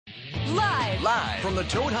live from the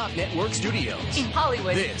Toad Hop Network studios. In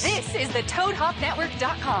Hollywood, This is the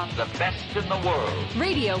ToadHopNetwork.com. The best in the world.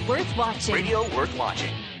 Radio worth watching. Radio worth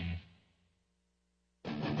watching.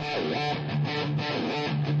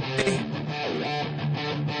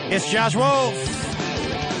 It's Josh Wolf.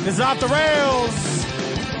 This is Off the Rails.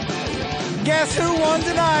 Guess who won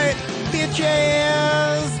tonight?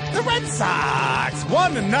 Bitches! The Red Sox.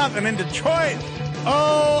 1-0 in Detroit.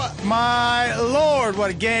 Oh, my Lord.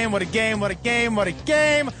 What a game, what a game, what a game, what a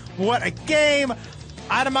game, what a game.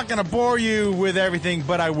 I'm not going to bore you with everything,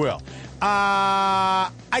 but I will.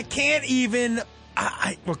 I can't even...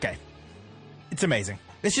 okay. It's amazing.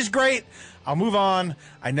 It's just great. I'll move on.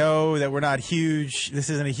 I know that we're not huge.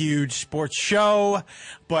 This isn't a huge sports show,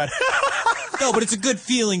 but... No, but it's a good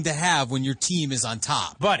feeling to have when your team is on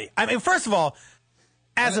top. Buddy, I mean, first of all,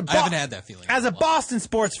 I haven't had that feeling. As a Boston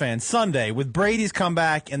sports fan, Sunday, with Brady's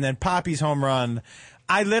comeback and then Poppy's home run,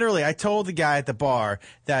 I told the guy at the bar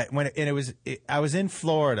that I was in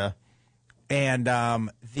Florida, and I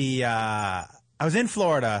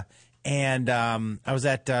was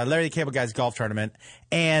at Larry the Cable Guy's golf tournament,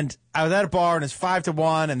 and I was at a bar, and it's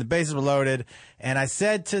 5-1, and the bases were loaded, and I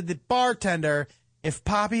said to the bartender, if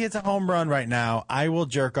Poppy hits a home run right now, I will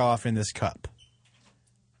jerk off in this cup.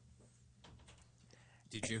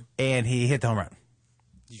 Did you? And he hit the home run.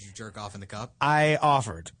 Did you jerk off in the cup? I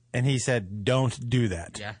offered, and he said, don't do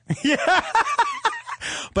that. Yeah. Yeah.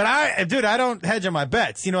 But I don't hedge on my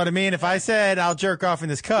bets. You know what I mean? If I said I'll jerk off in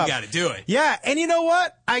this cup. You got to do it. Yeah. And you know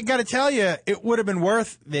what? I got to tell you, it would have been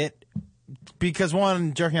worth it because,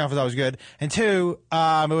 one, jerking off is always good. And two,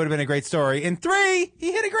 it would have been a great story. And three,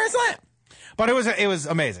 he hit a grand slam. But it was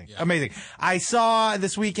amazing. Yeah. Amazing.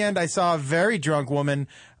 This weekend, I saw a very drunk woman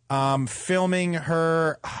filming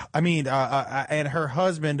her, and her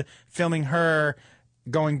husband filming her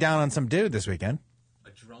going down on some dude this weekend.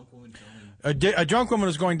 A drunk woman filming? A drunk woman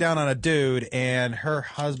was going down on a dude, and her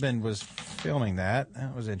husband was filming that.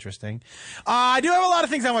 That was interesting. I do have a lot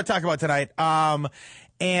of things I want to talk about tonight.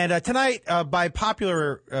 Tonight, by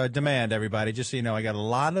popular demand, everybody, just so you know, I got a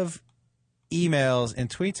lot of emails and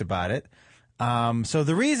tweets about it. So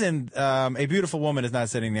the reason a beautiful woman is not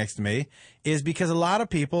sitting next to me is because a lot of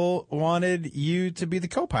people wanted you to be the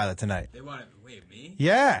co-pilot tonight. They wanted, wait, me?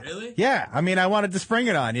 Yeah. Really? Yeah. I mean, I wanted to spring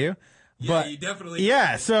it on you. Yeah, but, you definitely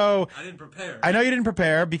yeah, did. so I didn't prepare. I know you didn't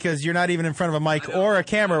prepare because you're not even in front of a mic or a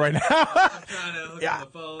camera right now. I'm trying to hook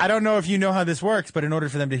up the phone. I don't know if you know how this works, but in order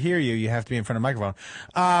for them to hear you, you have to be in front of a microphone.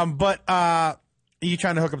 Are you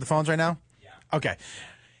trying to hook up the phones right now? Yeah. Okay.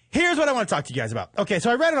 Here's what I want to talk to you guys about. Okay,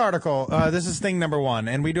 so I read an article. This is thing number one,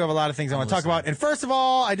 and we do have a lot of things I want to talk about. And first of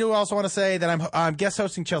all, I do also want to say that I'm guest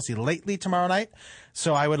hosting Chelsea Lately tomorrow night.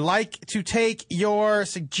 So I would like to take your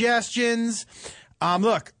suggestions.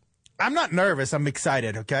 Look, I'm not nervous. I'm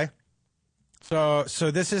excited. Okay. So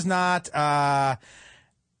this is not why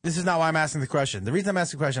I'm asking the question. The reason I'm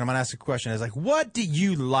asking the question, I'm going to ask the question is like, what do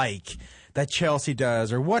you like that Chelsea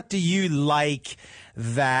does, or what do you like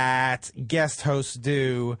that guest hosts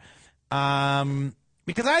do?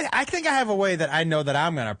 Because I think I have a way that I know that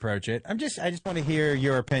I'm going to approach it. I just want to hear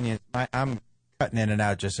your opinion. I'm cutting in and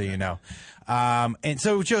out, just so you know. And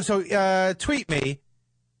so Joe, tweet me.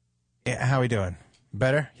 Yeah, how we doing?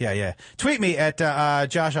 Better? Yeah. Tweet me at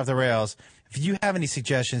Josh Off the Rails. If you have any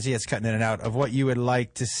suggestions, it's cutting in and out, of what you would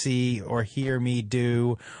like to see or hear me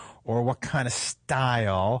do, or what kind of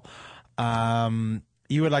style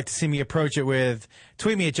you would like to see me approach it with,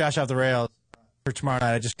 tweet me at Josh Off the Rails for tomorrow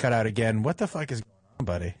night. I just cut out again. What the fuck is going on,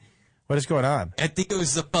 buddy? What is going on? I think it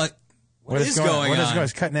was the butt. What is going on?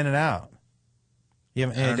 It's cutting in and out. You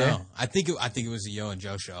have I don't know. I think it was the Yo and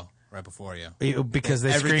Joe show right before you. Because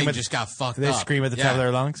they Everything scream just got fucked up. They scream at the top of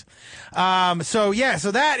their lungs. So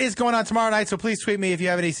that is going on tomorrow night. So please tweet me if you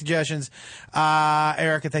have any suggestions.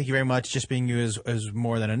 Erica, thank you very much. Just being you is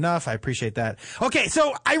more than enough. I appreciate that. Okay,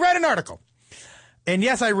 so I read an article. And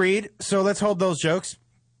yes, I read. So let's hold those jokes.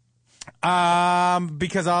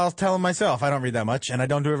 Because I'll tell them myself. I don't read that much, and I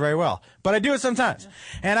don't do it very well. But I do it sometimes.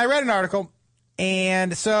 And I read an article.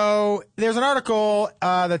 And so there's an article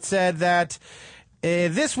that said that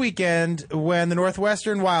this weekend, when the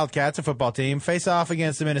Northwestern Wildcats, a football team, face off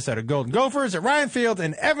against the Minnesota Golden Gophers at Ryan Field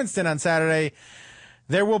in Evanston on Saturday,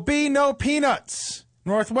 there will be no peanuts.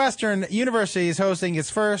 Northwestern University is hosting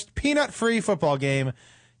its first peanut-free football game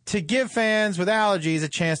to give fans with allergies a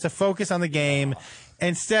chance to focus on the game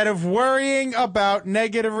instead of worrying about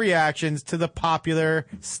negative reactions to the popular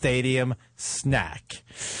stadium snack.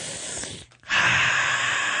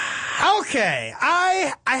 Okay,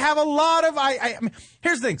 I have a lot of I mean,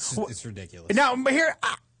 here's the thing. It's ridiculous. Now here,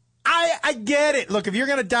 I get it. Look, if you're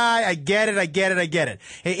gonna die, I get it.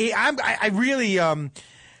 I really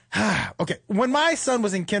okay. When my son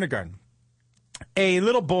was in kindergarten, a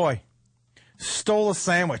little boy stole a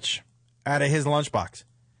sandwich out of his lunchbox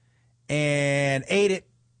and ate it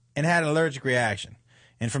and had an allergic reaction.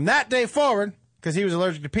 And from that day forward, because he was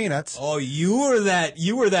allergic to peanuts. Oh, you were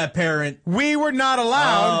that parent. We were not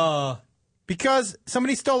allowed because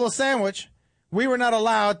somebody stole a sandwich. We were not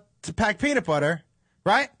allowed to pack peanut butter,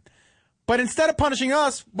 right? But instead of punishing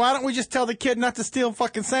us, why don't we just tell the kid not to steal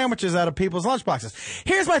fucking sandwiches out of people's lunchboxes?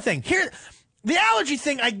 Here's my thing. The allergy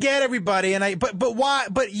thing, I get everybody, but why?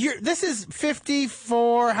 But this is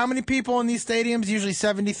 54. How many people in these stadiums? Usually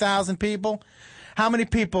 70,000 people. How many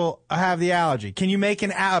people have the allergy? Can you make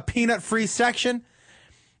a peanut-free section?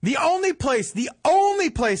 The only place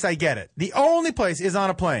I get it, the only place is on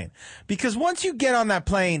a plane. Because once you get on that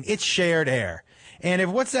plane, it's shared air.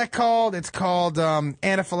 And what's that called? It's called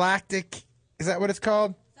anaphylactic. Is that what it's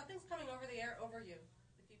called? Something's coming over the air over you,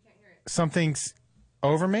 if you can't hear it. Something's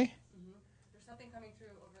over me? Mm-hmm. There's something coming through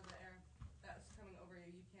over the air that's coming over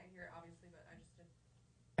you. You can't hear it, obviously, but I just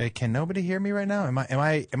did. Hey, can nobody hear me right now?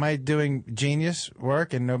 Am I doing genius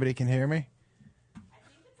work and nobody can hear me? I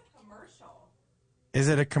think it's a commercial. Is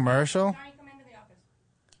it a commercial? Johnny, come into the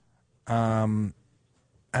office.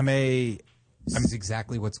 This is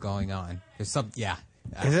exactly what's going on. There's some, yeah.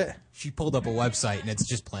 Is it? She pulled up a website and it's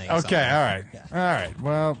just playing. Okay, something. all right. Yeah. All right.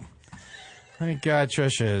 Well, thank God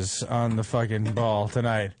Trish is on the fucking ball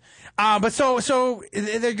tonight. But so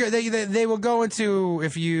they will go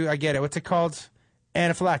into, I get it. What's it called?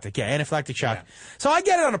 Anaphylactic. Yeah, anaphylactic shock. Yeah. So I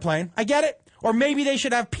get it on a plane. I get it. Or maybe they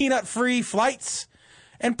should have peanut-free flights.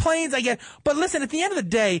 And planes, I get. But listen, at the end of the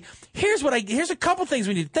day, here's a couple things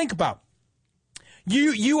we need to think about.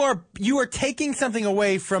 You are taking something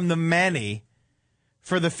away from the many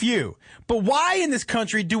for the few. But why in this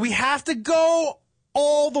country do we have to go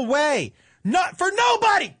all the way? Not for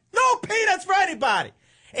nobody. No peanuts for anybody.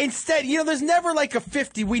 Instead, there's never like a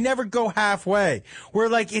 50. We never go halfway. We're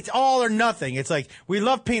like, it's all or nothing. It's like, we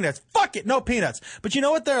love peanuts. Fuck it, no peanuts. But you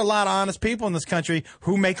know what? There are a lot of honest people in this country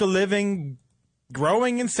who make a living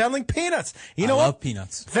growing and selling peanuts. I love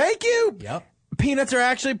peanuts. Thank you. Yep. Peanuts are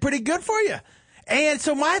actually pretty good for you. And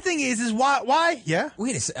so my thing is why? Yeah.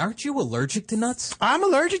 Wait a second. Aren't you allergic to nuts? I'm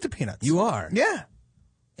allergic to peanuts. You are? Yeah.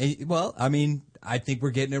 Well, I mean, I think we're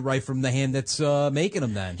getting it right from the hand that's making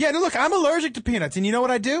them then. Yeah, no, look, I'm allergic to peanuts. And you know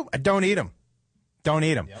what I do? I don't eat them. Don't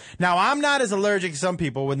eat them. Yep. Now, I'm not as allergic as some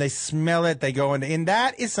people. When they smell it, they go into, and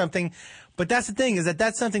that is something, but that's the thing, is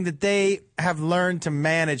that's something that they have learned to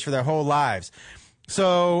manage for their whole lives.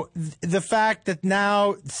 So the fact that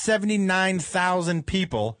now 79,000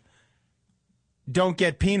 people don't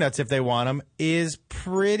get peanuts if they want them is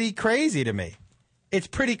pretty crazy to me. It's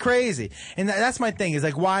pretty crazy. And that's my thing, is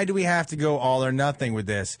like, why do we have to go all or nothing with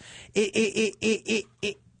this?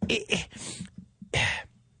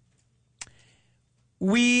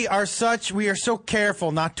 We are so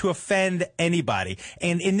careful not to offend anybody.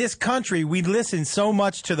 And in this country, we listen so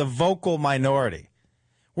much to the vocal minority.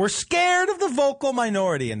 We're scared of the vocal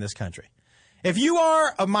minority in this country. If you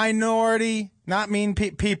are a minority, not mean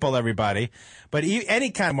people, everybody, but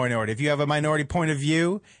any kind of minority, if you have a minority point of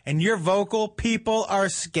view and you're vocal, people are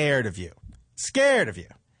scared of you. Scared of you.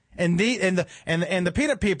 And the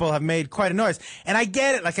peanut people have made quite a noise. And I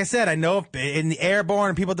get it. Like I said, I know in the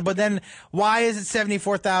airborne people, but then why is it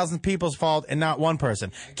 74,000 people's fault and not one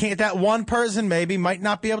person? Can't that one person might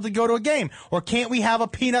not be able to go to a game? Or can't we have a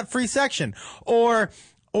peanut-free section? Or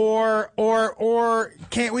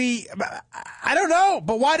can't we, I don't know,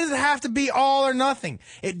 but why does it have to be all or nothing?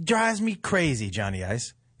 It drives me crazy, Johnny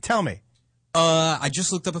Ice. Tell me. I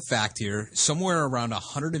just looked up a fact here. Somewhere around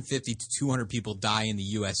 150 to 200 people die in the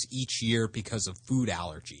U.S. each year because of food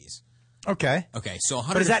allergies. Okay. Okay, so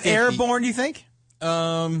 150. But is that airborne, you think?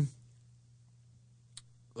 Let's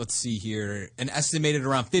see here. An estimated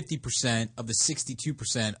around 50% of the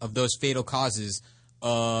 62% of those fatal causes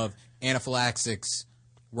of anaphylaxis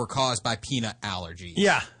were caused by peanut allergies.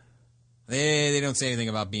 Yeah. They don't say anything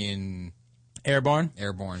about being airborne.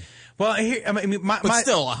 Well, here, I mean, but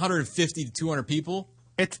still, 150 to 200 people.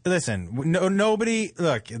 Nobody.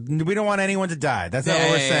 Look, we don't want anyone to die. That's not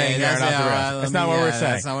what we're saying. That's not what we're saying.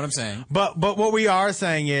 That's not what I'm saying. But what we are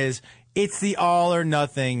saying is it's the all or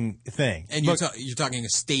nothing thing. And you're talking a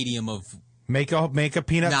stadium of Make a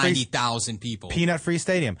peanut free 90,000 people. peanut-free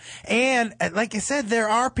stadium. And like I said, there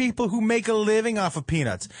are people who make a living off of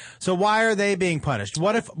peanuts. So why are they being punished?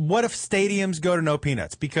 What if stadiums go to no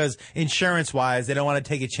peanuts? Because insurance-wise, they don't want to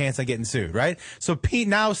take a chance on getting sued, right? So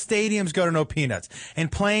now stadiums go to no peanuts,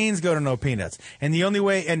 and planes go to no peanuts. And the only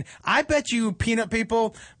way, and I bet you peanut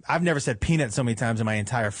people, I've never said peanut so many times in my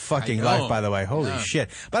entire fucking life, by the way. Holy shit.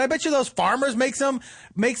 But I bet you those farmers make some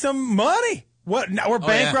money. What? Now we're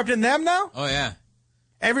bankrupting them now? Oh, yeah.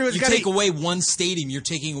 Everyone's You got take away one stadium, you're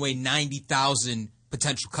taking away 90,000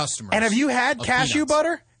 potential customers. And have you had cashew peanuts.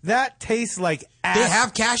 butter? That tastes like ass. They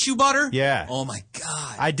have cashew butter? Yeah. Oh, my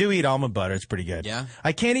God. I do eat almond butter. It's pretty good. Yeah?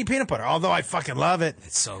 I can't eat peanut butter, although I fucking love it.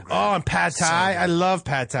 It's so good. Oh, and pad thai. So I love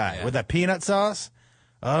pad thai. Yeah. With that peanut sauce.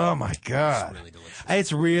 Oh, my God. It's really delicious.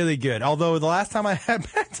 It's really good. Although the last time I had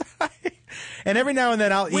pad thai, and every now and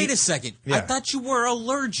then I'll eat. Wait a second. Yeah. I thought you were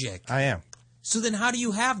allergic. I am. So then how do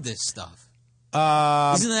you have this stuff?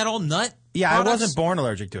 Um, Isn't that all nut? Yeah, products? I wasn't born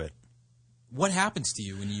allergic to it. What happens to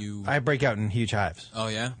you when you... I break out in huge hives. Oh,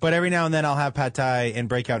 yeah? But every now and then I'll have pad thai and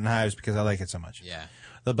break out in hives because I like it so much. Yeah.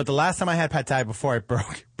 But the last time I had pad thai before I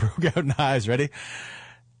broke out in hives, ready?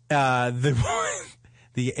 The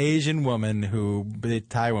Asian woman the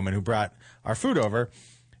Thai woman who brought our food over,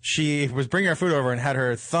 she was bringing our food over and had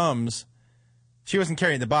her thumbs. She wasn't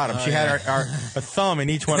carrying the bottom. She had a thumb in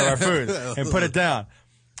each one of our food and put it down.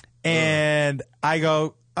 And I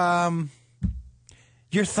go,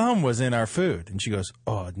 your thumb was in our food. And she goes,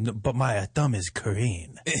 oh, no, but my thumb is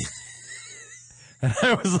Korean. And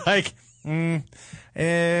I was like,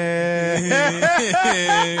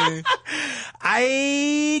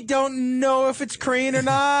 I don't know if it's Korean or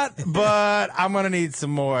not, but I'm going to need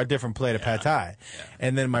a different plate of pad thai. Yeah.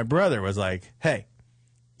 And then my brother was like, hey,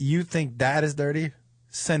 you think that is dirty?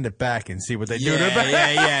 Send it back and see what they do to it.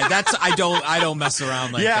 Yeah. I don't mess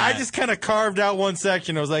around like that. Yeah, I just kind of carved out one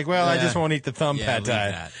section. I was like, well, I just won't eat the thumb pad thai.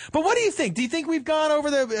 That. But what do you think? Do you think we've gone over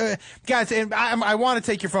the guys? And I want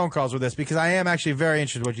to take your phone calls with this because I am actually very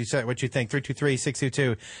interested in what you think.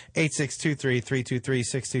 323-622-8623,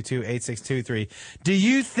 323-622-8623. Do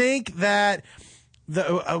you think that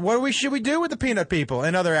what should we do with the peanut people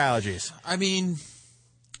and other allergies? I mean,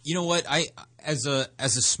 you know what? As a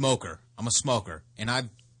smoker, I'm a smoker, and I've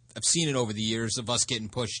seen it over the years of us getting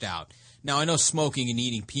pushed out. Now, I know smoking and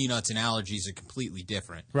eating peanuts and allergies are completely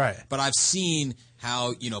different. Right. But I've seen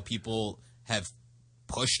how, people have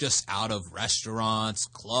pushed us out of restaurants,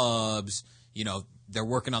 clubs. They're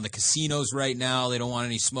working on the casinos right now. They don't want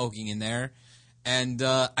any smoking in there. And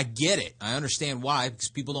I get it. I understand why, because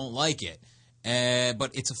people don't like it.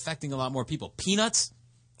 But it's affecting a lot more people. Peanuts,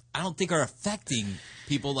 I don't think are affecting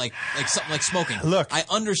people like something like smoking. Look, I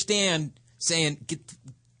understand saying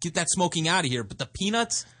get that smoking out of here, but the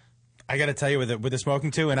peanuts. I got to tell you with the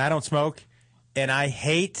smoking too, and I don't smoke, and I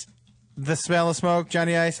hate the smell of smoke,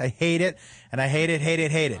 Johnny Ice. I hate it, and I hate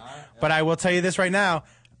it. But I will tell you this right now: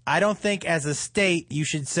 I don't think as a state you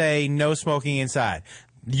should say no smoking inside.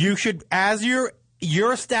 You should, as your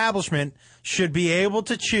establishment, should be able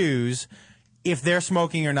to choose if they're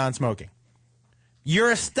smoking or non-smoking.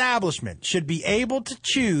 Your establishment should be able to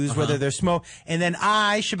choose whether they're smoke, and then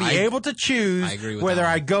I should be able to choose whether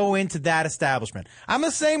I go into that establishment. I'm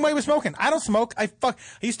the same way with smoking. I don't smoke. I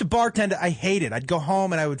used to bartend. I hate it. I'd go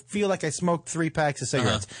home and I would feel like I smoked 3 packs of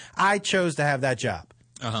cigarettes. I chose to have that job.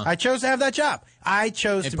 I chose to have that job. I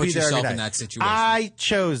chose to be there every night. In that situation. I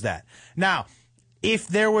chose that. Now, if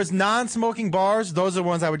there was non-smoking bars, those are the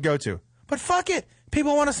ones I would go to. But fuck it.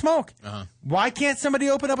 People want to smoke. Why can't somebody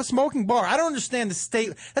open up a smoking bar? I don't understand the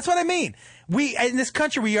state. That's what I mean. In this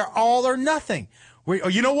country, we are all or nothing.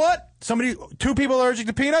 You know what? 2 people allergic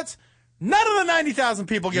to peanuts? None of the 90,000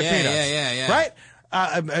 people get peanuts. Yeah. Right?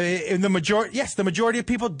 In the majority of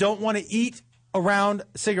people don't want to eat around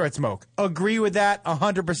cigarette smoke. Agree with that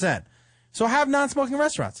 100%. So have non-smoking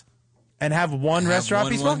restaurants and have one restaurant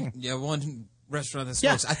be smoking. One restaurant that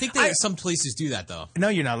smokes. I think some places do that though. No,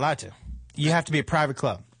 you're not allowed to. You have to be a private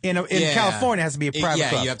club. In California, it has to be a private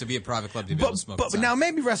club. Yeah, you have to be a private club to be able to smoke. But now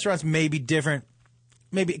maybe restaurants may be different.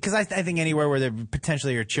 Maybe because I think anywhere where there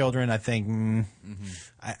potentially are children, I think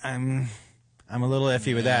I'm a little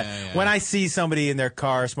iffy with that. Yeah. When I see somebody in their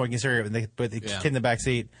car smoking a cigarette with the kid in the back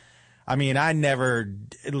seat, I mean, I never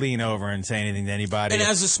lean over and say anything to anybody. And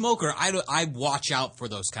as a smoker, I watch out for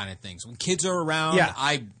those kind of things. When kids are around,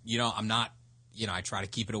 I'm not. I try to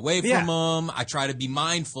keep it away from them. I try to be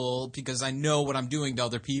mindful because I know what I'm doing to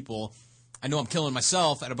other people. I know I'm killing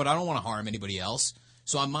myself, but I don't want to harm anybody else.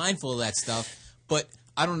 So I'm mindful of that stuff. But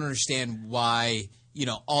I don't understand why,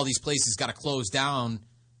 all these places got to close down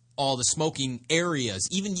all the smoking areas.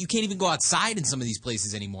 Even you can't even go outside in some of these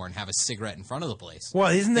places anymore and have a cigarette in front of the place.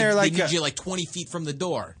 Well, isn't there They need you like 20 feet from the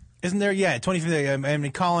door. Isn't there? Yeah, 20 feet. I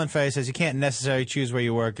mean, Colin Fay says you can't necessarily choose where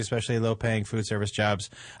you work, especially low-paying food service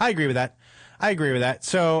jobs. I agree with that.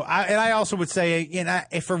 So, I also would say,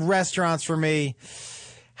 for restaurants, for me,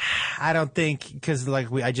 I don't think because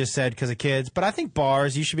I just said because of kids, but I think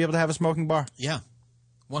bars you should be able to have a smoking bar. Yeah,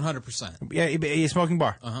 100%. Yeah, a smoking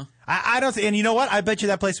bar. I don't. And you know what? I bet you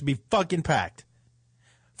that place would be fucking packed.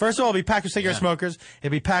 First of all, it'd be packed with cigarette smokers.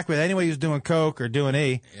 It'd be packed with anybody who's doing coke or doing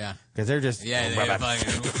E. Yeah, because they're just Let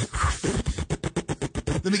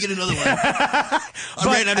me get another one. I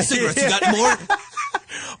ran out of cigarettes. You got more?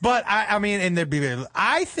 But I mean, and there'd be.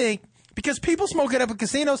 I think because people smoke it up at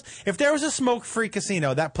casinos. If there was a smoke-free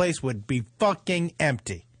casino, that place would be fucking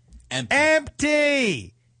empty.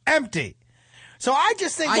 Empty. So I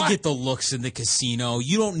just think I get the looks in the casino.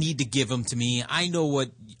 You don't need to give them to me. I know what.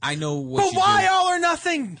 But you why do. all or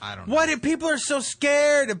nothing? I don't know. What if people are so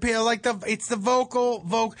scared? It's the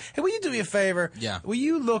vocal. Hey, will you do me a favor? Yeah. Will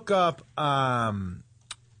you look up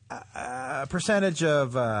percentage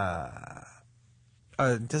of?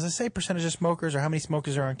 Does it say percentage of smokers or how many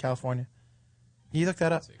smokers are in California? Can you look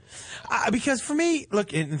that up? Because for me,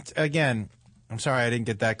 look again. I'm sorry I didn't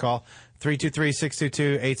get that call.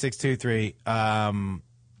 323-622-8623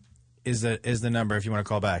 is the number if you want to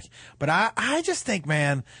call back. But I just think,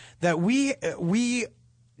 man, that we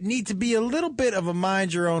need to be a little bit of a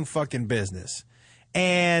mind your own fucking business.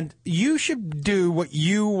 And you should do what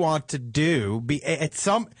you want to do. Be at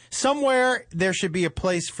somewhere there should be a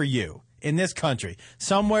place for you. In this country,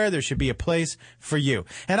 somewhere there should be a place for you.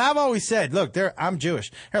 And I've always said, look, I'm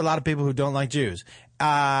Jewish. There are a lot of people who don't like Jews.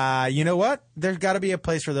 You know what? There's got to be a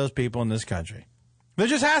place for those people in this country. There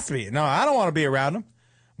just has to be. No, I don't want to be around them,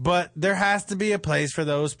 but there has to be a place for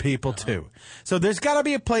those people too. So there's got to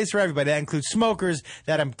be a place for everybody. That includes smokers.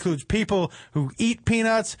 That includes people who eat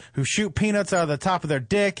peanuts, who shoot peanuts out of the top of their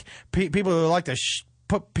dick, people who like to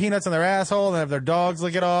put peanuts in their asshole and have their dogs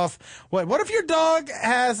lick it off. What if your dog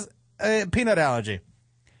has a peanut allergy,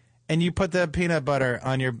 and you put the peanut butter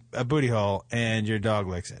on your booty hole, and your dog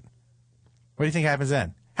licks it? What do you think happens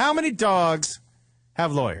then? How many dogs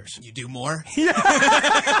have lawyers? You do more?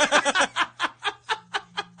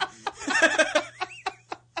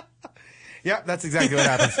 Yep, that's exactly what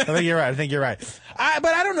happens. I think you're right.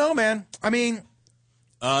 But I don't know, man. I mean,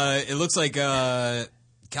 it looks like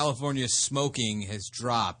California smoking has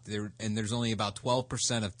dropped, and there's only about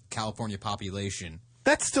 12% of California population.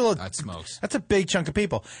 That's still that smokes. That's a big chunk of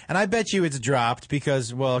people, and I bet you it's dropped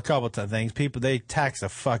because, well, a couple of things. People, they tax the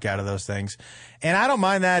fuck out of those things, and I don't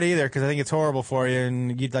mind that either because I think it's horrible for you,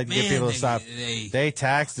 and you'd like to get people to stop. They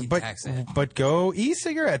tax, but go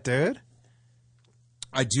e-cigarette, dude.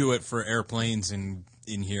 I do it for airplanes and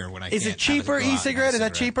in here when I. Is can't it cheaper e-cigarette? Is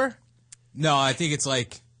that cheaper? No, I think it's the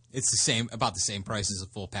same, about the same price as a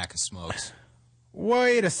full pack of smokes.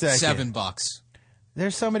 Wait a second. $7.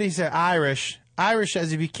 There's somebody who said Irish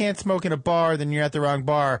says if you can't smoke in a bar, then you're at the wrong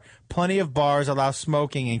bar. Plenty of bars allow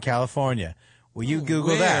smoking in California. Will you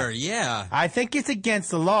Google that? Yeah. I think it's against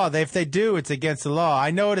the law. If they do, it's against the law. I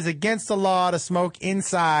know it is against the law to smoke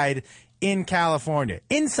inside in California.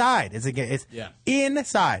 Inside. It's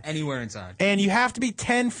inside. Anywhere inside. And you have to be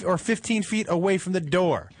 10 or 15 feet away from the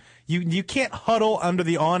door. You can't huddle under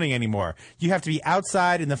the awning anymore. You have to be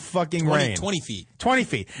outside in the fucking rain. 20 feet. 20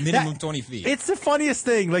 feet. Minimum 20 feet. It's the funniest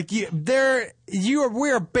thing. Like we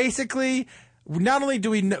are basically, not only do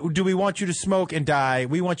we want you to smoke and die,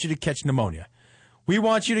 we want you to catch pneumonia. We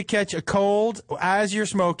want you to catch a cold as you're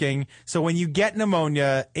smoking, so when you get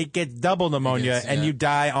pneumonia, it gets double pneumonia and you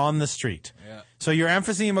die on the street. Yeah. So your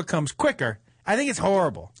emphysema comes quicker. I think it's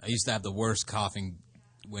horrible. I used to have the worst coughing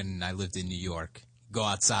when I lived in New York. Go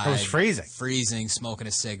outside. It was freezing. Freezing, smoking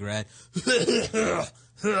a cigarette. I'm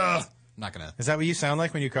not going to. Is that what you sound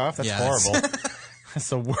like when you cough? That's horrible. That's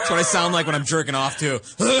the worst. That's what I sound like when I'm jerking off, too.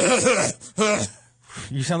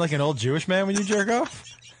 You sound like an old Jewish man when you jerk off?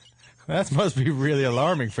 That must be really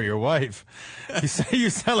alarming for your wife. You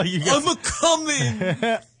sound like you got... I'm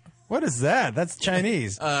a-coming! What is that? That's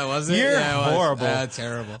Chinese. Was it? You're yeah, it horrible. Was.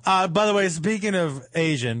 Terrible. By the way, speaking of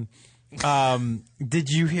Asian, did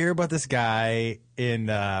you hear about this guy in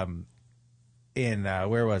where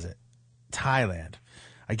was it? Thailand,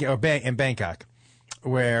 in Bangkok,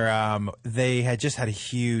 where they had just had a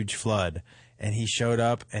huge flood, and he showed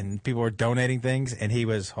up, and people were donating things, and he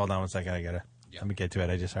was. Hold on one second, let me get to it.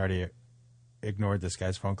 I just already ignored this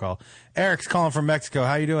guy's phone call. Eric's calling from Mexico.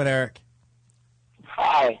 How you doing, Eric?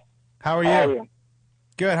 Hi. How are you?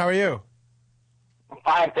 Good. How are you? I'm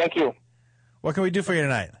fine, thank you. What can we do for you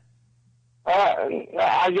tonight?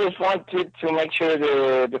 I just wanted to make sure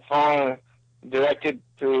the phone directed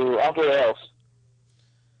to Uncle else.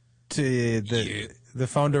 To the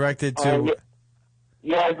phone directed to.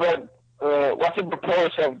 Yeah, but what's the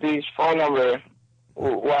purpose of this phone number?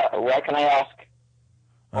 What can I ask?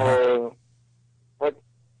 Or what?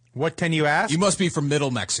 What can you ask? You must be from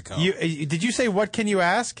Middle Mexico. Did you say what can you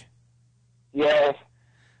ask? Yes.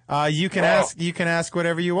 You can ask. You can ask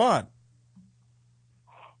whatever you want.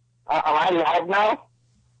 Am I live now?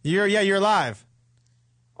 You're live.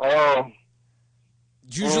 Oh.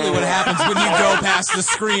 It's usually what happens when you go past the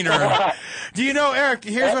screener. Do you know, Eric?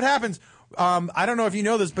 Here's what happens. I don't know if you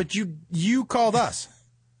know this, but you called us.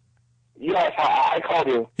 Yes, I called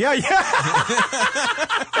you. Yeah.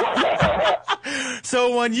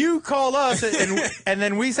 So when you call us and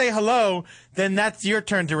then we say hello, then that's your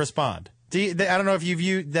turn to respond. I don't know if you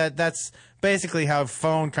view that. That's basically how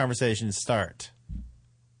phone conversations start.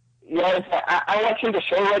 Yes, I'm watching the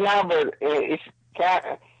show right now, but it's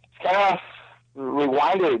kind of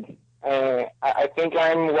rewinded. I think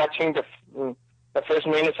I'm watching the first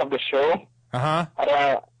minutes of the show. Uh-huh.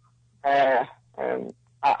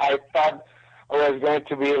 I thought I was going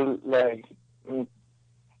to be like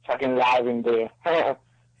fucking live in there.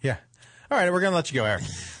 Yeah. All right, we're gonna let you go, Eric.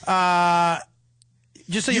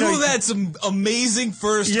 Just so you know, You've had some amazing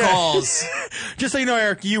first calls. Just so you know,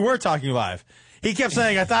 Eric, you were talking live. He kept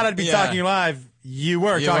saying, "I thought I'd be talking live." You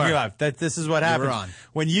were talking live. This is what happens were on.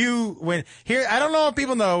 when here. I don't know if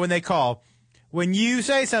people know when they call. When you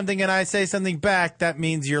say something and I say something back, that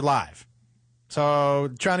means you're live. So,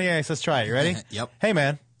 Johnny Ace, let's try it. You ready? Yep. Hey,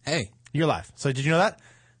 man. Hey. You're live. So, did you know that?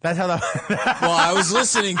 That's how that. Well, I was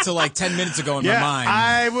listening to like 10 minutes ago in my mind.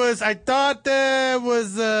 I thought there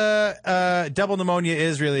was double pneumonia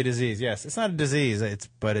is really a disease. Yes, it's not a disease.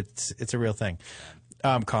 But it's a real thing.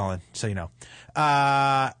 Colin, so you know.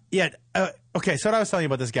 Okay. So what I was telling you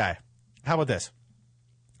about this guy. How about this?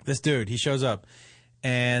 This dude, he shows up,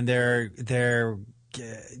 and they're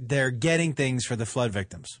getting things for the flood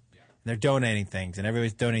victims. They're donating things, and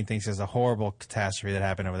everybody's donating things. There's a horrible catastrophe that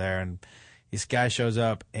happened over there, and this guy shows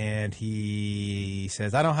up, and he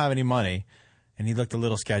says, "I don't have any money," and he looked a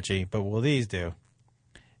little sketchy, but what will these do?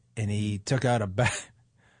 And he took out a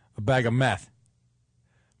bag of meth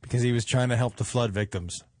because he was trying to help the flood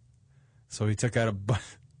victims. So he took out a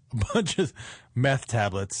bunch of meth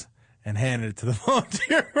tablets and handed it to the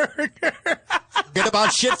volunteer worker. Forget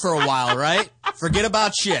about shit for a while, right? Forget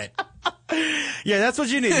about shit. Yeah, that's what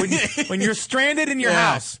you need when you're stranded in your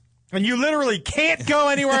house and you literally can't go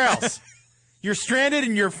anywhere else. You're stranded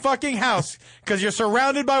in your fucking house because you're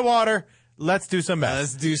surrounded by water. Let's do some meth.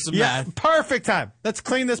 Let's do some meth. Perfect time. Let's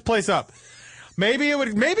clean this place up. Maybe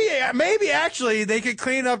actually they could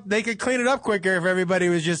clean it up quicker if everybody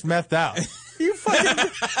was just methed out. You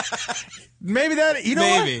fucking maybe that. You know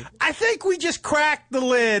Maybe. what? I think we just cracked the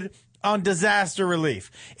lid on disaster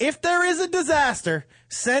relief. If there is a disaster,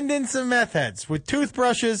 send in some meth heads with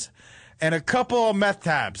toothbrushes and a couple of meth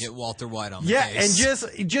tabs. Get Walter White on the and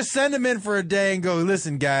case. just send them in for a day and go,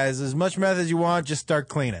 listen, guys, as much meth as you want, just start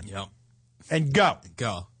cleaning. Yep. And go.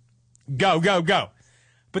 Go.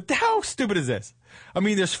 But how stupid is this? I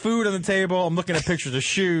mean, there's food on the table. I'm looking at pictures of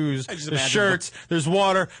shoes, there's shirts, there's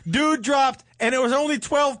water. Dude dropped, and it was only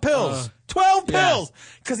 12 pills. 12 pills!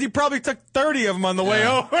 Because he probably took 30 of them on the way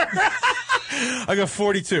over. I got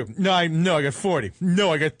 42. No, I got 40.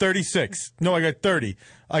 No, I got 36. No, I got 30.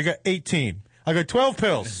 I got 18. I got 12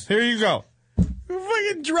 pills. Here you go. You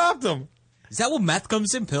fucking dropped them. Is that what meth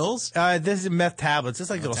comes in, pills? This is meth tablets. It's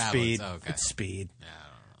like little tablets. speed. Oh, okay. It's speed.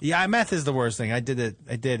 Yeah, meth is the worst thing. I did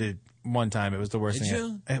it one time. It was the worst Did thing.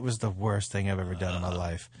 you? It was the worst thing I've ever done in my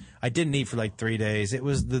life. I didn't eat for like 3 days. It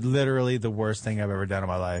was literally the worst thing I've ever done in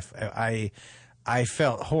my life. I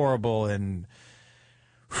felt horrible and.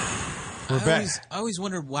 I always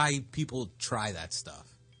wondered why people try that stuff.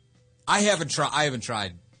 I haven't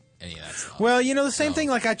tried any of that stuff. Well, you know the same thing.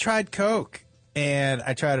 Like I tried Coke, and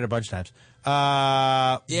I tried it a bunch of times.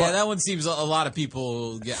 That one seems a lot of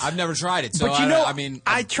people. I've never tried it, so but you know,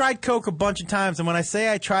 I tried Coke a bunch of times, and when I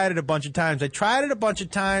say I tried it a bunch of times, I tried it a bunch of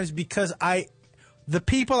times because the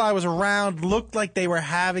people I was around looked like they were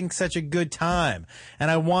having such a good time, and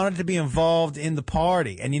I wanted to be involved in the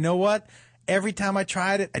party. And you know what? Every time I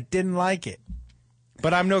tried it, I didn't like it.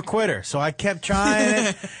 But I'm no quitter, so I kept trying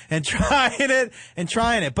it and trying it and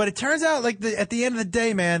trying it. But it turns out, like at the end of the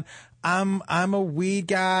day, man, I'm a weed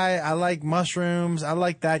guy. I like mushrooms. I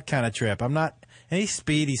like that kind of trip. I'm not any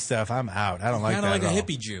speedy stuff. I'm out. I don't like that. Kind of like at a all.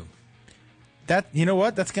 hippie Jew. That you know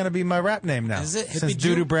what? That's gonna be my rap name now. Is it since Hippie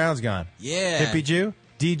Jew? Doodoo Brown's gone? Yeah. Hippie Jew,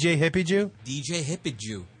 DJ Hippie Jew. DJ Hippie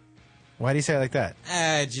Jew. Why do you say it like that?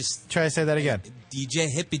 Just Try to say that again. DJ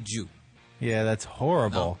Hippie Jew. Yeah, that's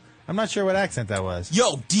horrible. No. I'm not sure what accent that was.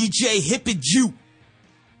 Yo, DJ Hippie Jew.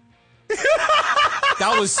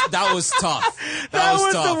 That was tough. That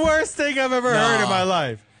was tough. the worst thing I've ever Nah. heard in my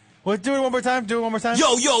life. What? Do it one more time. Do it one more time.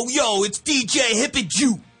 Yo, it's DJ Hippie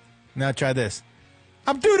Jew. Now try this.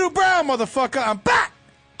 I'm Doo-Doo Brown, motherfucker. I'm back.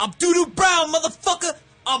 I'm Doo-Doo Brown, motherfucker.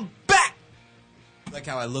 I'm back. Like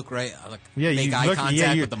how I look, right? I make eye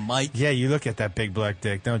contact with the mic. Yeah, you look at that big black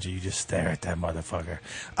dick, don't you? You just stare at that motherfucker.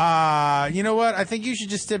 You know what? I think you should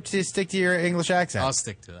just stick to your English accent. I'll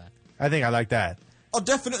stick to that. I think I like that. I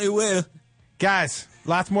definitely will. Guys,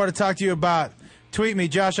 lots more to talk to you about. Tweet me,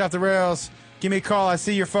 Josh Off the Rails. Give me a call. I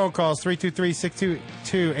see your phone calls,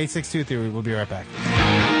 323-622-8623. We'll be right back.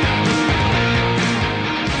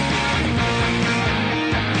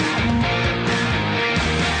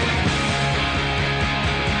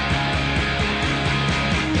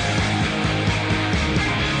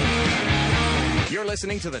 You're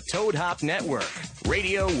listening to the Toad Hop Network,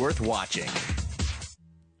 radio worth watching.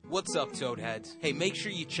 What's up, Toadheads? Hey, make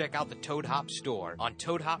sure you check out the Toad Hop store on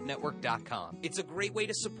ToadHopNetwork.com. It's a great way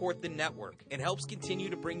to support the network and helps continue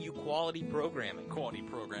to bring you quality programming. Quality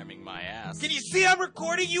programming, my ass. Can you see I'm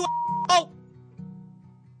recording you? Oh!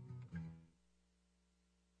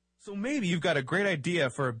 So maybe you've got a great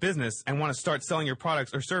idea for a business and want to start selling your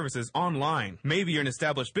products or services online. Maybe you're an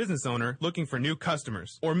established business owner looking for new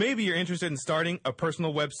customers. Or maybe you're interested in starting a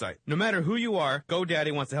personal website. No matter who you are,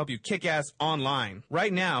 GoDaddy wants to help you kick ass online.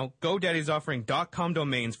 Right now, GoDaddy is offering .com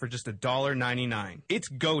domains for just $1.99. It's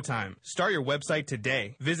go time. Start your website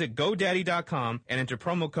today. Visit GoDaddy.com and enter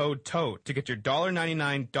promo code TOAD to get your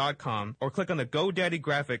 $1.99 .com or click on the GoDaddy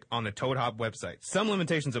graphic on the Toad Hop website. Some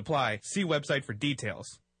limitations apply. See website for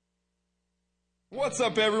details. What's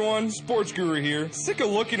up, everyone? Sports Guru here. Sick of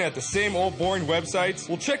looking at the same old boring websites?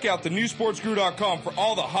 Well, check out thenewsportsguru.com for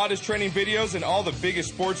all the hottest trending videos and all the biggest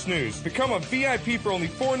sports news. Become a VIP for only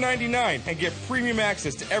 $4.99 and get premium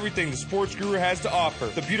access to everything the Sports Guru has to offer.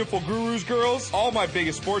 The beautiful gurus, girls, all my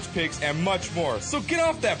biggest sports picks, and much more. So get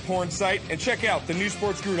off that porn site and check out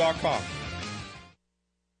thenewsportsguru.com.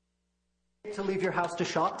 To leave your house to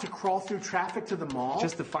shop, to crawl through traffic to the mall,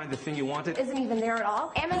 Just to find the thing you wanted. Isn't even there at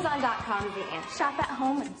all. Amazon.com is the answer. Shop at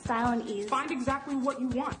home in style and ease. find exactly what you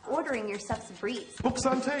want. Ordering your stuff's a breeze. Books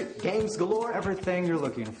on tape, games galore, everything you're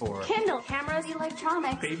looking for. Kindle, cameras,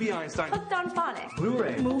 electronics. Baby Einstein, Hooked on phonics.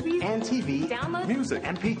 Blu-ray, Movies. and TV, Download. music,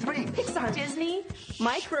 MP3, Pixar. Disney.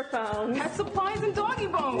 Microphones. pet supplies and doggy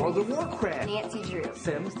bones, World of Warcraft, Nancy Drew.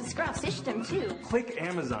 Sims. The Scruff System too. Click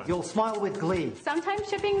Amazon. You'll smile with glee. Sometimes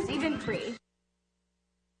shipping's even free.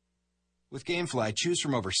 With GameFly, choose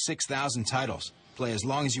from over 6,000 titles. Play as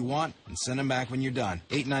long as you want and send them back when you're done.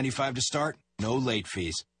 $8.95 to start, no late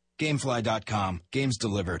fees. Gamefly.com. Games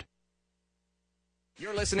delivered.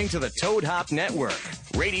 You're listening to the Toad Hop Network,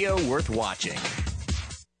 radio worth watching.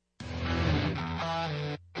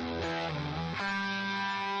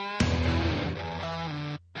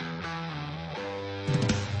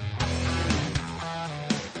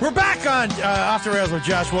 We're back on Off the Rails with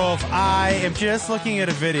Josh Wolf. I am just looking at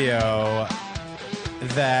a video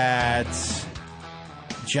that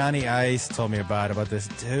Johnny Ice told me about this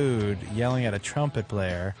dude yelling at a trumpet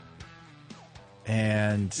player.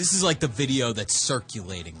 And this is like the video that's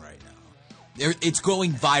circulating right now. It's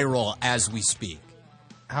going viral as we speak.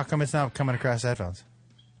 How come it's not coming across headphones?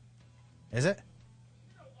 Is it?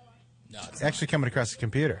 No, it's actually coming across the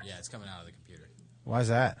computer. Yeah, it's coming out of the computer. Why is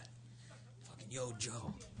that? Fucking Yo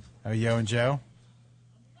Joe. Oh, Yo and Joe?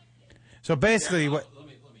 So basically, what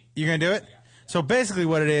you're going to do it? So basically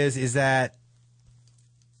what it is that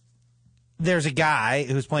there's a guy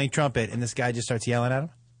who's playing trumpet, and this guy just starts yelling at him?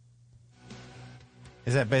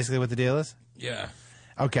 Is that basically what the deal is? Yeah.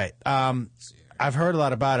 Okay. I've heard a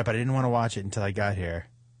lot about it, but I didn't want to watch it until I got here.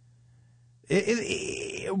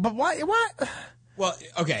 But why? What? Well,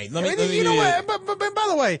 okay. Let me. But by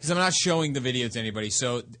the way, because I'm not showing the video to anybody,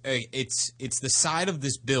 so it's the side of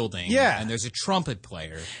this building. Yeah. And there's a trumpet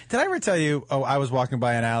player. Did I ever tell you? Oh, I was walking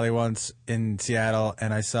by an alley once in Seattle,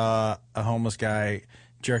 and I saw a homeless guy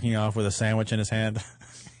jerking off with a sandwich in his hand.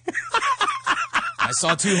 I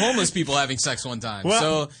saw two homeless people having sex one time.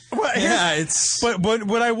 It's. But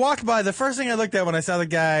when I walked by, the first thing I looked at when I saw the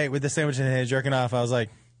guy with the sandwich in his hand jerking off, I was like,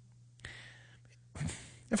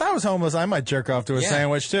 if I was homeless, I might jerk off to a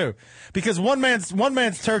sandwich too, because one man's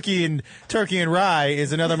turkey and rye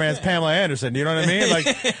is another man's Pamela Anderson. You know what I mean? Like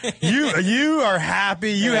you are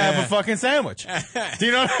happy you have a fucking sandwich. Do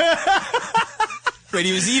you know? But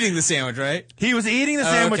he was eating the sandwich, right? He was eating the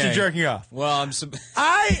sandwich okay. and jerking off. Well,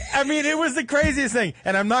 I mean, it was the craziest thing.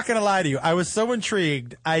 And I'm not going to lie to you. I was so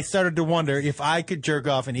intrigued, I started to wonder if I could jerk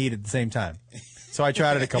off and eat at the same time. So I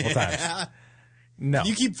tried it a couple times. No.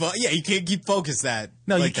 You can't keep focused that.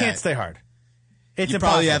 No, like you can't that. stay hard. It's you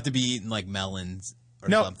probably impossible. have to be eating like melons or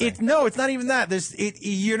No, something. it's not even that.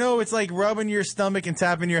 It's like rubbing your stomach and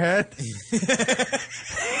tapping your head.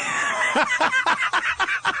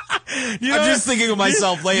 I'm just thinking of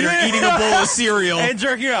myself later eating a bowl of cereal and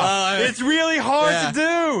jerking off. It's really hard to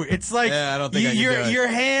do. It's like I don't think I can do it. Your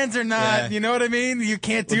hands are not. You know what I mean? You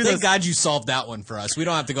can't do this. Thank God you solved that one for us. We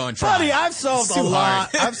don't have to go and try. Buddy, I've solved It's a too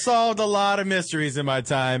lot. hard. I've solved a lot of mysteries in my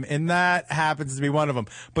time, and that happens to be one of them.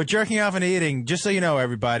 But jerking off and eating, just so you know,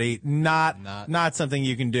 everybody, not something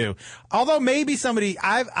you can do. Although maybe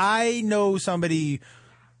I know somebody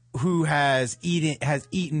who has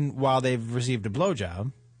eaten while they've received a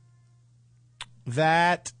blowjob.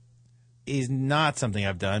 That is not something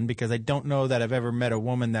I've done because I don't know that I've ever met a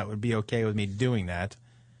woman that would be okay with me doing that.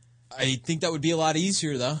 I think that would be a lot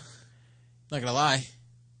easier, though. Not gonna lie.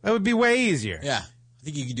 It would be way easier. Yeah, I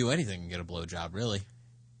think you can do anything and get a blowjob, really.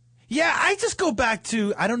 Yeah, I just go back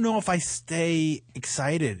to I don't know if I stay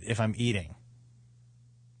excited if I'm eating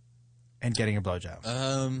and getting a blowjob.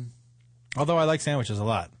 Although I like sandwiches a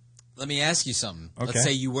lot. Let me ask you something. Okay. Let's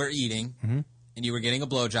say you were eating and you were getting a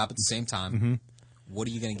blowjob at the same time. Mm-hmm. What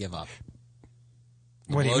are you going to give up?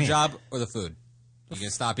 The What do you mean? blowjob or the food? Are you going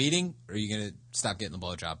to stop eating or are you going to stop getting the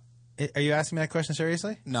blowjob? Are you asking me that question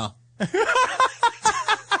seriously? No.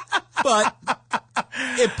 But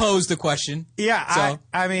it posed a question. Yeah, So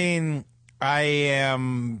I mean, I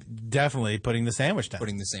am definitely putting the sandwich down.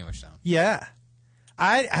 putting the sandwich down. Yeah.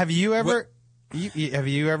 Have you ever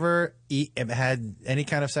had any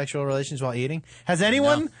kind of sexual relations while eating? Has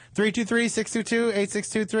anyone?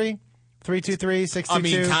 323-622-8623 323-622. I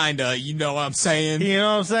mean, kinda. You know what I'm saying? You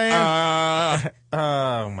know what I'm saying?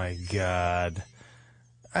 Oh my God.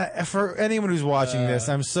 For anyone who's watching this,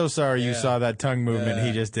 I'm so sorry you saw that tongue movement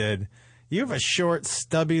he just did. You have a short,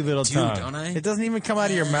 stubby little tongue. Don't I? It doesn't even come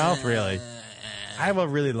out of your mouth, really. I have a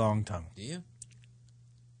really long tongue. Do you?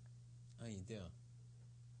 Oh, you do.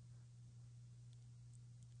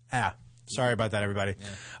 Sorry about that, everybody.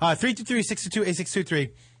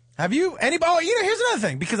 323-622-8623. Have you anybody? Oh, here's another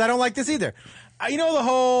thing because I don't like this either. The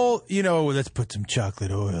whole, let's put some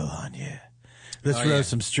chocolate oil on you. Let's roast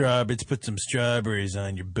some strawberries. Let's put some strawberries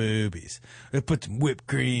on your boobies. Let's put some whipped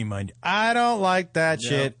cream on you. I don't like that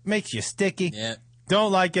shit. Makes you sticky. Yeah.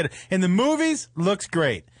 Don't like it. In the movies, looks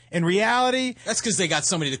great. In reality, that's because they got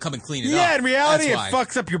somebody to come and clean it up. Yeah, in reality, it That's why.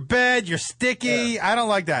 fucks up your bed. You're sticky. I don't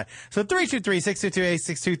like that. So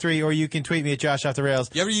 323-622-8623, or you can tweet me at Josh Off the Rails.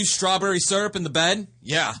 You ever use strawberry syrup in the bed?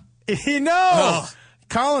 Yeah. No.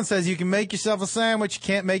 Colin says you can make yourself a sandwich. You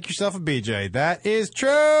can't make yourself a BJ. That is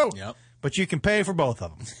true. Yep. But you can pay for both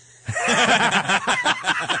of them.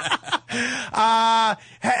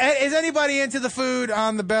 Is anybody into the food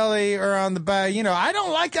on the belly or on the back? I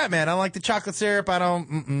don't like that, man. I don't like the chocolate syrup. I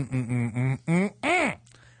don't.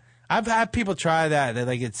 I've had people try that. They're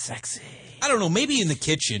like, it's sexy. I don't know. Maybe in the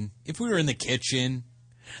kitchen. If we were in the kitchen.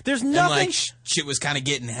 There's and nothing. like shit was kind of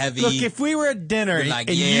getting heavy. Look, if we were at dinner You're like,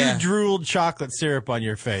 and yeah. you drooled chocolate syrup on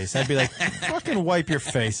your face, I'd be like, fucking wipe your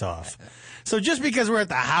face off. So just because we're at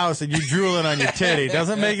the house and you drooling on your titty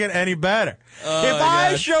doesn't make it any better. If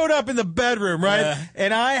I showed up in the bedroom, right,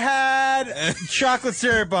 and I had chocolate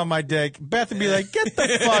syrup on my dick, Beth would be like, get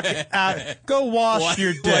the fuck out. Go wash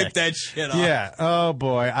your dick. Wipe that shit off. Yeah. Oh,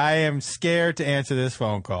 boy. I am scared to answer this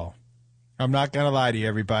phone call. I'm not going to lie to you,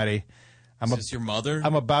 everybody. Is this your mother?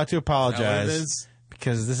 I'm about to apologize Is that what it is?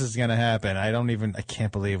 because this is going to happen. I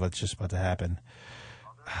can't believe what's just about to happen.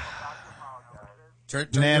 Turn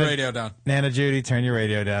your radio down. Nana Judy, turn your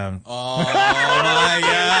radio down. Oh, my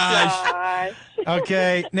gosh.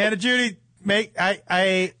 Okay, Nana Judy,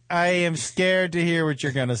 I am scared to hear what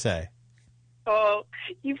you're going to say. Oh,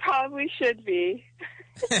 you probably should be.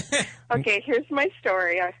 Okay, here's my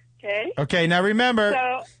story, okay? Okay, now remember,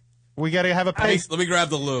 So, we got to have a pace. Let me grab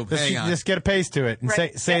the lube. Hang on. Just get a pace to it and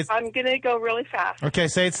right, say it. I'm going to go really fast. Okay,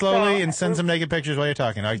 say it slowly and send some naked pictures while you're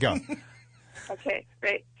talking. All right, go. Okay,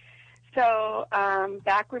 great. So,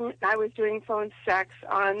 back when I was doing phone sex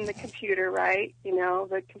on the computer, right?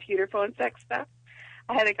 The computer phone sex stuff.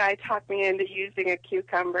 I had a guy talk me into using a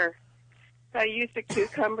cucumber. So I used a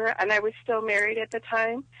cucumber, and I was still married at the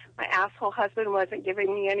time. My asshole husband wasn't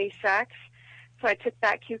giving me any sex. So I took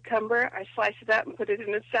that cucumber, I sliced it up, and put it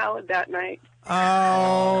in a salad that night.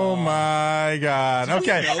 Oh, my God.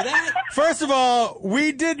 Okay. You know that? First of all,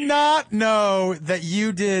 we did not know that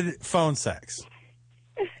you did phone sex.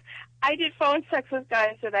 I did phone sex with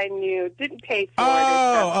guys that I knew, didn't pay for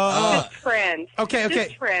it. Just friends. Okay.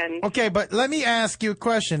 Just friends. Okay, but let me ask you a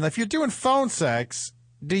question. If you're doing phone sex,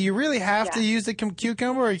 do you really have to use the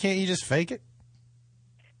cucumber, or can't you just fake it?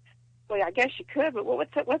 Well, I guess you could, but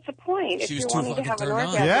what's the point? She if was you're too wanting to have an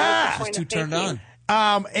fucking orgasm, turned on. what's the She was point too of turned faking? on.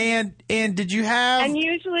 And did you have? And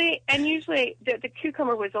usually the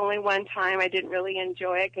cucumber was only one time. I didn't really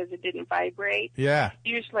enjoy it because it didn't vibrate. Yeah.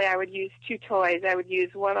 Usually I would use two toys. I would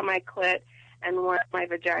use one on my clit and one on my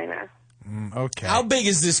vagina. Okay. How big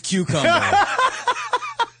is this cucumber?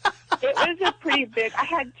 It was a pretty big. I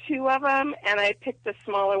had two of them, and I picked the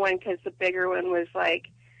smaller one because the bigger one was like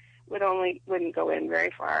wouldn't go in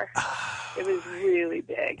very far. It was really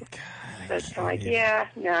big. So it's kind of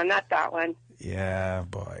like, no, not that one. Yeah,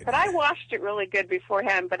 boy. But I washed it really good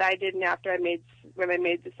beforehand, but I didn't after when I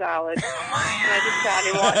made the salad. And I just sat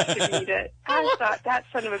and watched him eat it. I thought, that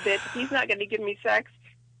son of a bitch, if he's not going to give me sex,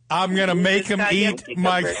 I'm going to make him eat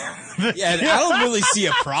my... Yeah, I don't really see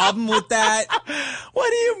a problem with that. What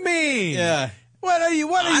do you mean? Yeah.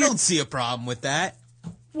 I don't see a problem with that.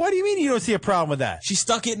 What do you mean you don't see a problem with that? She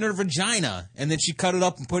stuck it in her vagina, and then she cut it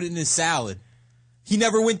up and put it in his salad. He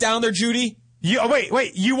never went down there, Judy?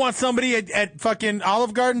 Wait. You want somebody at fucking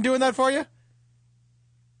Olive Garden doing that for you?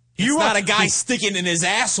 It's not a guy sticking in his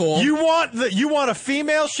asshole. You want a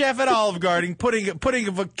female chef at Olive Garden putting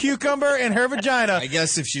a cucumber in her vagina. I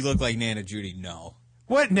guess if she looked like Nana Judy, no.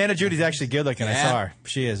 What? Nana Judy's actually good looking. Yeah. I saw her.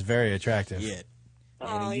 She is very attractive. Yeah.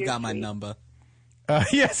 Nana, you got my number.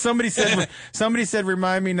 Yeah, somebody said,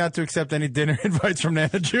 remind me not to accept any dinner invites from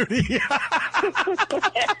Nana Judy.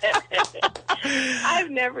 I've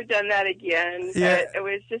never done that again. Yeah. But it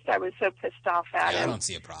was just, I was so pissed off at him. I don't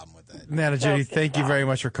see a problem with that. Nana Judy, thank you very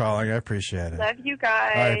much for calling. I appreciate it. Love you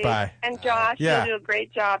guys. All right, bye. And Josh, Yeah. you'll do a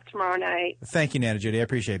great job tomorrow night. Thank you, Nana Judy. I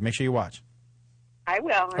appreciate it. Make sure you watch. I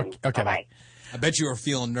will. Okay, bye. I bet you were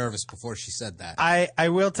feeling nervous before she said that. I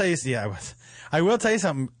will tell you. Yeah, I was. I will tell you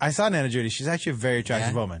something. I saw Nana Judy. She's actually a very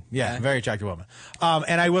attractive woman. Yeah, very attractive woman.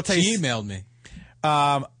 And I will tell you. She emailed me.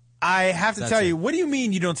 I have to tell you. What do you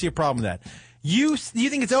mean you don't see a problem with that? You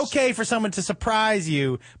think it's okay for someone to surprise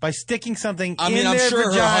you by sticking something in their I'm sure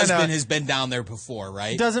vagina? her husband has been down there before,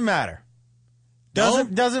 right? Doesn't matter.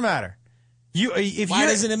 Doesn't matter. Why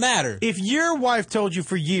doesn't it matter? If your wife told you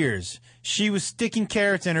for years she was sticking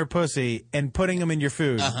carrots in her pussy and putting them in your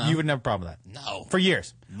food, you wouldn't have a problem with that. No. For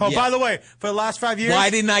years. Oh, by the way, for the last 5 years.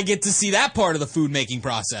 Why didn't I get to see that part of the food making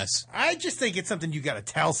process? I just think it's something you got to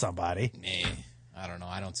tell somebody. I don't know.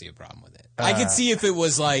 I don't see a problem with it. I could see if it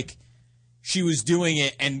was like she was doing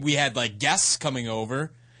it and we had like guests coming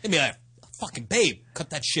over. They'd be like, fucking babe,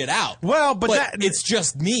 cut that shit out. Well, but it's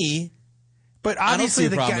just me. But obviously,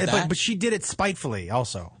 the guy. But she did it spitefully.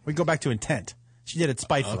 Also, we go back to intent. She did it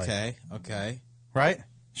spitefully. Okay. Right?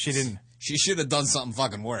 She didn't. She should have done something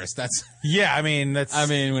fucking worse. That's. Yeah, I mean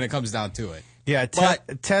when it comes down to it. Yeah,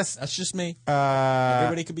 Tess. That's just me.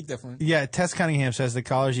 Everybody could be different. Yeah, Tess Cunningham says the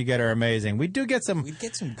callers you get are amazing. We do get some. We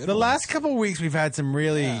get some good. The ones. last couple of weeks, we've had some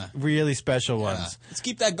really, really special ones. Let's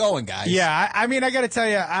keep that going, guys. Yeah, I mean, I got to tell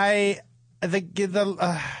you,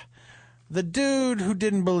 the dude who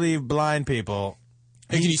didn't believe blind people.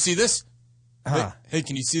 Hey, can you see this? Huh. Hey,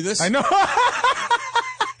 can you see this? I know.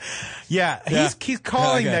 Yeah, he's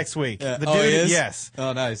calling next week. Yeah. The He is? yes.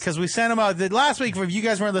 Oh, nice. Because we sent him out last week. If you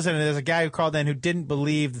guys weren't listening, there's a guy who called in who didn't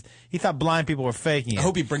believe. He thought blind people were faking it. I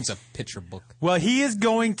hope he brings a picture book. Well, he is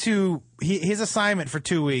going to. His assignment for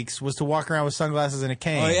 2 weeks was to walk around with sunglasses and a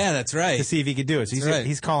cane. Oh yeah, that's right. To see if he could do it. So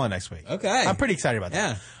he's calling next week. Okay. I'm pretty excited about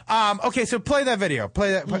that. Yeah. Okay, so play that video.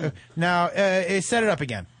 Play that now. Set it up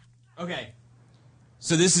again. Okay.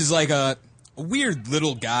 So this is like a weird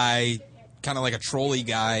little guy, kind of like a trolley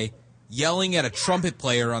guy, yelling at a trumpet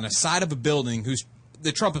player on the side of a building.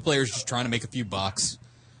 The trumpet player is just trying to make a few bucks,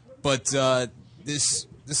 but this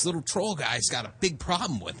little troll guy's got a big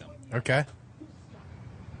problem with him. Okay.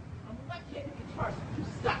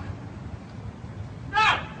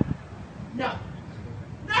 No.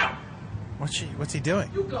 What's he doing?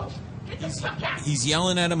 You go. He's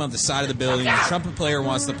yelling at him on the side of the building. The trumpet player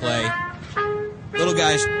wants to play. Little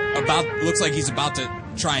guy's looks like he's about to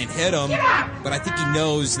try and hit him, but I think he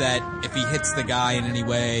knows that if he hits the guy in any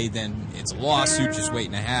way, then it's a lawsuit just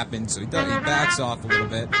waiting to happen. So he backs off a little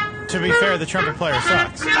bit. To be fair, the trumpet player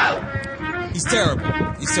sucks. He's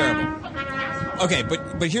terrible. He's terrible. Okay,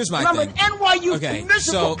 but here's my From thing. an NYU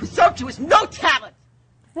miserable presumptuous, no talent.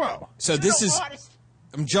 Whoa. So this is.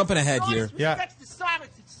 I'm jumping ahead here. Respects the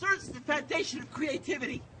silence. It serves as the foundation of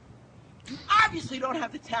creativity. You obviously don't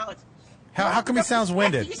have the talent. How come he sounds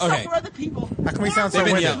winded? Okay. For other people. How come he sounds so They've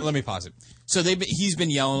been winded? yelling, let me pause it. So he's been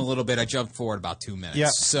yelling a little bit. I jumped forward about 2 minutes. Yep.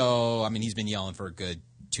 So, I mean, he's been yelling for a good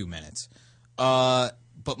 2 minutes.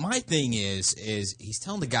 But my thing is he's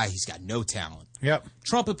telling the guy he's got no talent. Yep.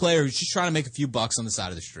 Trumpet player who's just trying to make a few bucks on the side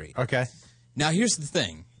of the street. Okay. Now, here's the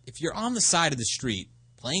thing. If you're on the side of the street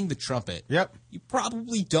playing the trumpet, Yep. you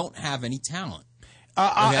probably don't have any talent.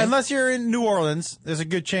 Okay. Unless you're in New Orleans, there's a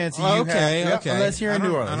good chance you Okay. have. Yep, unless you're in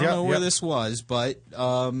New Orleans. I don't know where this was, but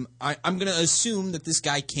I'm going to assume that this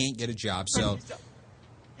guy can't get a job. So,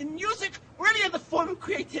 In music or any other form of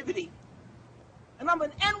creativity. And I'm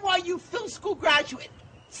an NYU film school graduate.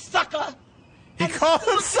 Sucker. He called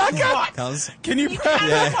him sucker? Can you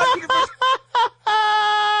press?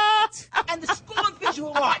 And the School of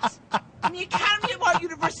Visual Arts. And the Academy of Art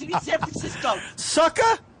University in San Francisco.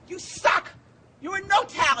 Sucker? You suck. You're a no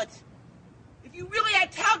talent. If you really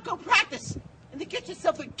had talent, go practice. And then get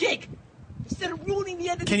yourself a gig. Instead of ruining the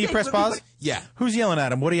end of the day. Can you press for pause? everybody. Yeah. Who's yelling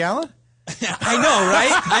at him? Woody Allen? I know,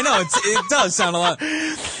 right? I know. It does sound a lot.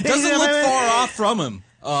 Doesn't look far off from him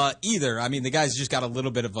either. I mean, the guy's just got a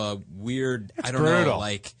little bit of a weird, I don't know,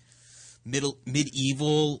 like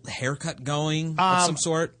medieval haircut going of some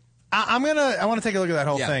sort. I want to take a look at that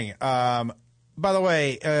whole thing. By the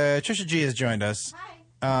way, Trisha G has joined us. Hi.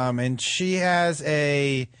 And she has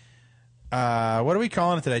a, what are we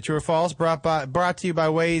calling it today? True or false? Brought to you by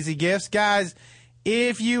Way Easy Gifts. Guys,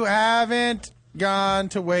 if you haven't gone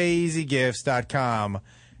to wayeasygifts.com,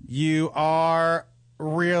 you are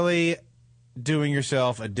really doing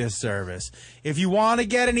yourself a disservice. If you want to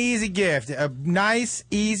get an easy gift, a nice,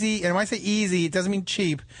 easy, and when I say easy, it doesn't mean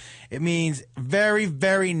cheap. It means very,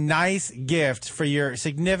 very nice gift for your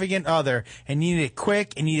significant other, and you need it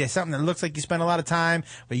quick, and you need something that looks like you spent a lot of time,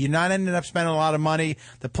 but you're not ending up spending a lot of money.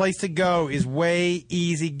 The place to go is Way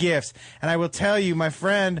Easy Gifts. And I will tell you, my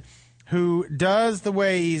friend who does the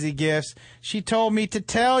Way Easy Gifts, she told me to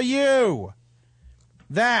tell you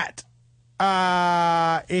that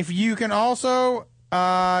if you can also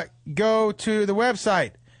go to the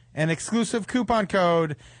website, an exclusive coupon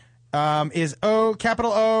code is O,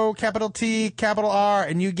 capital T, capital R,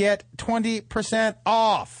 and you get 20%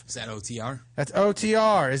 off. Is that OTR? That's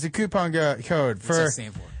OTR is the coupon code for. What's that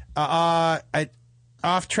stand for?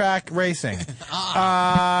 Off Track Racing.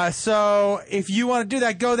 So if you want to do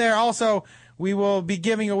that, go there. Also, we will be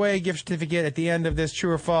giving away a gift certificate at the end of this True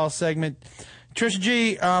or False segment. Trisha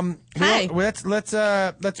G, Hi.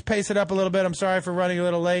 let's pace it up a little bit. I'm sorry for running a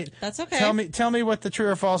little late. That's okay. Tell me what the True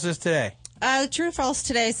or False is today. True or false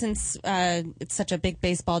today, since it's such a big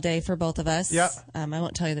baseball day for both of us. Yep. I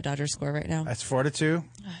won't tell you the Dodgers score right now. That's 4-2.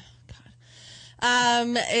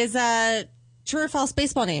 Is true or false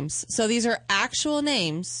baseball names. So these are actual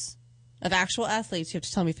names of actual athletes. You have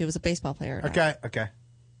to tell me if he was a baseball player or not. Okay.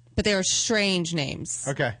 But they are strange names.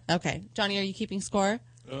 Okay. Johnny, are you keeping score?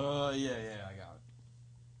 Yeah, I got it.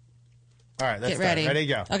 All right, Get ready. Ready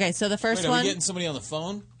to go. Okay, so the first Wait, are one. we getting somebody on the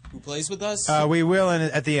phone who plays with us? We will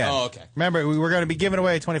at the end. Oh, okay. Remember, we're going to be giving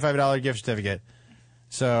away a $25 gift certificate.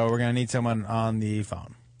 So we're going to need someone on the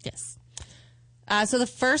phone. Yes. So the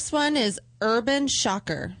first one is Urban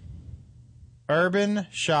Shocker. Urban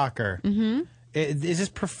Shocker. Mm-hmm. Is this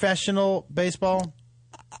professional baseball?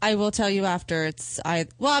 I will tell you after. I'll tell you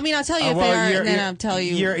if they are, and then I'll tell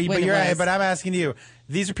you. But I'm asking you.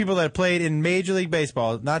 These are people that have played in Major League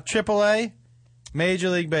Baseball, not AAA, Major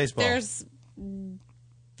League Baseball. There's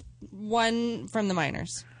one from the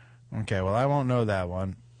minors. Okay, well, I won't know that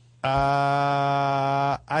one.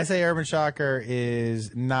 I say Urban Shocker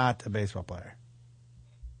is not a baseball player.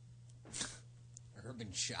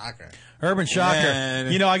 Urban Shocker.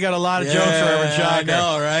 Man. You know, I got a lot of jokes for Urban Shocker. I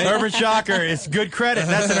know, right? Urban Shocker is good credit.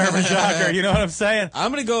 That's an Urban Shocker. You know what I'm saying?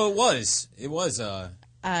 I'm going to go It was.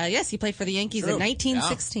 Yes, he played for the Yankees in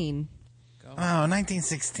 1916. Oh,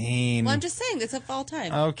 1916. Well, I'm just saying, it's of all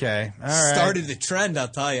time. Okay. All right. Started the trend, I'll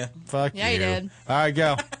tell you. Fuck Yeah, you. he did. All right,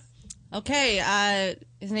 go. Okay,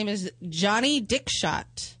 his name is Johnny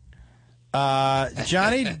Dickshot.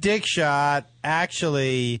 Johnny Dickshot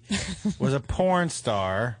actually was a porn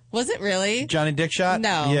star. Was it really? Johnny Dickshot?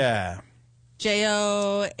 No. Yeah.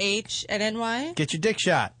 Johnnny? Get your dick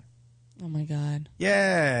shot. Oh, my God.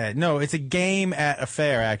 Yeah. No, it's a game at a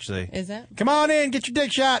fair, actually. Is it? Come on in, get your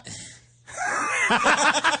dick shot.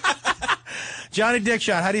 Johnny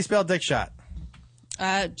Dickshot. How do you spell Dickshot?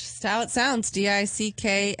 Just how it sounds.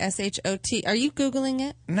 Dickshot. Are you Googling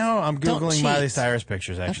it? No, I'm Don't Googling cheat. Miley Cyrus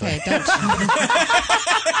pictures, actually. Okay, don't cheat.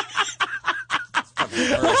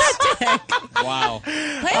 Wow. Play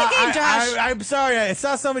the game, Josh. I'm sorry. I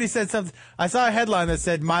saw somebody said something. I saw a headline that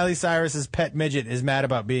said Miley Cyrus's pet midget is mad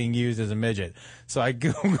about being used as a midget. So I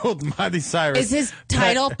googled Miley Cyrus. Is his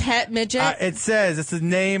title Pet Midget? It says it's the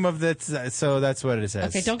name of the. So that's what it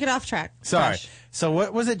says. Okay, don't get off track. Sorry. Josh. So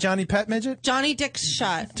what was it? Johnny Pet Midget? Johnny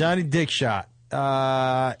Dickshot. Johnny Dickshot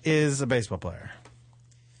is a baseball player.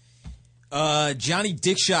 Johnny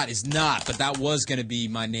Dickshot is not, but that was going to be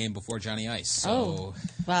my name before Johnny Ice. So.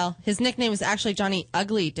 Well, his nickname was actually Johnny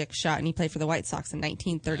Ugly Dickshot, and he played for the White Sox in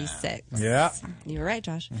 1936. Yeah. You were right,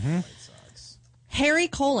 Josh. Mm-hmm. Harry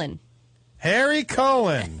Colon. Harry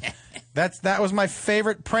Colon. That was my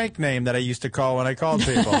favorite prank name that I used to call when I called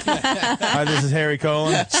people. Hi, this is Harry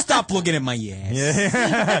Colon. Stop looking at my ass.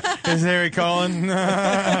 Yeah. This is Harry Colon.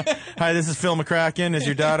 Hi, this is Phil McCracken. Is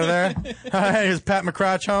your daughter there? Hi, is Pat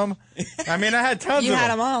McCratch home? I mean, I had tons You of had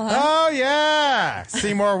them. them all, huh? Oh, yeah.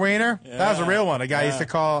 Seymour Wiener. That was a real one. A guy I used to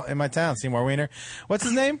call in my town, Seymour Wiener. What's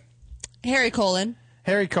his name? Harry Colon.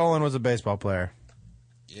 Harry Colon was a baseball player.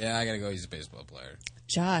 Yeah, I got to go. He's a baseball player.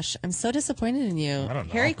 Josh, I'm so disappointed in you. I don't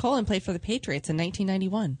know. Harry Colon played for the Patriots in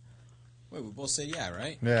 1991. Wait, we both said yeah,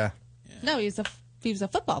 right? Yeah. No, he was a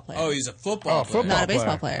football player. Oh, he's a football player. Football Not a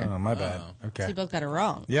baseball player. Oh, my bad. Okay. So you both got it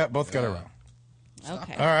wrong. Yeah, both got it wrong.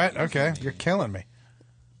 Okay. All right. Okay. You're killing me.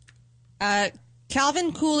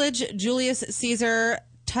 Calvin Coolidge, Julius Caesar,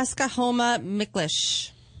 Tuskahoma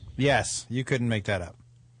Miklish. Yes, you couldn't make that up.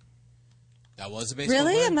 That was a baseball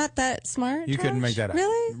Really? player? I'm not that smart. You couldn't Josh? make that up.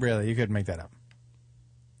 Really? Really, you couldn't make that up.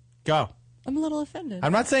 Go. I'm a little offended.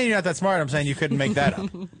 I'm not saying you're not that smart. I'm saying you couldn't make that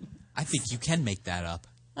up. I think you can make that up.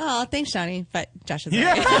 Oh, thanks, Johnny. But Josh is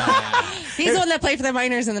Yeah. right. He's the one that played for the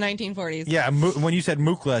Miners in the 1940s. Yeah, when you said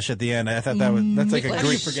Muklesh at the end, I thought that's like a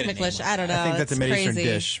Miklish. Greek. Miklish, I don't know. I think that's a It's Mideastern crazy.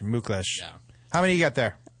 dish. Muklesh. Yeah. How many you got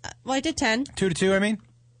there? Well, I did 10. 2-2, I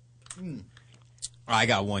mean? I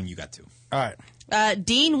got one, you got two. All right.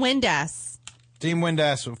 Dean Windass. Dean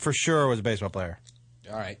Windass for sure was a baseball player.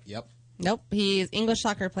 All right, yep. Nope, he's English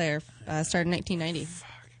soccer player. Started in 1990.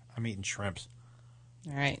 I'm eating shrimps.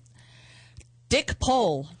 All right. Dick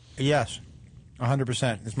Pole. Yes,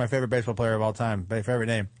 100%. It's my favorite baseball player of all time. My favorite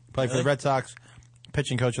name. Played for the Red Sox.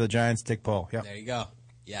 Pitching coach of the Giants, Dick Pole. Yep. There you go.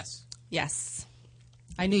 Yes. Yes.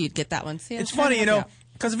 I knew you'd get that one. See, It's funny,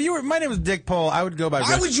 because if you were, my name was Dick Pole, I would go by.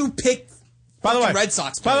 Why would you pick By the way, Red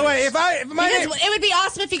Sox By the way, players? if my name, it would be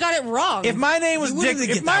awesome if you got it wrong. if my name was You Dick, wouldn't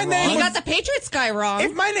if get my that name you was, got the Patriots guy wrong.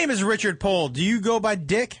 if my name is Richard Pole, do you go by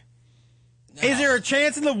Dick? No. Is there a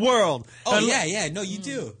chance in the world? Oh, yeah. No, you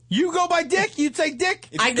do. You go by Dick? You'd say Dick?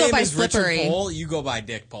 If I your go name by is Richard Slippery. Pole, you go by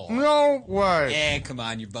Dick Pole. No way. Yeah, come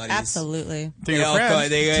on, your buddies. Absolutely. To your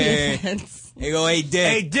friends. They go, hey,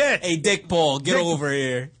 Dick. Hey, Dick. Hey, Dick Pole, get Dick. over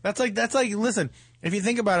here. That's like, listen, if you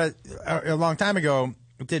think about it, a long time ago,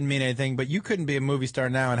 it didn't mean anything, but you couldn't be a movie star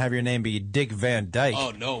now and have your name be Dick Van Dyke.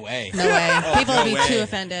 Oh, no way. No way. People would be way. too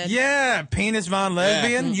offended. Yeah, Penis Von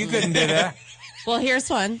Lesbian. You couldn't do that. Well, here's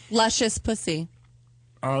one. Luscious Pussy.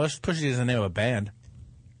 Oh, Luscious Pussy is the name of a band.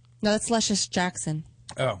 No, that's Luscious Jackson.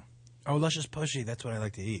 Oh, Luscious Pussy. That's what I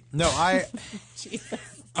like to eat. No, I.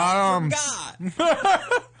 God.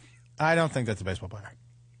 I don't think that's a baseball player.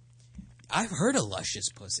 I've heard of Luscious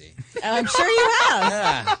Pussy. I'm sure you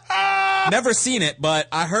have. Yeah. Never seen it, but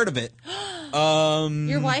I heard of it.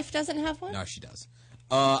 Your wife doesn't have one? No, she does.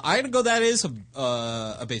 I'm going to go that is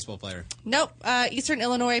a baseball player. Nope. Eastern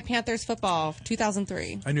Illinois Panthers football,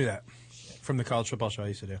 2003. I knew that from the college football show I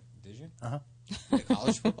used to do. Did you? Uh-huh. The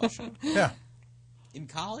college football show? Yeah. In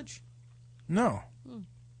college? No.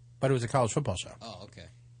 But it was a college football show. Oh, okay.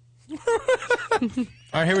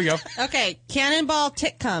 All right, here we go. Okay. Cannonball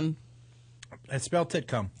Titcomb. It's spelled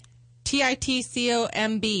Titcomb.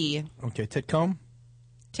 Titcomb. Okay, Titcomb.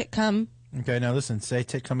 Titcomb. Okay, now listen. Say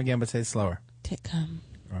Titcomb again, but say it slower. Titcomb.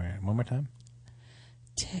 All right, one more time.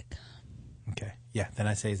 Titcomb. Okay. Yeah, then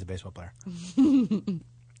I say he's a baseball player.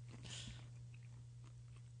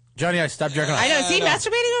 Johnny, I stopped jerking off. I know. Is he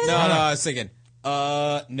masturbating over No, there? I was thinking.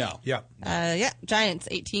 No. Yeah. Yeah. Giants,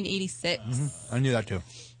 1886. I knew that too.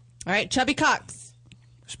 All right. Chubby Cox.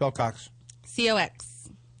 Spell Cox. COX.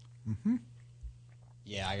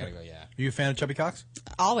 Yeah, I got to go, yeah. Are you a fan of Chubby Cox?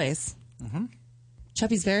 Always. Mm-hmm.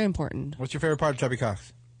 Chubby's very important. What's your favorite part of Chubby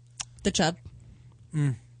Cox? The chub.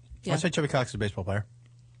 Yeah. Yeah. I say Chubby Cox is a baseball player.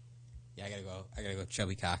 Yeah, I got to go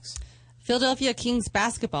Chubby Cox. Philadelphia Kings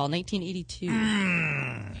basketball,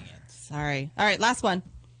 1982. Sorry. All right, last one.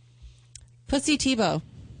 Pussy Tebow.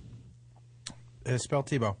 It's spelled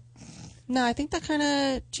Tebow. No, I think that kind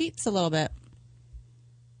of cheats a little bit.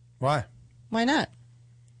 Why? Why not?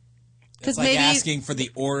 It's like asking for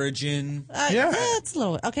the origin. Yeah, it's a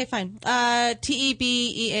little. Okay, fine.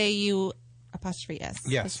 Tebeau Apostrophe S.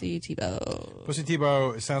 Yes. Pussy Tebow. Pussy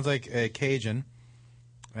Tebow sounds like a Cajun,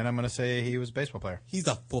 and I'm going to say he was a baseball player. He's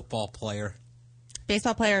a football player.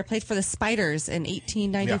 Baseball player, played for the Spiders in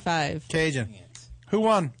 1895. Cajun. Who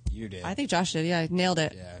won? You did. I think Josh did. Yeah, nailed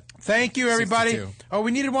it. Yeah. Thank you, everybody. 62. Oh,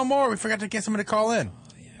 we needed one more. We forgot to get someone to call in.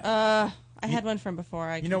 I had one from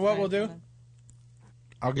before. You know what we'll do?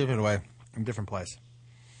 I'll give it away in a different place.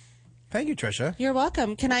 Thank you, Trisha. You're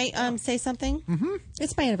welcome. Can I say something? Mm-hmm.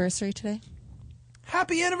 It's my anniversary today.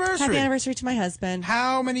 Happy anniversary. Happy anniversary to my husband.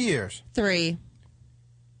 How many years? 3.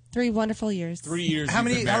 3 wonderful years. 3 years. How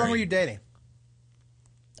long were you dating?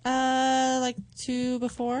 Like 2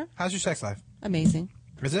 before. How's your sex life? Amazing.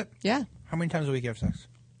 Is it? Yeah. How many times a week you have sex?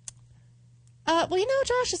 Well,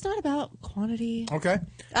 Josh, it's not about quantity. Okay.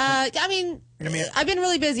 I mean, I've been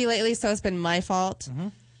really busy lately, so it's been my fault.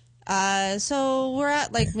 Mm-hmm. So we're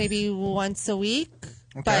at like maybe once a week,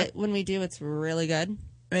 Okay. but when we do, it's really good.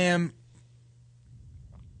 When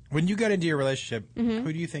you got into your relationship, Mhm.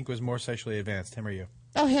 who do you think was more sexually advanced, him or you?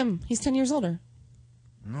 Oh, him. He's 10 years older.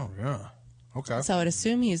 Oh, yeah. Okay. So I'd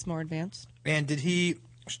assume he's more advanced. And did he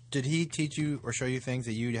teach you or show you things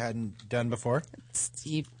that you hadn't done before?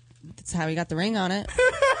 That's how he got the ring on it.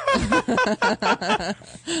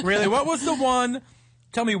 Really? What was the one?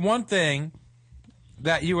 Tell me one thing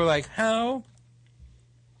that you were like, how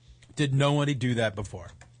did nobody do that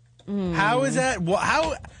before? How is that?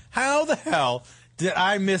 How the hell did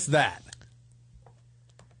I miss that?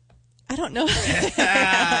 I don't know.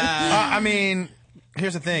 I mean,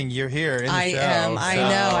 here's the thing. You're here in the I show. am. I so-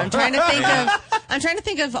 know. I'm trying to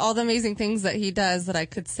think of all the amazing things that he does that I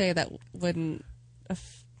could say that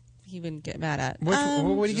he wouldn't get mad at. What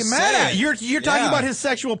would he get Just mad say at? it. You're talking Yeah. about his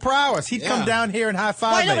sexual prowess. He'd come Yeah. down here and high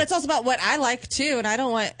five Well, I know, me. but it's also about what I like too, and I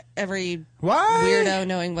don't want every Why? weirdo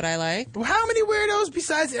knowing what I like. How many weirdos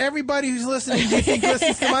besides everybody who's listening do you think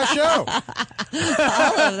listens to my show?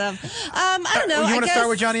 All of them. I don't know. You I want to guess, start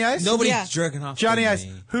with Johnny Ice? Nobody's Yeah. jerking off. Johnny to Ice.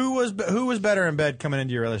 me. Who was better in bed coming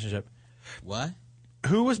into your relationship? What?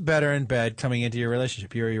 Who was better in bed coming into your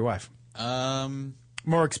relationship? You or your wife?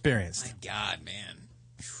 More experienced. My God, man.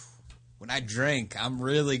 When I drink, I'm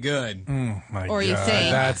really good. My Or you God,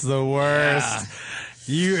 think. that's the worst.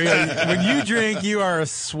 You when you drink, you are a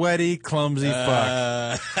sweaty, clumsy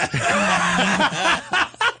fuck.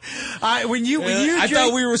 When you I drink,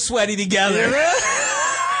 thought we were sweaty together.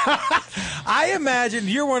 I imagine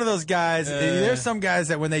you're one of those guys. There's some guys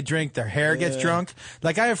that when they drink, their hair gets drunk.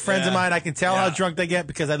 Like I have friends of mine, I can tell how drunk they get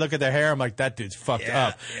because I look at their hair. I'm like, that dude's fucked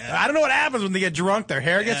up. I don't know what happens when they get drunk. Their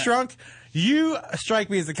hair gets drunk. You strike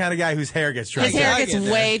me as the kind of guy whose hair gets drunk. His hair gets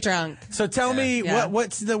way drunk. So tell me, Yeah.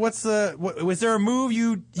 was there a move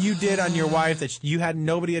you did on your wife that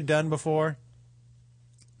nobody had done before?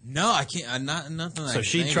 No, I can't. Nothing. I So can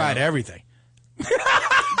she think tried of. everything.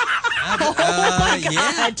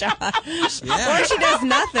 God, Josh. Or she does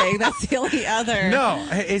nothing. That's the only other. No,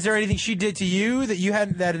 is there anything she did to you that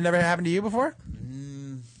that had never happened to you before?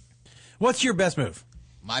 What's your best move?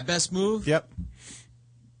 My best move? Yep.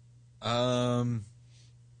 Man,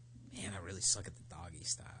 I really suck at the doggy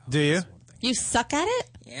style. Do you? You suck at it?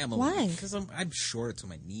 Yeah, Why? Because I'm short to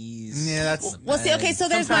my knees. Yeah, that's. Well, see, okay, so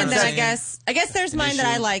there's mine Sometimes that I guess there's an mine that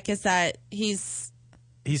I issue. like is that he's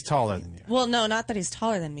taller than you. well, no, not that he's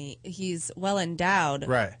taller than me. He's well endowed.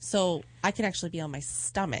 Right. So I could actually be on my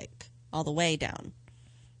stomach all the way down,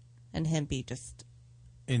 and him be just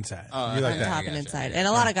Inside. Oh, you like on that? top and inside. And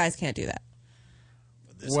a lot of guys can't do that.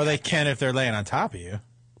 Well, they can if they're laying on top of you.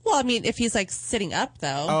 Well, I mean, if he's like sitting up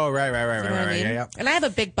though. Oh, right. You know what I mean? Yeah. And I have a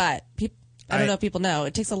big butt. I don't know if people know.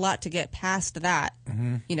 It takes a lot to get past that,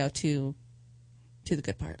 to the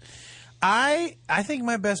good part. I think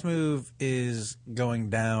my best move is going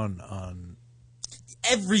down on.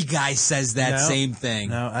 Every guy says that No. same thing.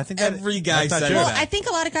 No, I think every guy that's not says true. Well, that. I think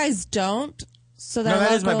a lot of guys don't, so that No, a that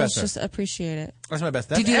lot is of my girls best just appreciate it. That's my best.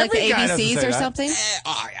 Did you like the Every guy doesn't ABCs say or that. something?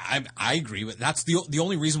 I agree with that's the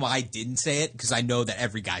only reason why I didn't say it because I know that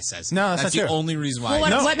every guy says it. No, that's not the true. only reason why.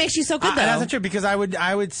 Well, I what makes you so good though? That's not true because I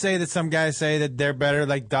would say that some guys say that they're better,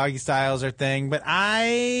 like doggy styles or thing. But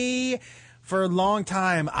for a long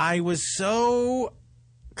time, I was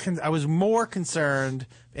more concerned,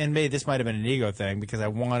 and maybe this might have been an ego thing because I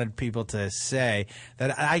wanted people to say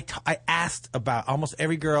that I asked about almost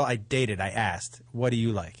every girl I dated. I asked, "What do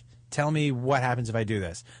you like? Tell me what happens if I do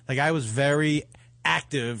this." Like I was very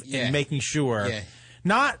active in making sure. Yeah.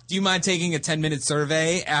 Not. Do you mind taking a 10-minute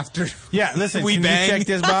survey after? Yeah, listen. we can bang? you check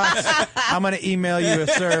this box? I'm going to email you a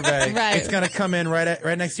survey. Right. It's going to come in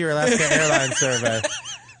right next to your Alaska Airlines survey.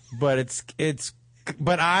 But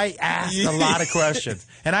But I asked a lot of questions.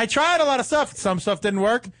 And I tried a lot of stuff. Some stuff didn't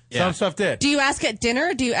work. Some stuff did. Do you ask at dinner?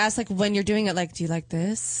 Or do you ask like when you're doing it? Like, do you like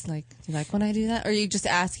this? Like, do you like when I do that? Or are you just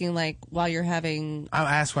asking like while you're having? I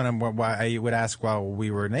asked I would ask while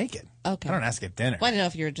we were naked. Okay. I don't ask at dinner. Well, I don't know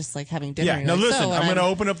if you were just like having dinner. Yeah. and Now you're like, listen, so, I'm going to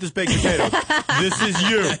open up this baked potato. This is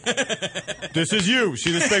you. This is you.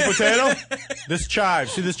 See this baked potato? This chive.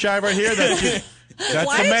 See this chive right here? That's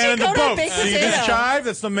Why the man did in you the go to boat. baked See this potato? chive?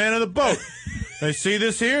 That's the man of the boat. Now, see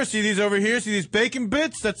this here? See these over here? See these bacon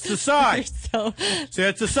bits? That's the side. See,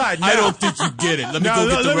 that's the side. I Now- don't think you get it. Let me Now, go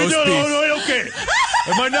get the let me roast do it. beef. No, I don't get it.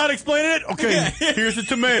 Am I not explaining it? Okay, here's the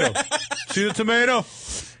tomato. See the tomato?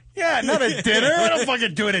 Yeah, not at dinner. I don't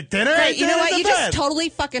fucking do it at dinner. I Great. do You know it what? in You the just bed. totally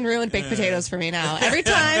fucking ruined baked potatoes for me now. Every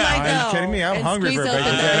time I go. Are you kidding me? I'm and hungry for a squeeze baked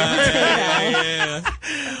open the potato.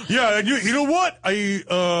 Yeah, and you know what? What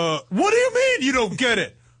do you mean you don't get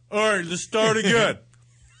it? All right, let's start again.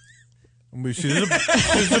 Let me see.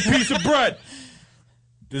 This is a piece of bread.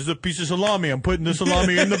 This is a piece of salami. I'm putting the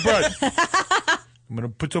salami in the bread. I'm going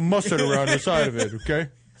to put some mustard around the side of it, okay?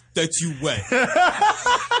 That you wet.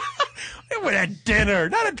 With at dinner.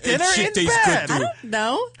 Not at dinner, shit in tastes bed. good, I don't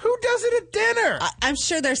know. Who does it at dinner? I'm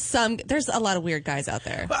sure there's a lot of weird guys out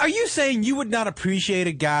there. But are you saying you would not appreciate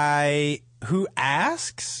a guy who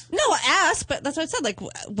asks? No, ask, but that's what I said. Like,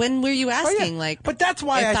 when were you asking? Like, but that's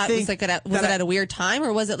why I thought think was it at a weird time,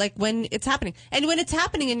 or was it like when it's happening? And when it's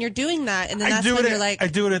happening, and you're doing that, and then that's when you're like, I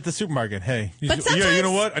do it at the supermarket. Hey, But yeah, sometimes- you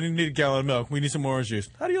know what? I need a gallon of milk. We need some orange juice.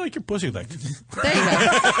 How do you like your pussy licked? there you go.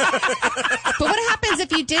 But what happens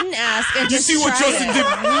if you didn't ask and You just see what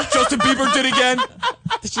tried Justin Bieber did again?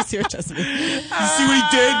 Did you see what Justin Bieber? You see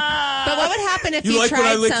what he did? But what would happen if You you like when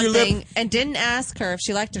I tried lick your lip? something and didn't ask her if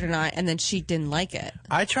she liked it or not, and then she didn't like it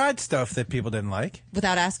I tried stuff that people didn't like.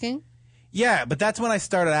 without asking? Yeah, but that's when I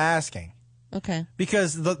started asking. Okay.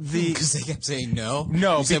 Because Because they kept saying no.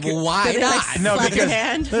 No, You said, because- well, why Did they, not? like, no, slap your because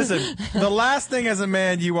hand? listen, the last thing as a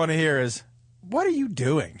man you want to hear is, "What are you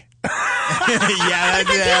doing?" Yeah, It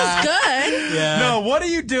feels good. Yeah. No, what are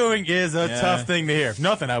you doing is a Yeah. tough thing to hear.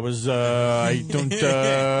 Nothing. I was, I don't,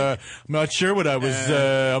 I'm not sure what I was,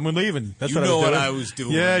 I'm leaving. That's You what I know was what doing. I was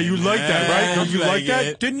doing. Yeah, you like that, right? Don't you I like like that?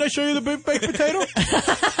 it. Didn't I show you the baked potato?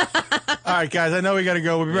 All right, guys, I know we got to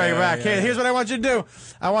go. We'll be right back. Hey, here's what I want you to do.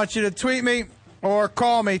 I want you to tweet me or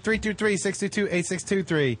call me,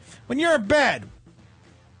 323-622-8623. When you're in bed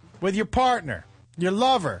with your partner, your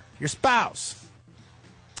lover, your spouse,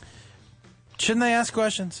 shouldn't they ask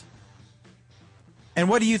questions? And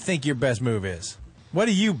what do you think your best move is? What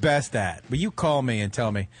are you best at? Will you call me and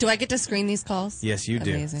tell me? Do I get to screen these calls? Yes, you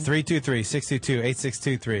do. Amazing.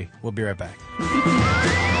 323-622-8623. We'll be right back.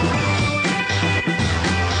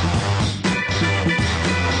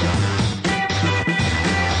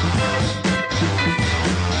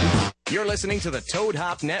 You're listening to the Toad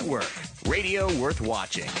Hop Network, radio worth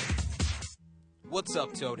watching. What's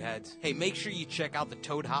up, Toadheads? Hey, make sure you check out the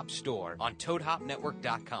Toad Hop store on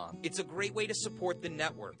ToadHopNetwork.com. It's a great way to support the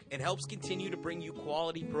network and helps continue to bring you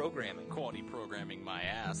quality programming. Quality programming, my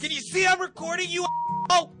ass. Can you see I'm recording you?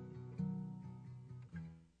 Oh!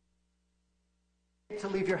 To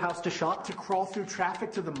leave your house to shop, to crawl through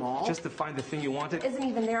traffic to the mall, just to find the thing you wanted. Isn't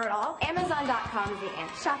even there at all. Amazon.com is the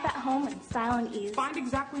answer. Shop at home in style and ease. Find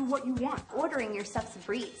exactly what you want. Ordering your stuff's a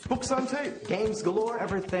breeze. Books on tape, games galore,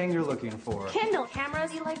 everything you're looking for. Kindle,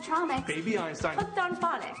 cameras, electronics. Baby Einstein, Hooked on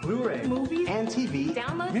phonics. Blu-ray, Movies. and TV,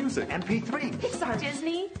 Download. music, MP3, Pixar.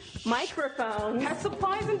 Disney. Microphones. pet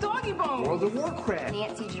supplies and doggy bones, World of Warcraft,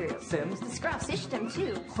 Nancy Drew. Sims. The Scruff System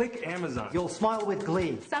too. Click Amazon. You'll smile with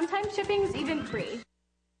glee. Sometimes shipping's even free.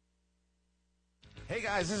 Hey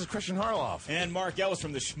guys, this is Christian Harloff. And Mark Ellis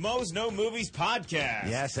from the Schmoes No Movies podcast.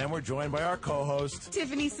 Yes, and we're joined by our co-host,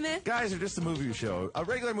 Tiffany Smith. Guys are just a movie show, a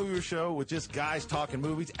regular movie show with just guys talking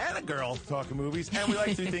movies and a girl talking movies, and we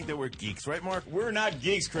like to think that we're geeks, right, Mark? We're not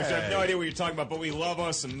geeks, Chris. I have Hey. no idea what you're talking about, but we love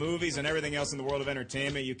us some movies and everything else in the world of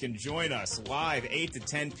entertainment. You can join us live 8 to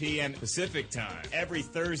 10 p.m. Pacific time every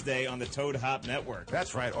Thursday on the Toad Hop Network.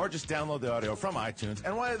 That's right, or just download the audio from iTunes,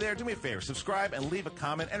 and while you're there, do me a favor, subscribe and leave a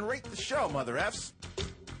comment and rate the show, Mother F's.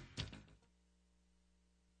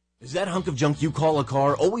 Is that hunk of junk you call a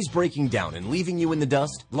car always breaking down and leaving you in the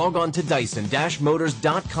dust? Log on to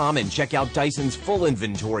Dyson-Motors.com and check out Dyson's full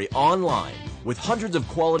inventory online. With hundreds of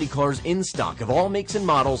quality cars in stock of all makes and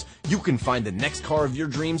models, you can find the next car of your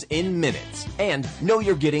dreams in minutes. And know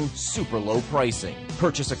you're getting super low pricing.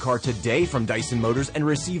 Purchase a car today from Dyson Motors and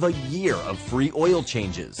receive a year of free oil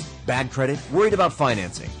changes. Bad credit? Worried about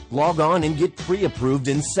financing? Log on and get pre-approved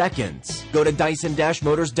in seconds. Go to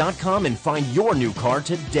Dyson-Motors.com and find your new car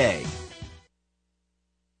today.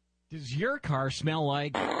 Does your car smell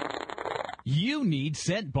like... You need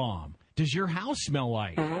Scent Bomb. Does your house smell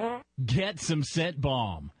like? Get some Scent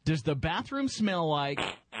Bomb. Does the bathroom smell like?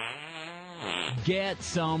 Get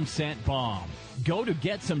some Scent Bomb. Go to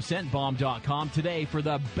GetSomeScentBomb.com today for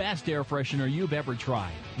the best air freshener you've ever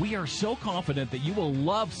tried. We are so confident that you will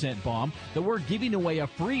love Scent Bomb that we're giving away a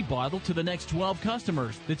free bottle to the next 12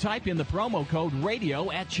 customers that type in the promo code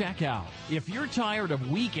RADIO at checkout. If you're tired of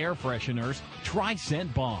weak air fresheners, try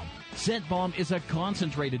Scent Bomb. Scent Bomb is a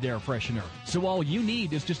concentrated air freshener, so all you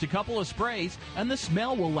need is just a couple of sprays and the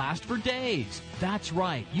smell will last for days. That's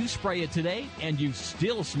right, you spray it today and you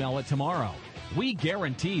still smell it tomorrow. We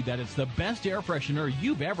guarantee that it's the best air freshener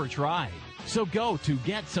you've ever tried. So go to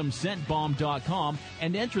GetSomeScentBomb.com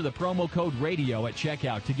and enter the promo code RADIO at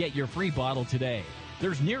checkout to get your free bottle today.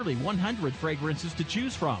 There's nearly 100 fragrances to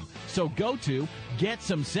choose from, so go to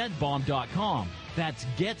GetSomeScentBomb.com. That's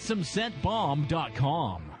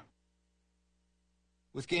GetSomeScentBomb.com.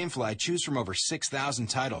 With GameFly, choose from over 6,000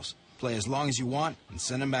 titles. Play as long as you want and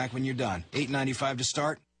send them back when you're done. $8.95 to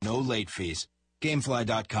start, no late fees.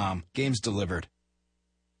 Gamefly.com. Games delivered.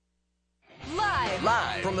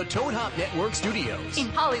 Live from the Toad Hop Network studios. In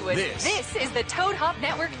Hollywood, This is the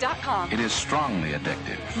ToadHopNetwork.com. It is strongly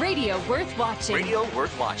addictive. Radio worth watching. Radio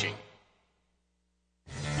worth watching.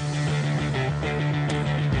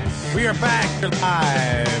 We are back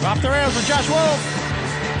live. Off the rails with Josh Wolf.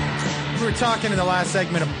 We were talking in the last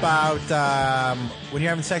segment about when you're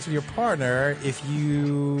having sex with your partner, if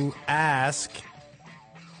you ask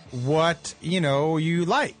what, you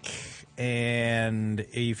like. And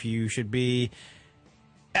if you should be...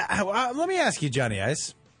 let me ask you, Johnny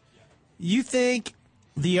Ice. You think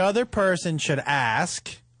the other person should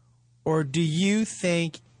ask, or do you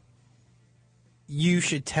think you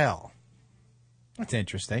should tell? That's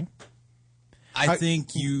interesting. I think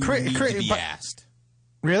you need to be asked.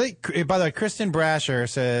 Really? By the way, Kristen Brasher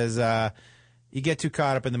says, you get too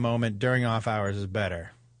caught up in the moment. During off hours is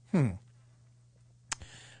better.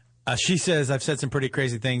 She says, I've said some pretty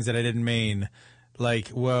crazy things that I didn't mean. Like,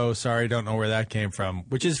 whoa, sorry, don't know where that came from.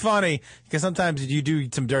 Which is funny, because sometimes you do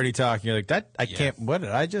some dirty talk, and you're like, what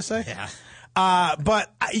did I just say? Yeah.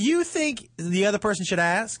 But you think the other person should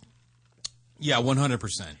ask? Yeah,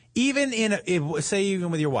 100%. Even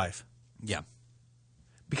even with your wife? Yeah.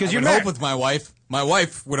 Because I you're would hope with my wife. My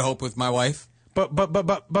wife would hope with my wife.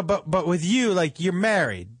 But with you, like, you're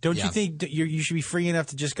married. Don't you think that you should be free enough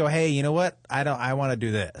to just go, hey, you know what? I want to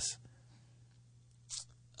do this.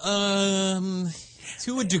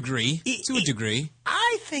 To a degree.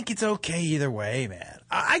 I think it's okay either way, man.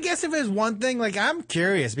 I guess if there's one thing, like, I'm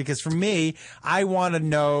curious because for me, I want to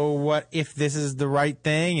know if this is the right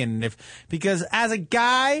thing, and because as a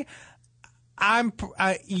guy,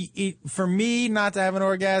 for me not to have an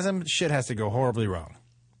orgasm, shit has to go horribly wrong.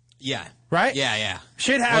 Yeah. Right? Yeah.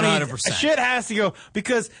 100%. Shit has to go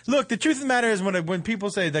because look, the truth of the matter is when people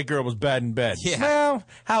say that girl was bad in bed. Yeah. Well,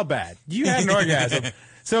 how bad? You had an orgasm,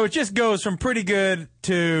 so it just goes from pretty good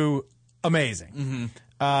to amazing.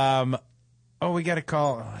 Mm-hmm. We got a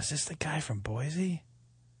call. Oh, is this the guy from Boise?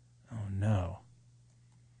 Oh no,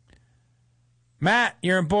 Matt,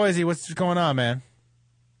 you're in Boise. What's going on, man?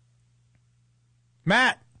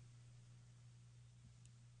 Matt.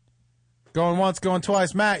 Going once, going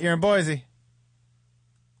twice. Matt, you're in Boise.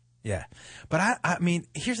 Yeah. But I mean,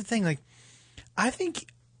 here's the thing. Like, I think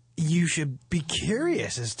you should be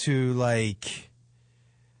curious as to, like,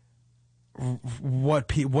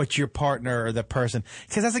 what your partner or the person.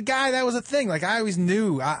 Because as a guy, that was a thing. Like, I always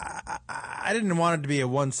knew. I didn't want it to be a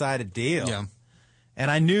one-sided deal. Yeah. And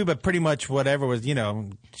I knew, but pretty much whatever was,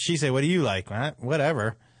 she said, what do you like?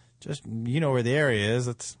 Whatever. Just, where the area is.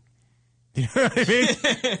 It's, you know what I mean?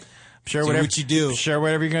 Sure, whatever what you do. Sure,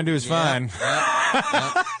 whatever you're gonna do is fine.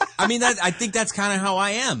 Yeah. I mean, I think that's kind of how I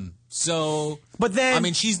am. So, but then, I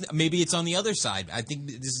mean, maybe it's on the other side. I think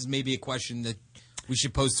this is maybe a question that we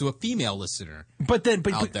should pose to a female listener. But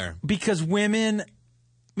out there, because women,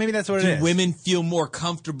 maybe that's what it is. Do women feel more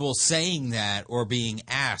comfortable saying that or being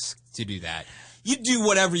asked to do that? You do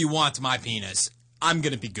whatever you want to my penis. I'm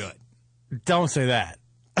gonna be good. Don't say that.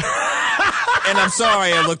 And I'm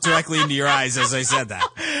sorry I looked directly into your eyes as I said that.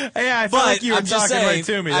 Yeah, I felt like you were talking right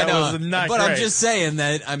to me. That was not but great. I'm just saying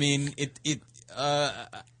that, I mean,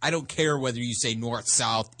 I don't care whether you say north,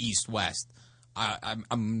 south, east, west.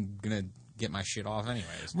 I'm going to get my shit off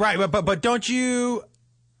anyways. Right, but don't you...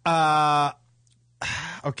 okay.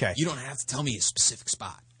 You don't have to tell me a specific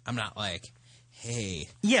spot. I'm not like... Hey,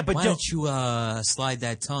 yeah, but why don't you slide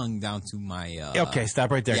that tongue down to my... Okay, stop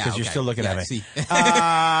right there, because you're still looking at me. See.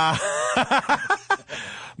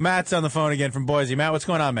 Matt's on the phone again from Boise. Matt, what's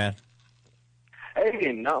going on, man?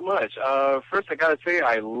 Hey, not much. First, I gotta say,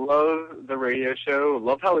 I love the radio show.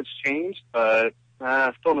 Love how it's changed, but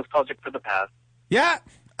still nostalgic for the past. Yeah,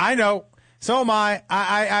 I know. So am I.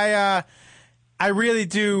 I really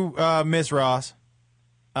do miss Ross.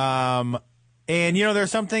 And you know, there are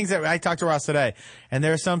some things that I talked to Ross today, and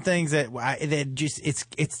there are some things that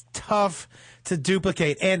it's tough to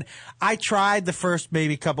duplicate. And I tried the first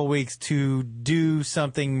maybe couple weeks to do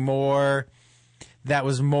something more that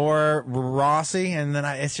was more Rossy, and then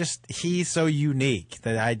he's so unique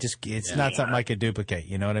that it's not something I could duplicate.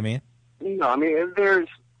 You know what I mean? No, I mean, there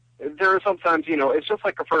are sometimes, you know, it's just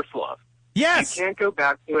like a first love. Yes. You can't go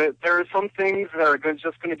back to it. There are some things that are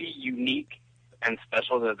just going to be unique and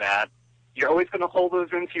special to that. You're always going to hold those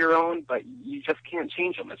into your own, but you just can't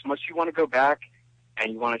change them. As much as you want to go back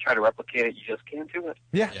and you want to try to replicate it, you just can't do it.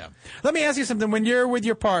 Yeah. Let me ask you something. When you're with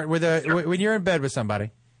your when you're in bed with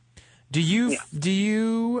somebody, do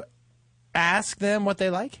you ask them what they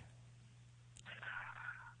like?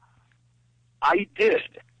 I did.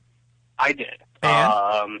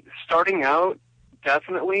 Starting out,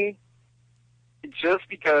 definitely, just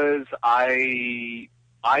because I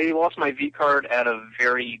lost my V card at a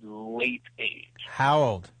very late age. How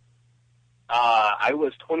old? I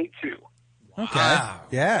was 22. Okay. Wow.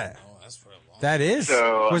 Yeah. Oh, that's for a long. That is.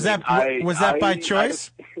 So, was that by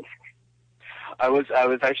choice? I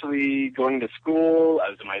was actually going to school. I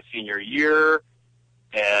was in my senior year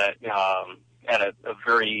at a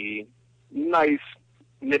very nice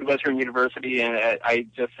Midwestern university, and I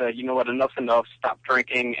just said, you know what, enough's enough. Stop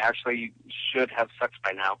drinking. Actually, should have sex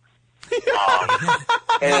by now.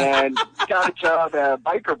 And got a job at a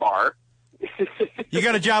biker bar. You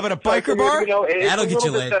got a job at a biker bar? You know, That'll get you laid. It's a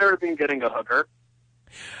little bit better than getting a hooker.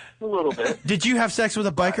 A little bit. Did you have sex with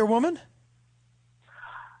a biker woman?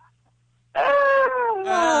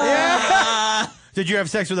 Yeah. Did you have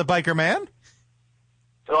sex with a biker man?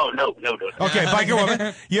 Oh, no. Okay, biker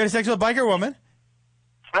woman. You had sex with a biker woman?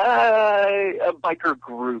 A biker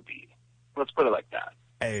groupie. Let's put it like that.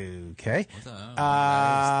 Okay. They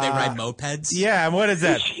ride mopeds? Yeah, and what is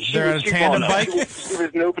that? They're on a tandem bike?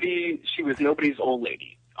 She was nobody's old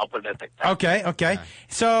lady. I'll put it like that. Okay.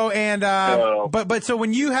 So, and, but so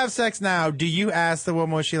when you have sex now, do you ask the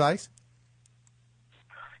woman what she likes?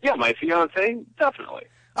 Yeah, my fiance, definitely.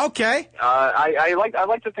 Okay. I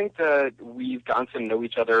like to think that we've gotten to know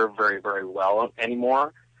each other very, very well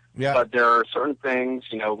anymore. Yeah. But there are certain things,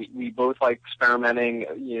 you know, we both like experimenting,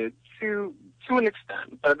 you know, to an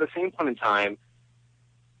extent. But at the same point in time,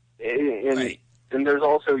 and there's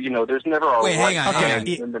also, you know, there's never a hang on.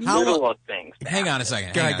 in the middle of things. Hang on a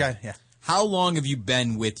second. Go ahead. Yeah. How long have you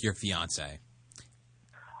been with your fiance?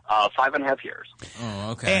 5.5 years.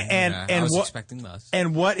 Oh, okay. And I was expecting less.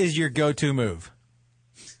 And what is your go-to move?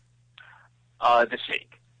 The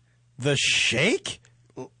shake. The shake?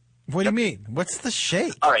 What do you mean? What's the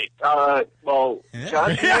shake? All right. Well,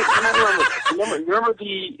 John, you remember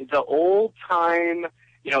the old time,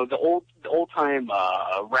 you know, the old time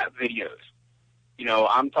rap videos. You know,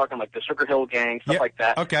 I'm talking like the Sugar Hill Gang, stuff like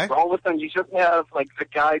that. Okay. Where all of a sudden you just have like the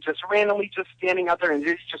guy just randomly just standing out there and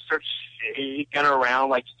he just starts shaking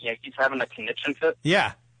around like he's having a conniption fit.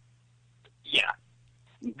 Yeah. Yeah.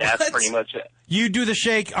 That's pretty much it. You do the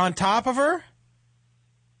shake on top of her?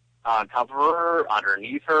 On top of her,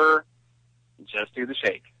 underneath her, just do the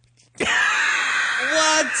shake.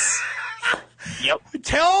 What? Yep.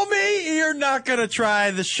 Tell me you're not going to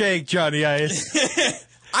try the shake, Johnny Ice.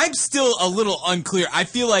 I'm still a little unclear. I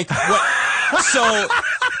feel like so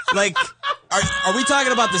like are we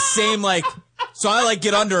talking about the same like so I like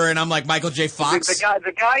get under her and I'm like Michael J. Fox?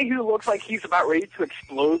 The guy who looks like he's about ready to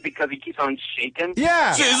explode because he keeps on shaking.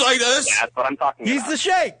 Yeah. She's like this? Yeah, that's what I'm talking about. He's the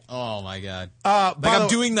shake. Oh my god. Like I'm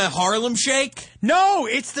doing the Harlem Shake? No,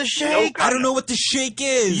 it's the shake. I don't know what the shake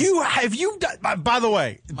is. Have you done, by the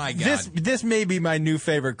way, my god. This may be my new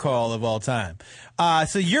favorite call of all time.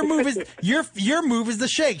 So your move is your move is the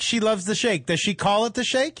shake. She loves the shake. Does she call it the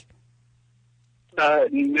shake?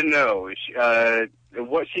 No.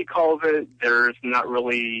 What she calls it, there's not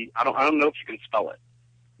really. I don't know if you can spell it.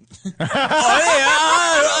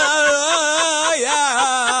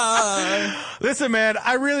 Listen, man,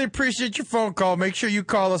 I really appreciate your phone call. Make sure you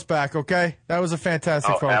call us back, okay? That was a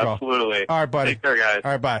fantastic phone call. Absolutely. All right, buddy. Take care, guys.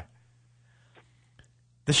 All right, bye.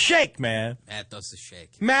 The shake, man. Matt does the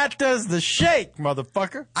shake. Matt does the shake,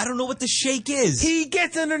 motherfucker. I don't know what the shake is. He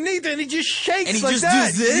gets underneath and he just shakes and he like just that.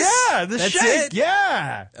 does this? Yeah, the That's shake. it?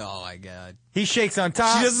 Yeah. Oh, my God. He shakes on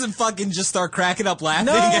top. She doesn't fucking just start cracking up laughing.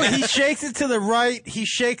 No, he shakes it to the right. He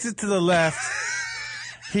shakes it to the left.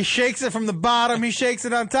 He shakes it from the bottom. He shakes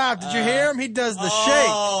it on top. Did you hear him? He does the shake.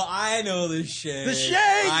 Oh, I know the shake. The shake,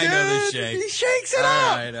 I know the dude. shake. He shakes it All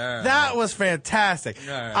up. right, all right. That was fantastic.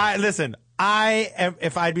 All right. Listen,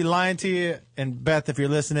 if I'd be lying to you, and Beth, if you're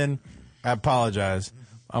listening, I apologize.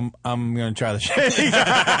 I'm going to try the shake.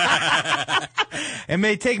 It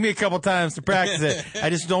may take me a couple times to practice it. I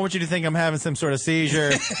just don't want you to think I'm having some sort of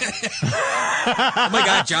seizure. Oh my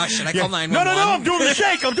God, Josh, should I call 911? No, I'm doing the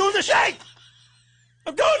shake. I'm doing the shake.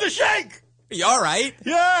 I'm doing the shake. Are you all right?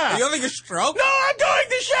 Yeah. Are you having a stroke? No, I'm doing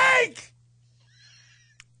the shake.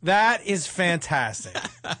 That is fantastic.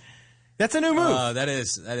 That's a new move. That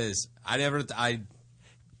is.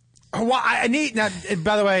 Well, I need now.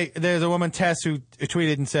 By the way, there's a woman, Tess, who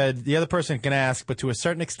tweeted and said the other person can ask, but to a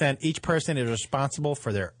certain extent, each person is responsible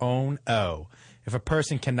for their own O. If a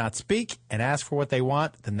person cannot speak and ask for what they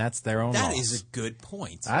want, then that's their own That loss. is a good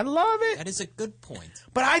point. I love it. That is a good point.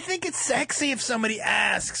 But I think it's sexy if somebody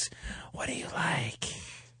asks, "What do you like?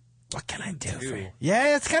 What can I do for you?"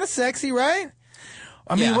 Yeah, it's kind of sexy, right?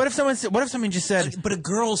 I mean, Yeah. what if someone just said, But a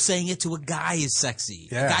girl saying it to a guy is sexy.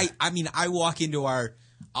 Yeah. A guy,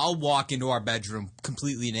 I'll walk into our bedroom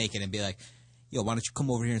completely naked and be like, "Yo, why don't you come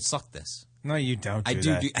over here and suck this?" "No, you don't do I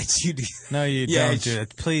that." do. No, you Yeah, don't do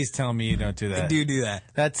that. Please tell me you don't do that. I do that.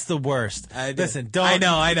 That's the worst. I do. Listen, don't. I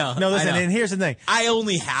know. No, listen, I know. and here's the thing. I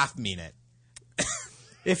only half mean it.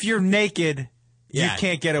 If you're naked, Yeah. you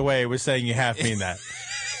can't get away with saying you half mean that.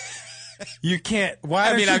 You can't.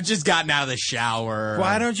 Why? I've just gotten out of the shower.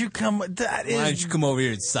 Why don't you come? Why don't you come over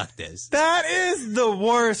here and suck this? That is the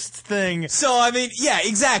worst thing. So, yeah,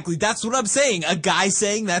 exactly. That's what I'm saying. A guy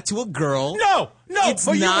saying that to a girl. No. It's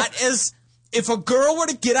not as if a girl were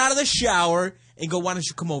to get out of the shower and go, "Why don't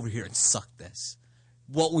you come over here and suck this?"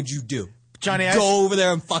 What would you do? Johnny, go over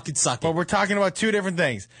there and fucking suck it. But we're talking about two different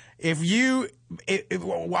things. What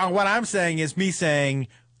I'm saying is me saying,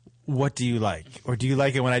 "What do you like?" Or "Do you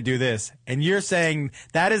like it when I do this?" And you're saying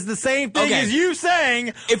that is the same thing as you saying,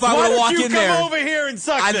 if I "Why were to don't walk you in come there, over here and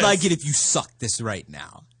suck I'd this?" like it if you suck this right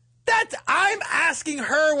now. I'm asking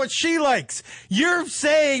her what she likes. You're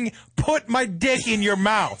saying, "Put my dick in your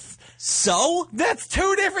mouth." So? That's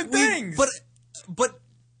two different things. But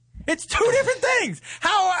it's two different things.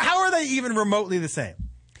 How are they even remotely the same?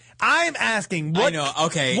 I'm asking,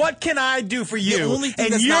 what can I do for you? The only thing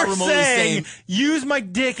and that's you're not remotely saying, same- use my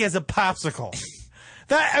dick as a popsicle.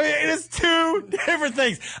 It is two different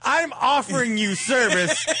things. I'm offering you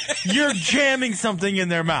service. You're jamming something in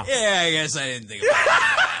their mouth. Yeah, I guess I didn't think about it.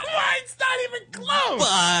 Why? It's not even close.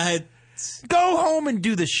 But go home and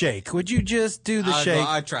do the shake. Would you just do the shake?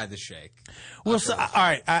 I tried the shake. Well, all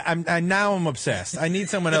right. Now I'm obsessed. I need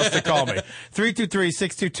someone else to call me.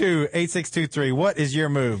 323-622-8623. What is your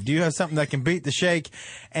move? Do you have something that can beat the shake?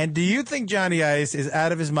 And do you think Johnny Ice is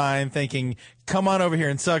out of his mind thinking, "Come on over here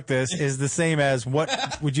and suck this" is the same as "What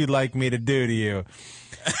would you like me to do to you"?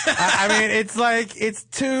 It's like it's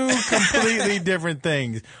two completely different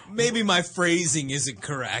things. Maybe my phrasing isn't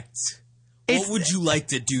correct. What would you like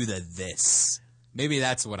to do to this? Maybe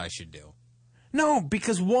that's what I should do. No,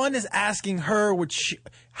 because one is asking her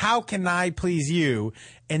how can I please you,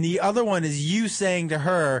 and the other one is you saying to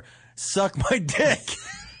her, "Suck my dick."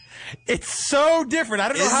 It's so different.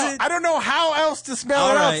 I don't know how else to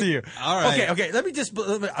spell it out to you. All right. Okay. Let me just.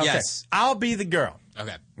 Okay. Yes. I'll be the girl.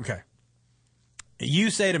 Okay. You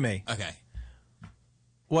say to me. Okay.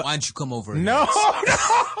 What? Why don't you come over? No.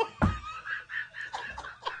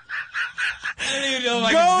 I don't even know if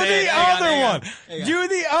I Go can say the it. Hang other on. one. Do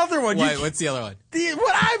the other one. What's the other one?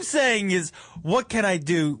 What I'm saying is, what can I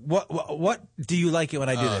do? What do you like it when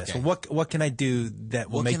I do this? okay. What can I do that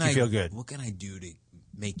will make you feel good? What can I do to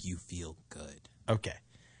make you feel good? Okay.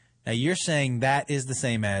 Now you're saying that is the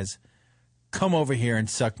same as, "Come over here and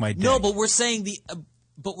suck my dick." No, but we're saying the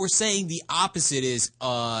opposite is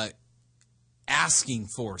asking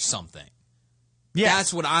for something. Yes.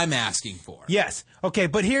 That's what I'm asking for. Yes. Okay,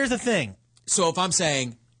 but here's the thing. So if I'm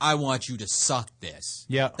saying, "I want you to suck this,"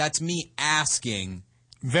 that's me asking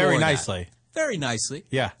Very for that. nicely. Very nicely.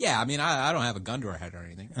 Yeah. Yeah, I don't have a gun to her head or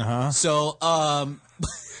anything. Uh-huh. So,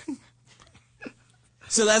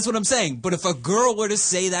 so that's what I'm saying. But if a girl were to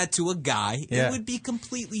say that to a guy, Yeah. it would be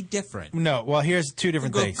completely different. No, well, here's two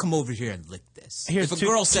different things. Come over here and lick this. Here's if a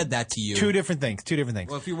girl said that to you. Two different things.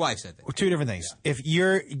 Well, if your wife said that. Two different things. If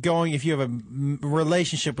you have a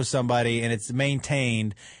relationship with somebody and it's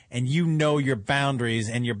maintained and you know your boundaries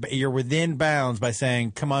and you're within bounds by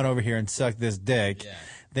saying, "Come on over here and suck this dick,"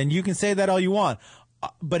 then you can say that all you want.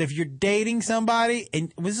 But if you're dating somebody,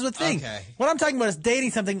 and this is the thing, what I'm talking about is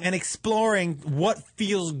dating something and exploring what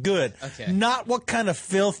feels good, not what kind of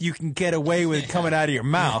filth you can get away with coming out of your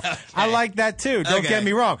mouth. I like that too. Don't get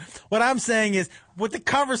me wrong. What I'm saying is, what the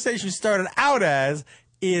conversation started out as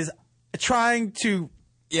is trying to.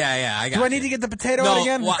 I got Do I need to get the potato out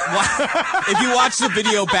again? If you watch the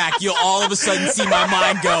video back, you'll all of a sudden see my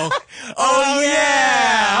mind go, oh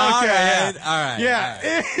yeah! Okay, all right.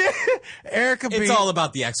 Yeah. Erica B. It's all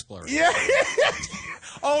about the exploration. Yeah.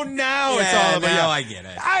 Oh, now it's all about. Now I get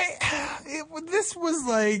it. This was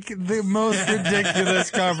like the most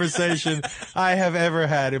ridiculous conversation I have ever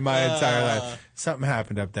had in my entire life. Something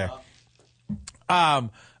happened up there.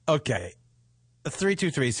 Okay.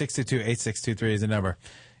 323-622-8623 is the number.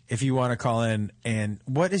 If you want to call in, and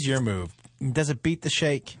what is your move? Does it beat the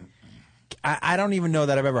shake? I don't even know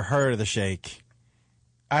that I've ever heard of the shake.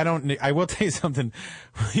 I will tell you something.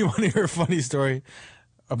 You want to hear a funny story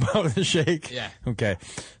about the shake? Yeah. Okay.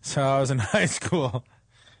 So I was in high school,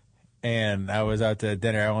 and I was out to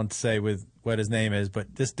dinner. I won't say with what his name is,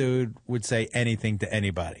 but this dude would say anything to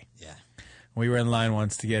anybody. Yeah. We were in line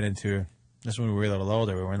once to get into, this when we were a little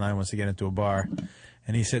older, we were in line once to get into a bar,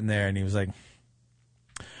 and he's sitting there, and he was like,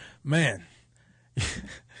 man,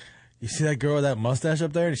 you see that girl with that mustache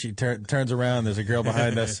up there? And she turns around. There's a girl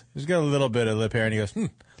behind us. She's got a little bit of lip hair. And he goes,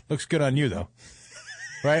 looks good on you, though.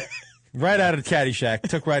 Right? Right out of Caddyshack.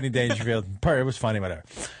 Took Rodney Dangerfield. It was funny, whatever.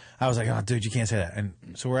 I was like, oh, dude, you can't say that. And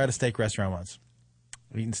so we're at a steak restaurant once.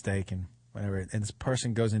 We're eating steak and whatever. And this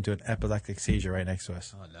person goes into an epileptic seizure right next to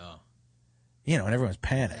us. Oh, no. You know, and everyone's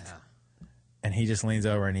panicked. Yeah. And he just leans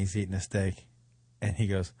over and he's eating a steak. And he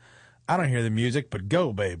goes, I don't hear the music, but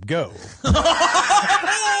go, babe, go.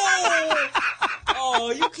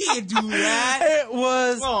 Oh, you can't do that. It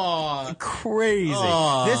was crazy.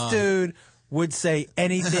 This dude would say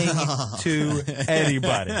anything to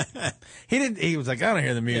anybody. He was like, I don't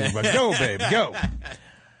hear the music, but go, babe, go.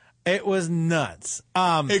 It was nuts.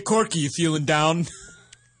 Hey, Corky, you feeling down?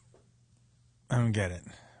 I don't get it.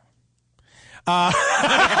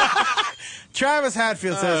 Travis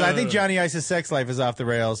Hatfield says, I think Johnny Ice's sex life is off the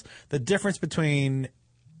rails. The difference between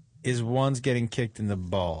is one's getting kicked in the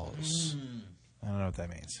balls. I don't know what that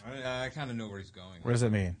means. I kind of know where he's going. What does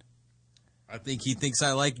that mean? I think he thinks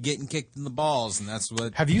I like getting kicked in the balls, and that's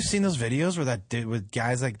what... Have you seen those videos where with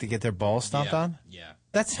guys like to get their balls stomped on? Yeah.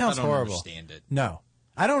 That sounds horrible. I don't understand it. No.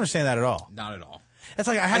 I don't understand that at all. Not at all. It's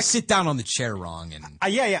like I sit down on the chair wrong. And I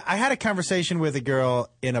had a conversation with a girl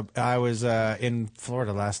I was in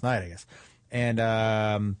Florida last night, I guess. And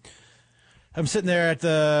I'm sitting there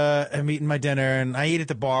I'm eating my dinner, and I eat at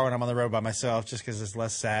the bar when I'm on the road by myself just because it's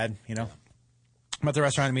less sad, you know. I'm at the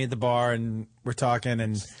restaurant, and me at the bar, and we're talking,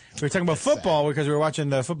 and we were talking about football because we were watching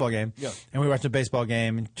the football game. Yeah. And we were watching the baseball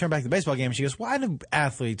game, and turned back to the baseball game, and she goes, why do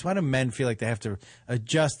men feel like they have to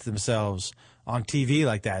adjust themselves on TV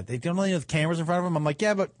like that? They don't only have cameras in front of them. I'm like,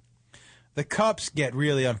 yeah, but the cups get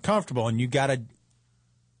really uncomfortable, and you gotta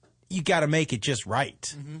make it just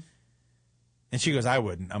right. Mm-hmm. And she goes, I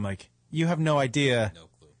wouldn't. I'm like, you have no idea. No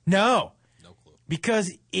clue. No. No clue.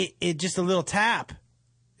 Because it just a little tap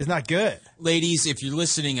is not good. Ladies, if you're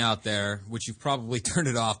listening out there, which you've probably turned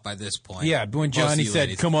it off by this point. Yeah, when Johnny said,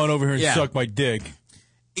 ladies, come on over here and suck my dick.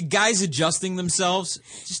 Guys adjusting themselves,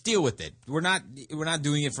 just deal with it. We're not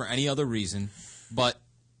doing it for any other reason, but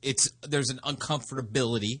there's an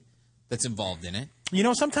uncomfortability that's involved in it. You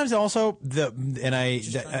know, sometimes also and I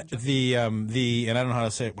don't know how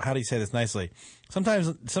to say it. How do you say this nicely?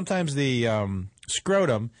 Sometimes the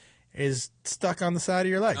scrotum is stuck on the side of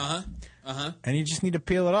your leg. And you just need to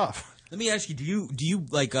peel it off. Let me ask you: Do you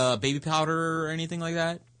like baby powder or anything like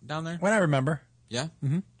that down there? When I remember. Yeah.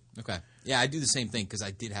 Mm-hmm. Okay. Yeah, I do the same thing because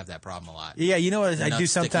I did have that problem a lot. Yeah, you know what I do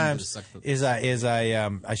sometimes is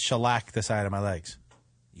I shellac the side of my legs.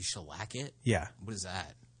 You shellac it? Yeah. What is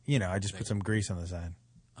that? You know, I just put some grease on the side.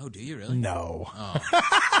 Oh, do you really? No. Oh.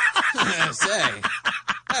 I was gonna say.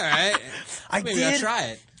 All right. Maybe I'll try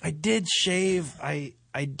it. I did shave. I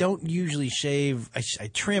don't usually shave. I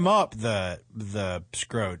trim up the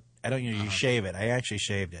scrot. I don't usually shave it. I actually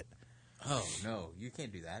shaved it. Oh, no. You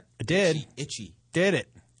can't do that. I did. Itchy. Did it.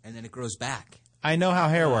 And then it grows back. I know how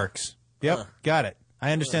hair works. Yep. Got it.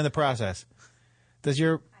 I understand the process. Does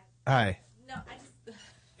your... Hi. No,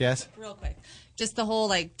 Yes? Real quick. Just the whole,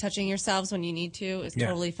 like, touching yourselves when you need to is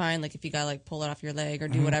totally fine. Like, if you got to, like, pull it off your leg or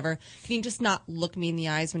do whatever. Can you just not look me in the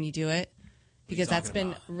eyes when you do it? Because that's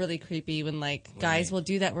been really creepy when, like, guys will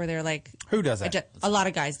do that where they're, like... Who does that? A lot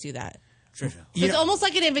of guys do that. It's almost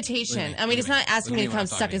like an invitation. I mean, it's not asking me to come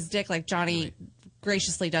suck his dick like Johnny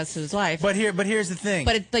graciously does to his wife. But here's the thing.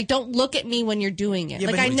 But it, like, don't look at me when you're doing it. Yeah,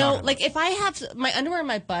 like but I what are you know, talking like if I have my underwear in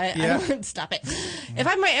my butt, Yeah. I don't stop it. If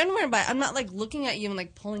I have my underwear in my butt, I'm not like looking at you and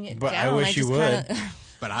like pulling it But down. I wish you just would. kinda-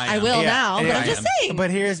 But I will now. But I'm just saying.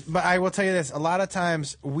 But I will tell you this: a lot of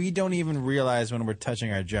times we don't even realize when we're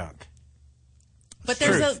touching our junk. But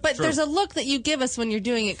there's Truth. there's a look that you give us when you're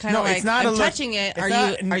doing it, kind of like it's not I'm a look. touching it. It's Are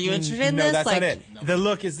not- you interested in no, this? that's like, not it. The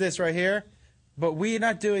look is this right here. But we're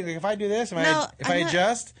not doing. Like, if I do this, if I I'm not-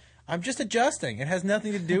 adjust, I'm just adjusting. It has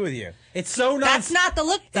nothing to do with you. It's so That's not the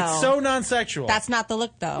look, though. It's so non-sexual. That's not the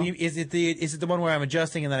look, though. Is it the one where I'm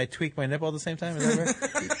adjusting and then I tweak my nipple at the same time? Is that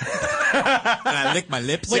right? And I lick my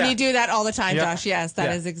lips. When you do that all the time, Yeah. Josh, yes, that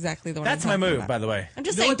Yeah. is exactly the one. That's I'm my talking move, about. by the way. I'm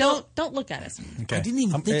just You know saying, what, don't look at us. Okay. I didn't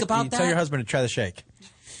even think about you that. Tell your husband to try the shake.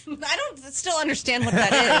 I don't still understand what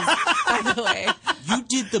that is. By the way, You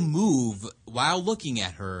did the move while looking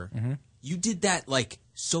at her. Mm-hmm. You did that like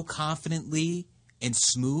so confidently and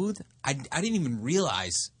smooth. I didn't even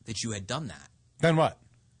realize that you had done that. Then what?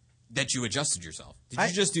 That you adjusted yourself. Did you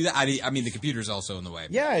just do that? I mean, the computer's also in the way.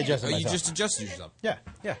 Yeah, I adjusted You myself. just adjusted yourself. Yeah,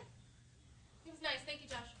 yeah. it was nice. Thank you,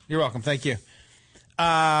 Josh. You're welcome. Thank you.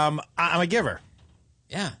 I'm a giver.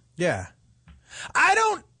 Yeah. Yeah. I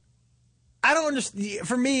don't understand.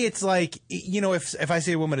 For me, it's like, if I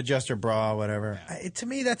see a woman adjust her bra, whatever, to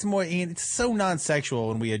me, that's more, it's so non-sexual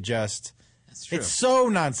when we adjust. That's true. It's so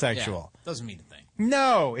non-sexual. Yeah. Doesn't mean a thing.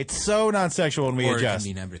 No, it's so non-sexual when we Or adjust. it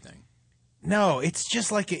can mean everything. No, it's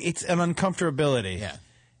just like, it's an uncomfortability. Yeah.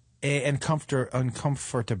 And uncomfortability.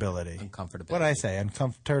 Uncomfortability. What did I say?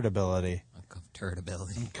 Uncomfortability.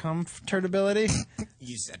 Uncomfortability. Uncomfortability?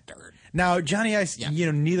 You said dirt. Now, Johnny Ice,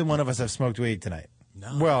 neither one of us have smoked weed tonight.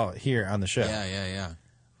 No. Well, here on the show. Yeah.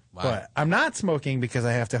 Wow. But I'm not smoking because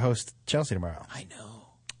I have to host Chelsea tomorrow. I know.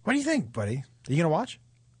 What do you think, buddy? Are you going to watch?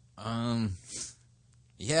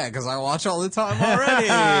 Yeah, because I watch all the time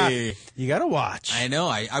already. You got to watch. I know.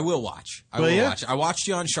 I will watch. I Will will you? watch. I watched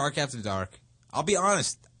you on Shark After Dark. I'll be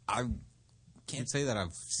honest. I can't say that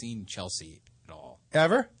I've seen Chelsea at all.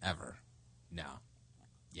 Ever? Ever. No.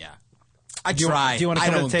 Yeah. I Do you- try. do you wanna I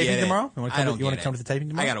come to don't the taping get it. tomorrow? You wanna come I to- don't you wanna get come it. to the taping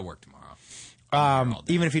tomorrow? I got to work tomorrow.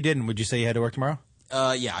 Even if you didn't, would you say you had to work tomorrow?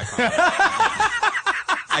 Yeah, I probably.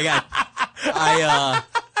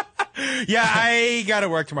 Yeah, I got to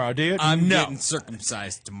work tomorrow, dude. I'm no. getting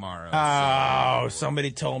circumcised tomorrow. Oh,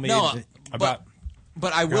 somebody told me No, about.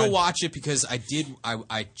 But I Go will ahead. watch it because I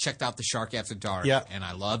checked out the Shark After Dark. Yeah. And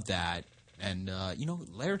I loved that. And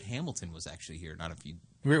Laird Hamilton was actually here. Not a few.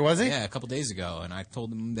 Was he? Yeah, a couple days ago, and I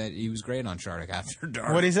told him that he was great on Shark After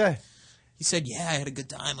Dark. What did he say? He said, "Yeah, I had a good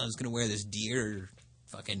time. I was going to wear this deer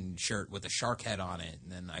fucking shirt with a shark head on it,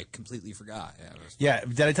 and then I completely forgot." Yeah,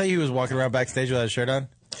 did I tell you he was walking around backstage without a shirt on?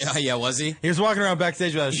 Yeah, was he? He was walking around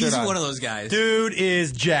backstage without a shirt He's on. one of those guys. Dude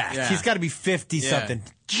is jacked. Yeah. He's got to be 50-something.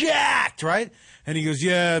 Jacked, right? And he goes,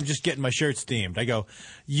 yeah, I'm just getting my shirt steamed. I go,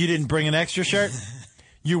 you didn't bring an extra shirt?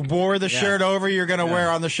 You wore the shirt over you're going to wear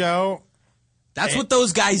on the show? That's what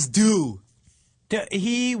those guys do.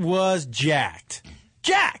 He was jacked.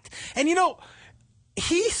 Jacked. And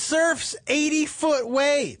he surfs 80-foot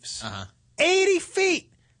waves. 80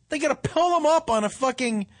 feet. They got to pull him up on a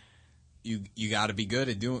fucking... You got to be good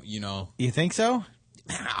at doing, You think so?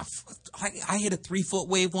 Man, I hit a 3-foot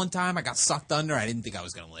wave one time. I got sucked under. I didn't think I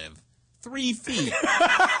was going to live. 3 feet.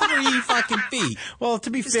 3 fucking feet. Well,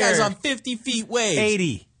 to be this fair... guy's on 50 feet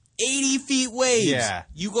waves. 80 feet waves. Yeah.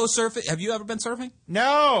 You go surfing. Have you ever been surfing?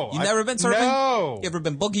 No. You never been surfing? No. You ever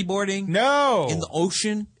been boogie boarding? No. In the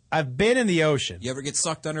ocean? I've been in the ocean. You ever get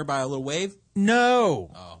sucked under by a little wave?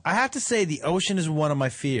 No. Oh. I have to say the ocean is one of my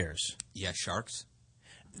fears. Yeah, sharks?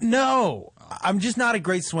 No. I'm just not a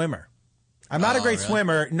great swimmer. I'm not a great really?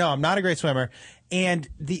 swimmer. No, I'm not a great swimmer. And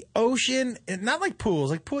the ocean, not like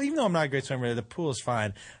pools. Like pool, even though I'm not a great swimmer, the pool is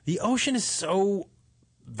fine. The ocean is so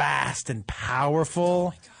vast and powerful. Oh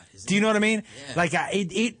my God, do you know what I mean? Yeah. Like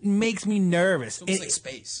it makes me nervous. It's almost like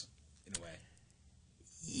space, in a way.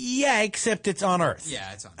 Yeah, except it's on Earth.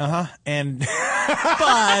 Yeah, it's on Earth. And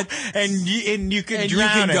But and you can and you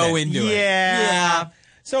drown can go in it. into it. Yeah.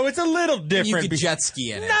 So it's a little different. You could jet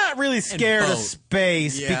ski in it. Not really scared of boat.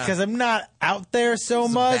 space Yeah. because I'm not out there so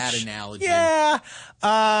It's a much. bad analogy. Yeah.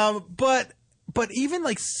 But even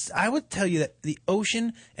like I would tell you that the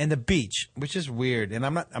ocean and the beach, which is weird, and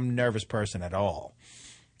I'm a nervous person at all,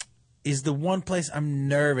 is the one place I'm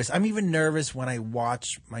nervous. I'm even nervous when I watch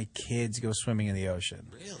my kids go swimming in the ocean.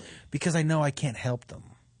 Really? Because I know I can't help them.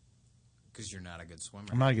 Because you're not a good swimmer.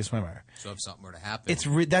 I'm not a good swimmer. So if something were to happen.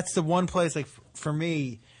 That's the one place, like, for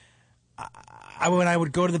me, when I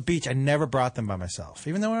would go to the beach, I never brought them by myself.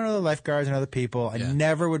 Even though I know the lifeguards and other people, I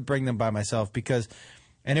never would bring them by myself because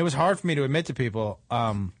And it was hard for me to admit to people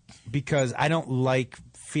because I don't like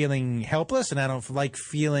feeling helpless and I don't like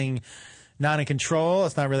feeling not in control.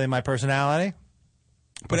 It's not really my personality.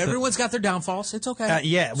 But everyone's got their downfalls. It's okay.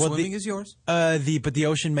 Yeah, well, swimming is yours. But the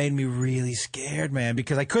ocean made me really scared, man,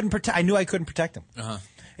 because I couldn't protect. I knew I couldn't protect them,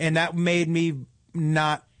 and that made me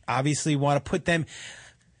not obviously want to put them.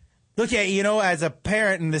 Look, as a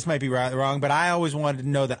parent, and this might be wrong, but I always wanted to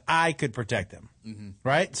know that I could protect them,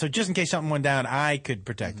 right? So just in case something went down, I could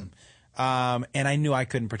protect them, and I knew I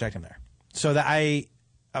couldn't protect them there, so that I.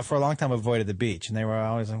 For a long time, avoided the beach, and they were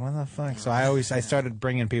always like, "What the fuck?" So I started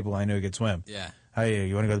bringing people I knew could swim. Yeah. Hey,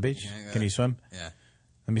 you want to go to the beach? Yeah, Can you swim? Yeah.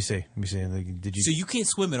 Let me see. Did you? So you can't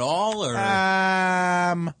swim at all, or?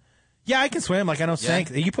 Yeah, I can swim. Like I don't sink.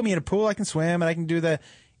 You put me in a pool, I can swim, and I can do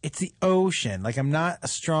it's the ocean. Like I'm not a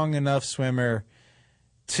strong enough swimmer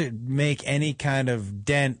to make any kind of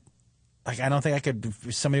dent. Like I don't think I could.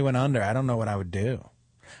 If somebody went under, I don't know what I would do.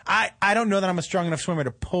 I don't know that I'm a strong enough swimmer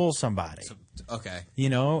to pull somebody. Okay.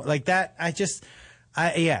 Like that.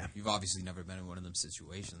 Yeah. You've obviously never been in one of them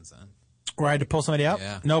situations, then. Where I had to pull somebody up?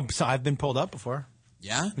 Yeah. No, so I've been pulled up before.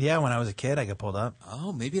 Yeah? Yeah, when I was a kid, I got pulled up.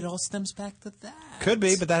 Oh, maybe it all stems back to that. Could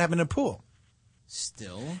be, but that happened in a pool.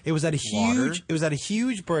 Still? It was at a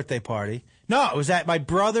huge birthday party. No, it was at my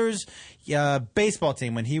brother's baseball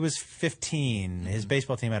team when he was 15. His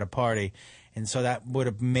baseball team had a party, and so that would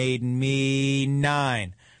have made me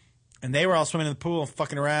 9. And they were all swimming in the pool and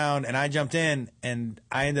fucking around, and I jumped in, and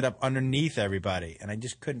I ended up underneath everybody, and I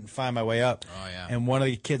just couldn't find my way up. Oh, yeah. And one of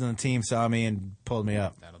the kids on the team saw me and pulled me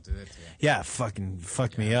up. That'll do it to you. Yeah, fucking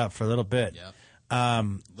fucked me up for a little bit. Yep.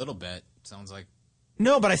 Little bit. Sounds like...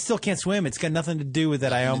 No, but I still can't swim. It's got nothing to do with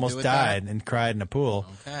that I almost died and cried in a pool.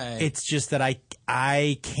 Okay. It's just that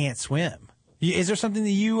I can't swim. Is there something that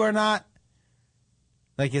you are not?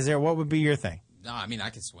 Like, what would be your thing? No, I mean, I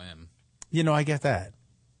can swim. I get that.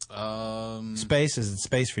 Space is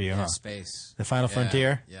space for you, yeah, huh? Space. The final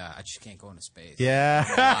frontier? Yeah, I just can't go into space. Yeah.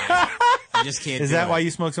 I just can't. Is that why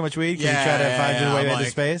you smoke so much weed? Can you try to find your way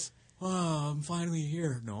into space? Oh, I'm finally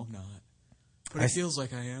here. No, I'm not. But it feels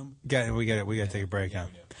like I am. We got to take a break now. All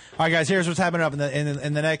right, guys. Here's what's happening up in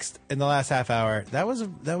the last half hour. That was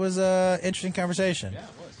a interesting conversation. Yeah, it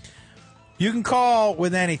was. You can call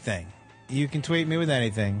with anything. You can tweet me with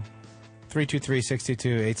anything.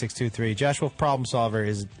 323-622-8623. Josh Wolf Problem Solver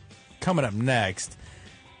is coming up next.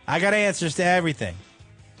 I got answers to everything.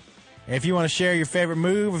 If you want to share your favorite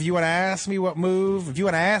move, if you want to ask me what move, if you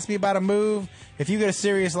want to ask me about a move, if you got a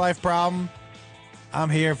serious life problem, I'm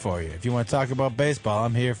here for you. If you want to talk about baseball,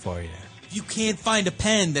 I'm here for you. If you can't find a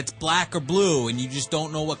pen that's black or blue and you just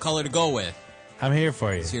don't know what color to go with, I'm here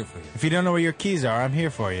for you. It's here for you. If you don't know where your keys are, I'm here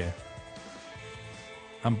for you.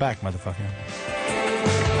 I'm back, motherfucker.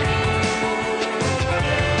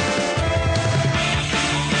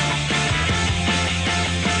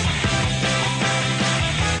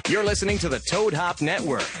 You're listening to the Toad Hop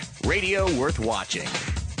Network, radio worth watching.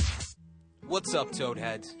 What's up,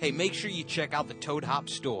 Toadheads? Hey, make sure you check out the Toad Hop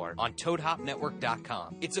store on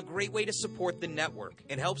ToadHopNetwork.com. It's a great way to support the network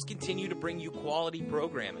and helps continue to bring you quality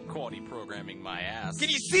programming. Quality programming, my ass. Can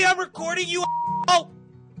you see I'm recording you, a**hole?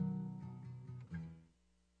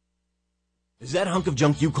 Is that hunk of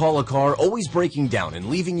junk you call a car always breaking down and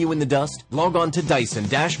leaving you in the dust? Log on to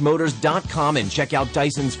Dyson-Motors.com and check out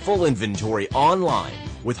Dyson's full inventory online.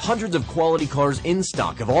 With hundreds of quality cars in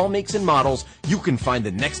stock of all makes and models, you can find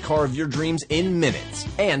the next car of your dreams in minutes.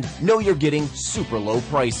 And know you're getting super low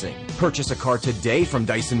pricing. Purchase a car today from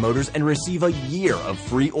Dyson Motors and receive a year of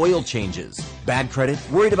free oil changes. Bad credit?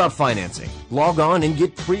 Worried about financing? Log on and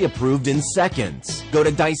get pre-approved in seconds. Go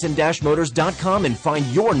to Dyson-Motors.com and find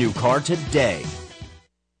your new car today.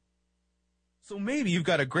 So maybe you've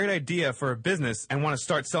got a great idea for a business and want to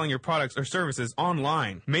start selling your products or services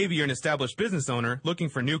online. Maybe you're an established business owner looking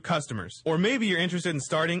for new customers. Or maybe you're interested in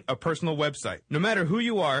starting a personal website. No matter who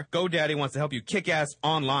you are, GoDaddy wants to help you kick ass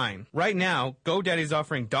online. Right now, GoDaddy's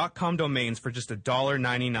offering .com domains for just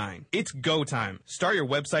 $1.99. It's go time. Start your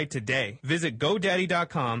website today. Visit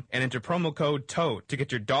GoDaddy.com and enter promo code TOAD to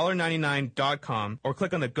get your $1.99 .com or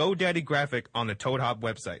click on the GoDaddy graphic on the Toad Hop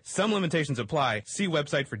website. Some limitations apply. See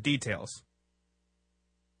website for details.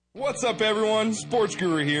 What's up, everyone? Sports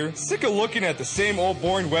Guru here. Sick of looking at the same old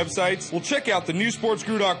boring websites? Well, check out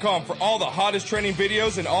thenewsportsguru.com for all the hottest trending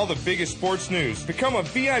videos and all the biggest sports news. Become a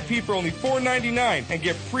VIP for only $4.99 and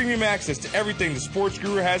get premium access to everything the Sports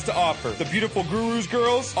Guru has to offer. The beautiful gurus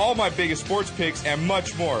girls, all my biggest sports picks, and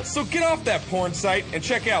much more. So get off that porn site and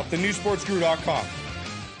check out thenewsportsguru.com.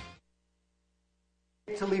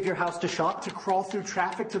 To leave your your house to shop, to crawl through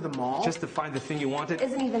traffic to the mall, just to find the thing you wanted?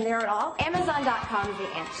 Isn't even there at all? Amazon.com is the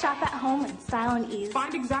answer. Shop at home in style and ease.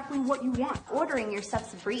 Find exactly what you want. Ordering your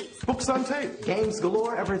stuff's a breeze. Books on tape, games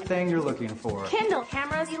galore, everything you're looking for. Kindle,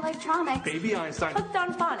 cameras, electronics. Baby Einstein. Hooked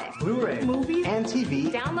on phonics. Blu-ray. Movies. And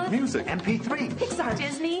TV. Download. Music. MP3. Pixar.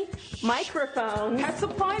 Disney. Microphones. Pet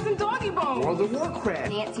supplies and doggy bones. World of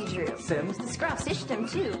Warcraft. Nancy Drew. Sims. The Scruff. System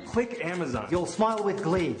too. Click Amazon. You'll smile with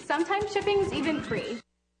glee. Sometimes shipping's even free.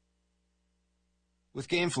 With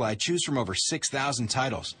GameFly, choose from over 6,000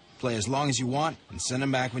 titles. Play as long as you want and send them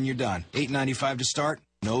back when you're done. $8.95 to start,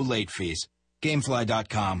 no late fees.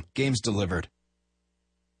 Gamefly.com. Games delivered.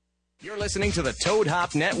 You're listening to the Toad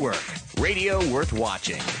Hop Network, radio worth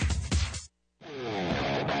watching.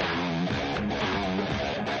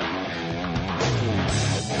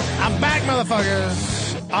 I'm back,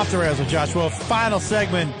 motherfuckers. Off the Rails with Josh Wolf. Final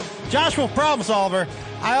segment. Josh Wolf, Problem Solver.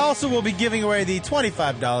 I also will be giving away the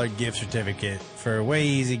 $25 gift certificate for Way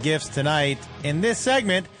Easy Gifts tonight. In this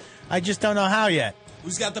segment, I just don't know how yet.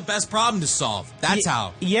 Who's got the best problem to solve? That's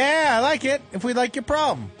how. Yeah, I like it. If we like your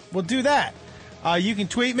problem, we'll do that. You can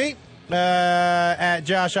tweet me at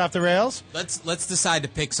Josh Off the Rails. Let's decide to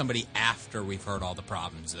pick somebody after we've heard all the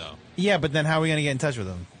problems, though. Yeah, but then how are we going to get in touch with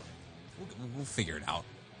them? We'll figure it out.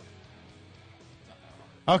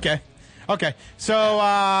 Okay. So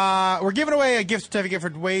we're giving away a gift certificate for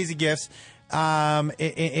Way Easy Gifts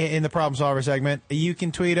in the Problem Solver segment. You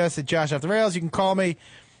can tweet us at Josh Off the Rails. You can call me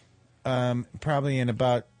probably in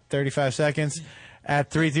about 35 seconds at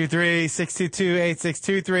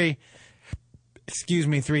 323-622-8623. Excuse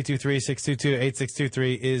me,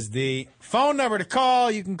 323-622-8623 is the phone number to call.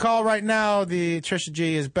 You can call right now. The Trisha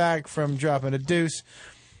G is back from dropping a deuce.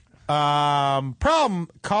 Problem,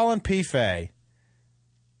 Colin P. Fay.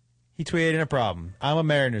 He tweeted in a problem. I'm a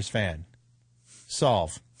Mariners fan.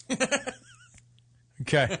 Solve.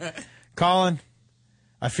 Okay. Colin,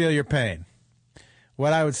 I feel your pain.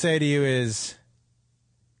 What I would say to you is,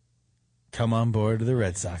 come on board to the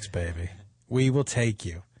Red Sox, baby. We will take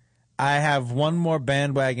you. I have one more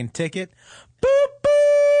bandwagon ticket. Boop,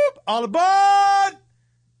 boop. All aboard.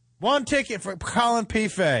 One ticket for Colin P.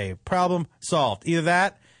 Fay. Problem solved. Either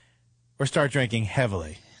that or start drinking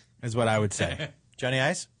heavily is what I would say. Johnny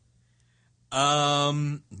Ice?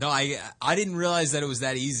 No, I didn't realize that it was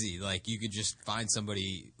that easy. Like, you could just find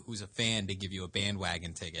somebody who's a fan to give you a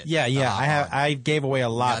bandwagon ticket. Yeah. I gave away a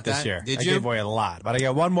lot this year. Did I you? gave away a lot, but I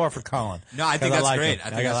got one more for Colin. No, I think that's great. It. I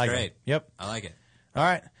think that's great. It. Yep. I like it. All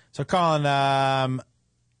right. So, Colin,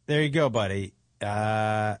 there you go, buddy.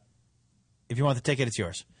 If you want the ticket, it's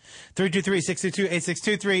yours.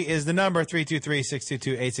 323-622-8623 is the number.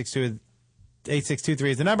 323-622-8623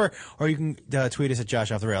 is the number, or you can tweet us at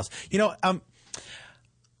Josh Off the Rails. You know, I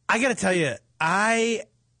got to tell you, I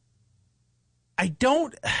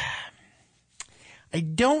don't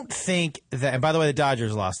think that. And by the way, the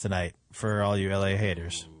Dodgers lost tonight. For all you LA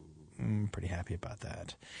haters, I'm pretty happy about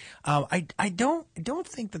that. I don't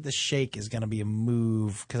think that the shake is going to be a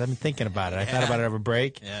move, because I've been thinking about it. I thought about it over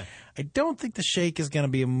break. Yeah. I don't think the shake is going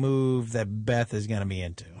to be a move that Beth is going to be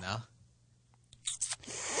into. No.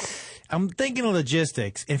 I'm thinking of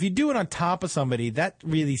logistics. If you do it on top of somebody, that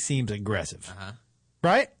really seems aggressive,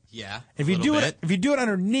 right? Yeah. If you do it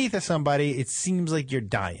underneath of somebody, it seems like you're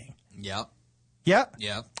dying. Yep. Yep.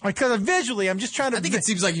 Yep. Because visually, I'm just trying to. I think it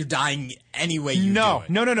seems like you're dying anyway. You do it.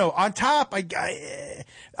 No. On top, I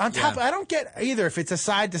don't get either if it's a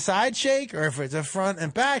side to side shake or if it's a front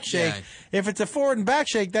and back shake. Yeah. If it's a forward and back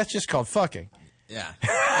shake, that's just called fucking. Yeah.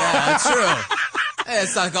 That's true. Hey,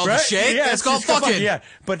 it's not called a shake. Yeah, it's called fucking. Yeah,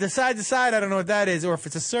 but the side to side, I don't know what that is, or if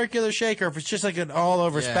it's a circular shake, or if it's just like an all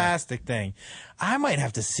over spastic thing. I might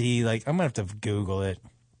have to see. Like, I'm gonna have to Google it.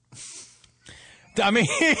 I mean,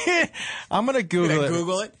 I'm gonna Google it.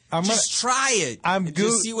 Google it. Just try it.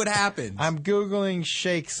 Just see what happens. I'm Googling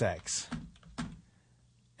shake sex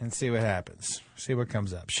and see what happens. See what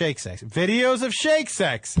comes up. Shake sex. Videos of shake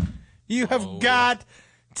sex. You have got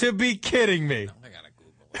to be kidding me. I gotta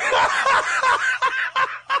Google it.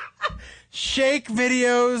 Shake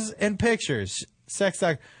videos and pictures. Sex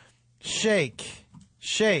doc. Shake.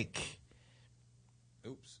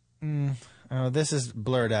 Oops. Oh, this is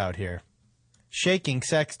blurred out here. Shaking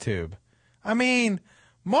sex tube. I mean,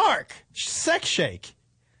 Mark, sex shake.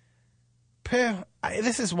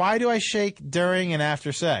 This is why do I shake during and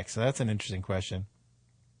after sex? So that's an interesting question.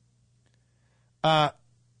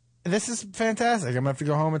 This is fantastic. I'm going to have to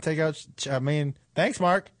go home and take out. I mean, thanks,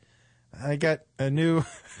 Mark. I got a new.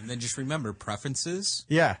 And then just remember preferences.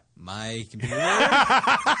 Yeah. My computer.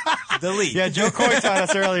 Delete. Yeah, Joe Coy taught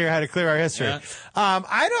us earlier how to clear our history. Yeah.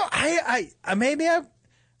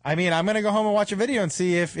 I mean, I'm going to go home and watch a video and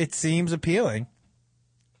see if it seems appealing.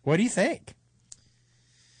 What do you think?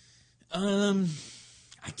 I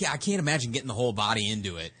can't imagine getting the whole body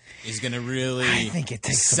into it is going to really I think it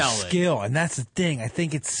takes sell some skill, and that's the thing. I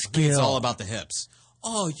think it's skill. It's all about the hips.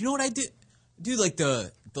 Oh, you know what I do? Do like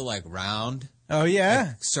the like round. Oh, yeah.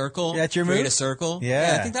 Like circle. That's your Create move? a circle.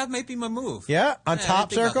 Yeah. I think that might be my move. Yeah, on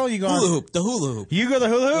top circle, you go hula on hoop. The hula hoop. You go the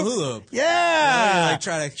hula hoop? The hula hoop. Yeah. Like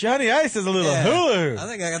try to. Johnny Ice is a little hula hoop. I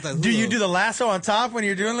think I got the hula Do you hoop. do the lasso on top when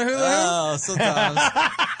you're doing the hula hoop? Oh, sometimes.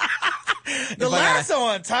 The lasso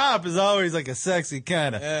on top is always like a sexy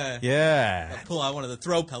kind of. Yeah. I pull out one of the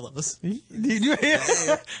throw pillows. Do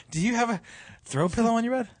you have a throw pillow on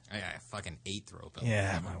your bed? I fucking 8 throw pillows.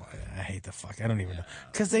 Yeah, I hate the fuck. I don't even know.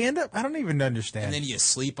 Because they end up, I don't even understand. And then you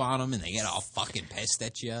sleep on them and they get all fucking pissed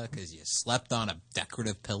at you because you slept on a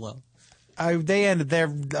decorative pillow. Their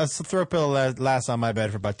throw pillow lasts on my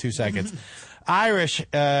bed for about 2 seconds. Irish,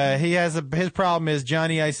 his problem is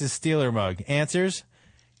Johnny Ice's Steeler mug. Answers?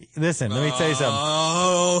 Listen, let me tell you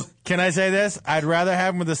something. Can I say this? I'd rather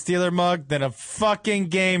have him with a Steeler mug than a fucking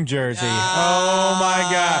game jersey. Oh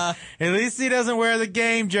my God. At least he doesn't wear the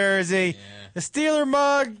game jersey. The Steeler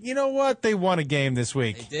mug, you know what? They won a game this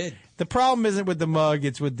week. They did. The problem isn't with the mug,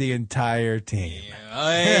 it's with the entire team.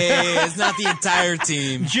 Hey, it's not the entire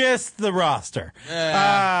team. Just the roster.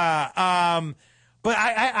 But I'm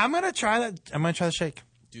going to try that. I'm going to try the shake.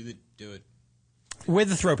 Do it. With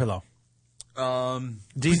the throw pillow.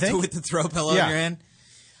 Do you think? With the throw pillow in your hand?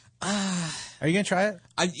 Are you going to try it?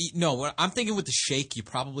 No, I'm thinking with the shake, you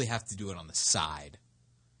probably have to do it on the side.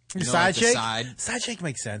 The side shake? Side Shake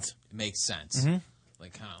makes sense. It makes sense. Mm-hmm.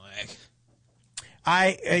 Like, kind of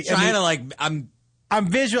like... I'm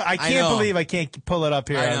visual. I can't believe I can't pull it up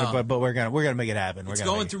here, I know. but we're gonna make it happen. It's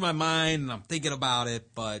going through my mind, and I'm thinking about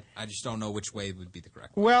it, but I just don't know which way would be the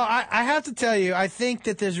correct one. Well, I have to tell you, I think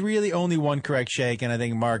that there's really only one correct shake, and I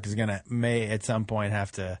think Mark is may at some point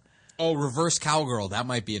have to. Oh, reverse cowgirl. That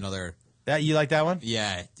might be another. That you like that one?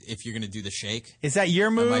 Yeah, if you're gonna do the shake. Is that your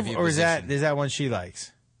move, or is position. that one she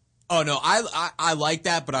likes? Oh no, I like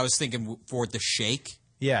that, but I was thinking for the shake.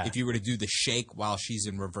 Yeah. If you were to do the shake while she's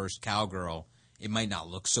in reverse cowgirl, it might not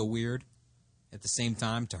look so weird at the same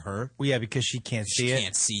time to her. Well, yeah, because she can't see it. She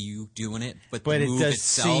can't see you doing it, but it the move does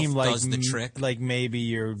itself seem like does the trick. Like maybe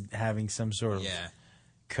you're having some sort of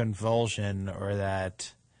convulsion, or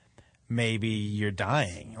that maybe you're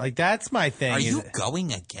dying. Like that's my thing. Are you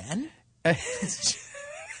going again? I'm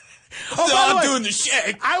doing the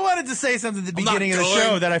shake. I wanted to say something at the beginning of the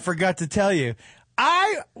show that I forgot to tell you.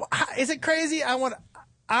 Is it crazy? I want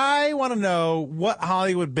to know what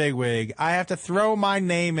Hollywood bigwig I have to throw my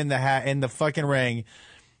name in the hat in the fucking ring.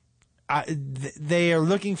 They are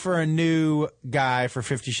looking for a new guy for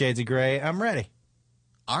 50 Shades of Grey. I'm ready.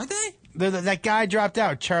 Are they? That guy dropped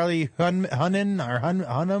out, Charlie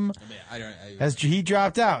Hunnam. He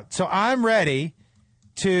dropped out, so I'm ready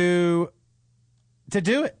to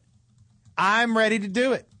do it. I'm ready to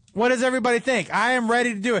do it. What does everybody think? I am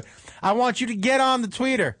ready to do it. I want you to get on the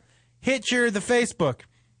Twitter, hit the Facebook.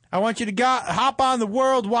 I want you to hop on the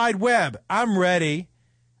World Wide Web. I'm ready.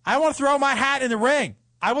 I want to throw my hat in the ring.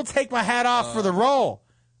 I will take my hat off for the role.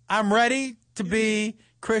 I'm ready to be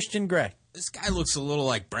Christian Grey. This guy looks a little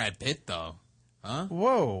like Brad Pitt, though. Huh?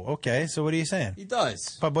 Whoa. Okay. So what are you saying? He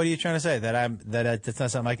does. But what are you trying to say? That that's not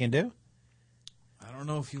something I can do? I don't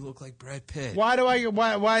know if you look like Brad Pitt. Why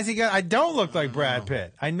is he got? I don't look like Brad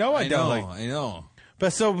Pitt. I know I don't. I know.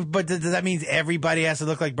 But does that mean everybody has to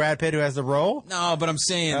look like Brad Pitt who has the role? No, but I'm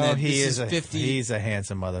saying that he's a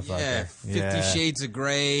handsome motherfucker. Yeah, 50 Shades of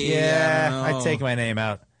Grey. Yeah, I take my name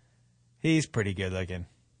out. He's pretty good looking.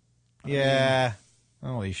 Yeah.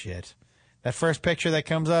 Holy shit. That first picture that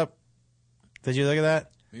comes up, did you look at that?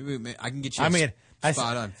 Maybe I can get you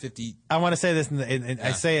spot on 50. I want to say this,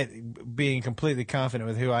 I say it being completely confident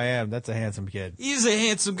with who I am. That's a handsome kid. He's a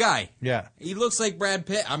handsome guy. Yeah. He looks like Brad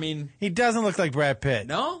Pitt. I mean... He doesn't look like Brad Pitt.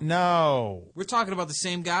 No? No. We're talking about the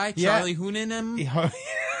same guy? Yeah. Charlie Hunnam?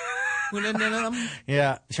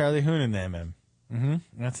 Yeah, Charlie Hunnam. Mm-hmm.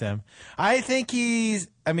 That's him. I think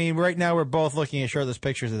right now we're both looking at shirtless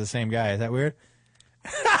pictures of the same guy. Is that weird?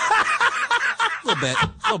 A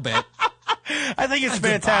little bit. I think it's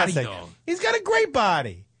fantastic. He's got a great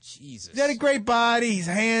body. Jesus. He's got a great body. He's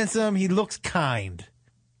handsome. He looks kind.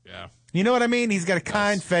 Yeah. You know what I mean? He's got a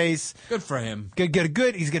kind face. Good for him. He's got a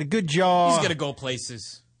good jaw. He's going to go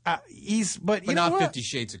places. But not 50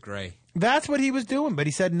 Shades of Grey. That's what he was doing, but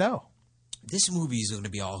he said no. This movie is going to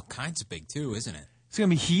be all kinds of big, too, isn't it? It's going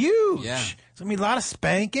to be huge. Yeah. It's going to be a lot of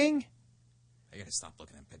spanking. gotta stop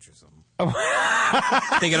looking at pictures of him.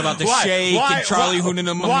 Thinking about the Shake and Charlie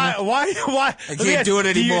Hunnam. Why? I can't do it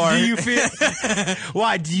anymore. Do you feel?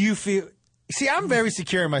 Why do you feel? See, I'm very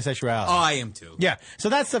secure in my sexuality. Oh, I am too. Yeah, so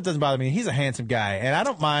that stuff doesn't bother me. He's a handsome guy, and I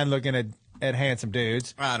don't mind looking at handsome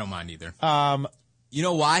dudes. I don't mind either. You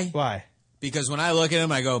know why? Why? Because when I look at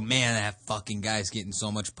him, I go, man, that fucking guy's getting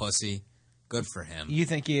so much pussy. Good for him. You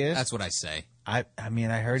think he is? That's what I say. I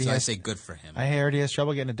mean, I heard I say good for him. I heard he has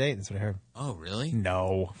trouble getting a date. That's what I heard. Oh, really?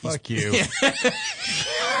 No. Fuck you.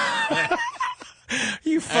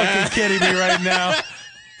 You fucking kidding me right now?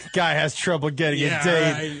 Guy has trouble getting a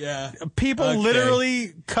date. Right, yeah. People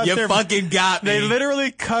literally cut you their fucking got me. They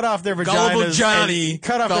literally cut off their Gullible vaginas. Johnny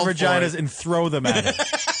Cut off fell their for vaginas it. and throw them at it.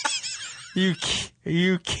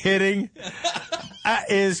 You kidding?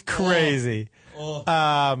 That is crazy.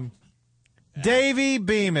 Davey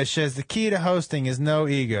Beamish says the key to hosting is no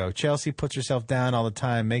ego. Chelsea puts herself down all the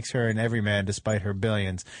time, makes her an everyman despite her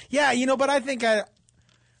billions. Yeah, but I think I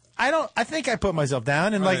think I put myself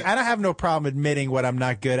down, and Right. I don't have no problem admitting what I'm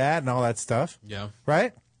not good at and all that stuff. Yeah.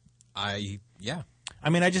 Right? Yeah. I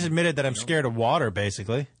mean, I just admitted that I'm scared of water,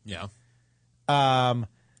 basically. Yeah.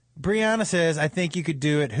 Brianna says, I think you could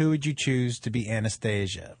do it. Who would you choose to be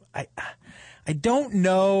Anastasia? I don't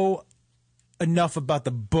know enough about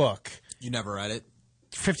the book. You never read it?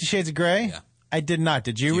 50 Shades of Grey? Yeah. I did not.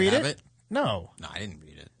 Did you read have it? No. No, I didn't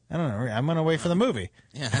read it. I don't know. I'm going to wait for the movie.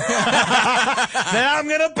 Yeah. Then I'm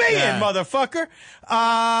going to be in, motherfucker.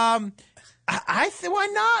 Why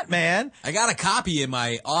not, man? I got a copy in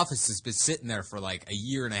my office that's been sitting there for like a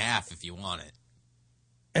year and a half if you want it.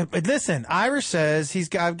 But listen, Irish says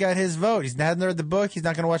I've got his vote. He's not read the book. He's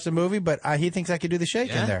not going to watch the movie, but he thinks I could do the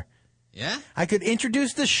Shake in there. Yeah? I could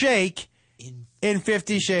introduce the Shake in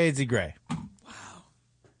 50 Shades of Grey. Wow.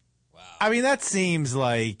 I mean, that seems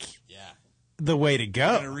like the way to I'm go.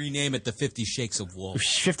 going to rename it the 50 Shakes of Wolf.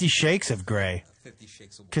 50 Shakes of Grey. 50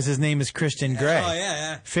 Shakes of Wolf. Because his name is Christian Grey. Oh,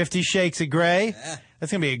 yeah. 50 Shakes of Grey. Yeah.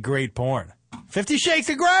 That's going to be a great porn. 50 Shakes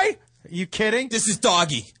of Grey? Are you kidding? This is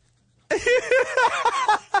Doggy.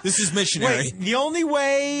 This is Missionary. Wait, the only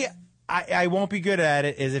way I won't be good at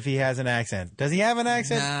it is if he has an accent. Does he have an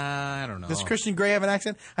accent? Nah, I don't know. Does Christian Grey have an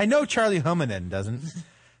accent? I know Charlie Hunnam doesn't.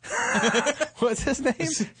 What's his name?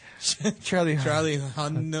 Charlie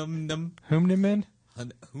Hunnam. Humnaman?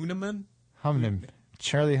 Hunnam? Humnam.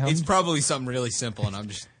 Charlie Hum. It's probably something really simple, and I'm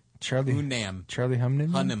just... Charlie. Hunnam. Charlie Humnam?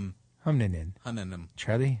 Hunnam. Humnanan. Hunnam.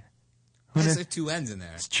 Charlie? There's like two N's in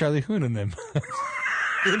there. It's Charlie Hunnam.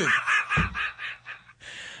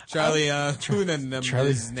 Charlie Hunnam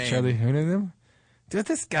is his name. Charlie Hunnam? Dude,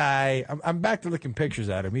 this guy, I'm back to looking pictures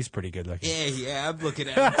at him. He's pretty good looking. Yeah, I'm looking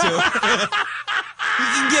at him too. He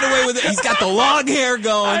can get away with it. He's got the long hair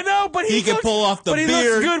going. I know, but he can pull off the beard. But he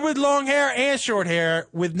looks good with long hair and short hair,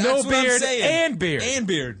 with That's no what I'm beard saying. and beard. And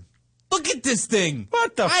beard. Look at this thing.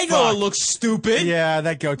 What the fuck? I know it looks stupid. Yeah,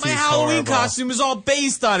 that goatee My is Halloween horrible. costume is all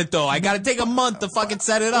based on it, though. I got to take a month to fucking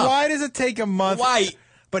set it up. Why does it take a month? Why?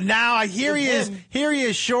 But now here he is. Here he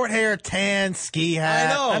is, short hair, tan, ski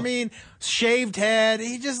hat. I know. I mean, shaved head.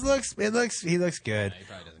 He just looks. He looks good.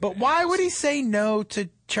 But why would he say no to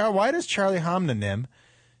Charlie? Why does Charlie Hunnam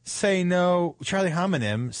say no? Charlie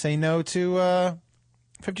Hunnam say no to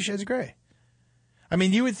 50 Shades of Grey. I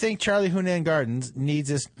mean, you would think Charlie Hunnam Gardens needs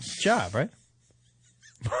this job, right?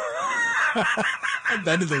 I've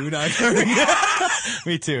been to the Hunnam Garden.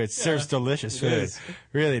 Me too. It serves delicious food. is.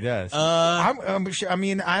 Really does. I'm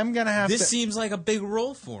gonna have. This to, seems like a big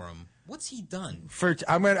role for him. What's he done?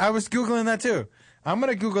 I was googling that too. I'm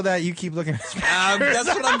gonna Google that. You keep looking at his That's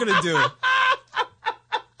what I'm gonna do.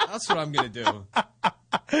 That's what I'm gonna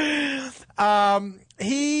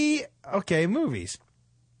do. Movies.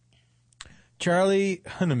 Charlie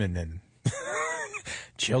Hunnam,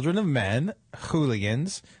 Children of Men,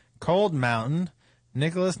 Hooligans, Cold Mountain,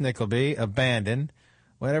 Nicholas Nickleby, Abandoned,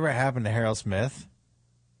 Whatever Happened to Harold Smith.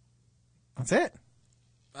 That's it.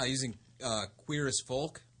 Using Queer as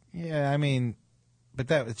Folk. Yeah, I mean, but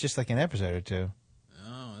that was just like an episode or two.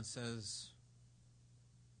 Oh, it says.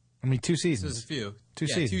 I mean, 2 It seasons. says a few. Two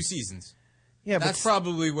Yeah, seasons. 2 seasons. Yeah, That's but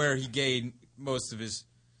probably where he gained most of his.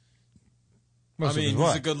 Most of his he's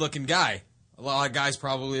what? a good-looking guy. A lot of guys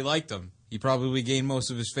probably liked him. He probably gained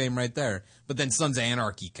most of his fame right there. But then Sons of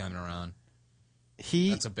Anarchy coming around.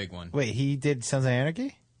 That's a big one. Wait, he did Sons of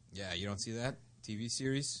Anarchy? Yeah, you don't see that TV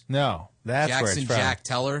series? No, that's where it's Jackson from. Jack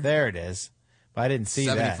Teller. There it is. But I didn't see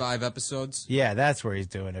that. 75 episodes. Yeah, that's where he's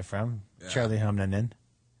doing it from. Yeah. Charlie Hunnam.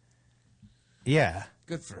 Yeah.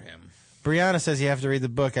 Good for him. Brianna says you have to read the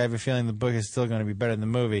book. I have a feeling the book is still going to be better than the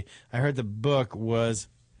movie. I heard the book was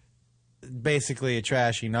basically a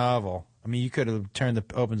trashy novel. I mean, you could have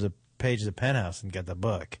opens a pages of Penthouse and get the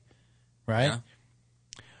book, right?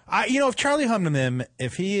 Yeah. If Charlie Hunnam,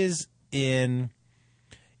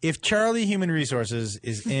 if Charlie Human Resources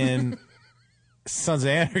is in Sons of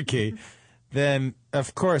Anarchy, then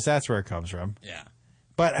of course that's where it comes from. Yeah.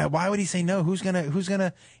 But why would he say no? Who's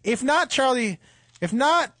gonna? If not Charlie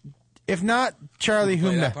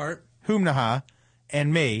Humnaha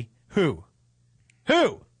and me, who?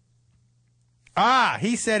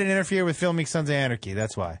 He said it interfered with filming Sons of Anarchy.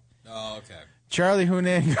 That's why. Oh, okay. Charlie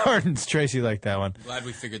Hunan Gardens. Tracy liked that one. Glad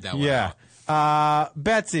we figured that one out. Yeah.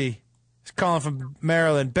 Betsy is calling from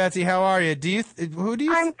Maryland. Betsy, how are you? I'm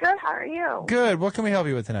good. How are you? Good. What can we help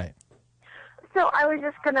you with tonight? So I was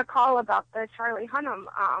just going to call about the Charlie Hunnam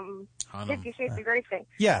 50 Shades of Grey thing.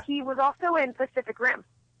 Yeah. He was also in Pacific Rim.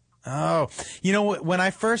 Oh, when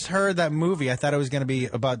I first heard that movie, I thought it was going to be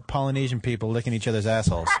about Polynesian people licking each other's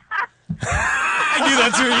assholes. I knew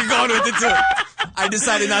that's where you're going with it, too. I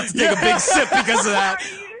decided not to take a big sip because of that. Are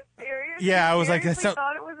you serious? Yeah, I was like, I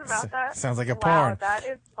thought it was about that. Sounds like a Wow, porn. that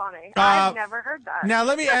is funny. I've never heard that. Now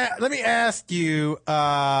let me ask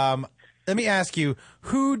you.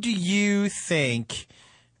 Who do you think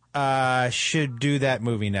should do that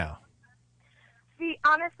movie now? See,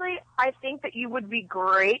 honestly, I think that you would be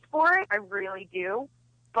great for it. I really do.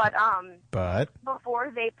 But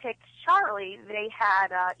before they picked Charlie, they had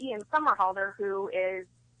Ian Somerhalder, who is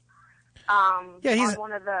he's on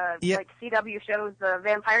one of the CW shows, the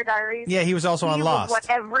Vampire Diaries. Yeah, he was also on Lost. Was what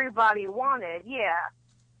everybody wanted, yeah.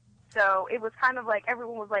 So it was kind of like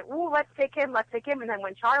everyone was like, "Ooh, let's take him." And then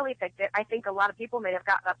when Charlie picked it, I think a lot of people may have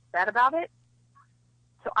gotten upset about it.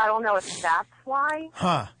 So I don't know if that's why.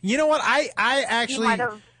 Huh? You know what? I actually he might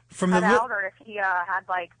have cut out, or if he had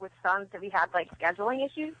with Sons, if he had scheduling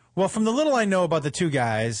issues. Well, from the little I know about the two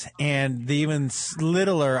guys, and the even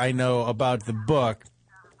littler I know about the book,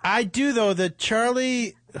 I do though that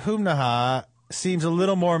Charlie Humnaha seems a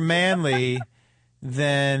little more manly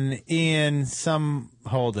than Ian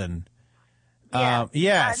Somerhalder. So no, I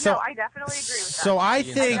definitely agree with that. So I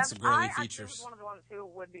think some girly features. One of the ones who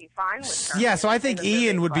would be fine with her. Yeah, so I think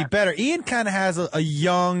Ian would be better. Ian kind of has a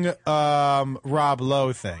young Rob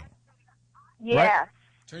Lowe thing. Yes. Right?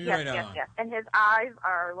 Turn your right yes, on. yes. And his eyes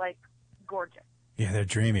are gorgeous. Yeah, they're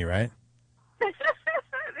dreamy, right? They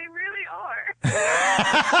really are.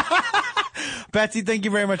 Betsy, thank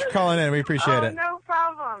you very much for calling in. We appreciate it. No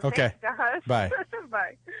problem. Okay. Thanks, guys. Bye.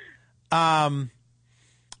 Bye.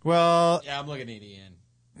 Well, yeah, I'm looking at Ian.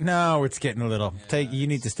 No, it's getting a little. You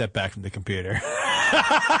need to step back from the computer.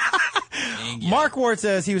 Mark Ward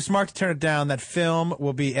says he was smart to turn it down. That film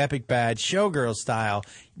will be epic bad, Showgirl style.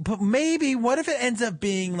 But maybe, what if it ends up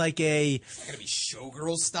being like a... It's not going to be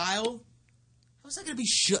Showgirl style? How's that going to be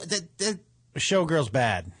Showgirl's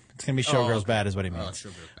bad. It's going to be Showgirl's bad is what he means.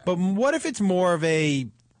 Showgirl's bad. But what if it's more of a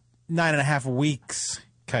 9.5 weeks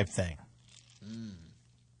type thing?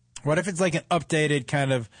 What if it's like an updated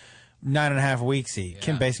kind of 9.5 weeksy?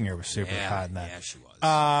 Kim Basinger was super hot in that. Yeah, she was.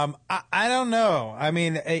 I don't know. I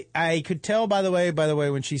mean, I could tell by the way,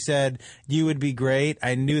 when she said you would be great,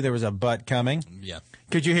 I knew there was a but coming. Yeah.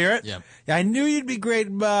 Could you hear it? Yeah. I knew you'd be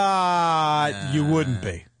great, but you wouldn't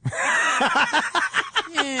be.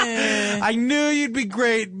 I knew you'd be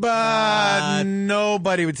great, but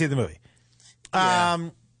nobody would see the movie.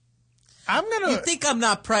 I'm gonna. You think I'm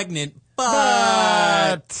not pregnant,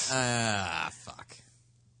 but fuck.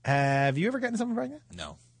 Have you ever gotten someone pregnant?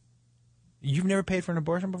 No. You've never paid for an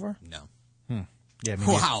abortion before? No. Yeah.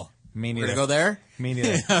 Wow. Me neither. We're gonna go there? Me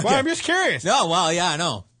neither. Okay. Well, I'm just curious. No. Well, yeah, I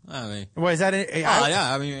know. I mean, well, is that it?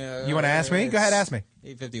 yeah. I mean, you want to ask me? Go ahead, ask me.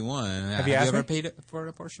 851. Have you asked ever me? paid for an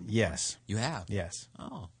abortion? Yes. You have? Yes.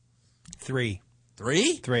 Oh. 3.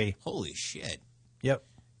 3? 3. Holy shit. Yep.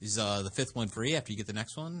 Is the fifth one free after you get the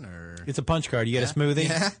next one, or it's a punch card? You get a smoothie.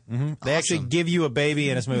 Yeah. Mm-hmm. They actually give you a baby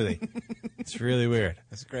and a smoothie. It's really weird.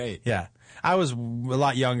 That's great. Yeah, I was a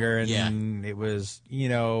lot younger, and it was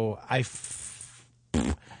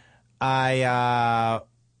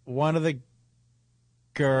one of the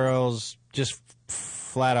girls just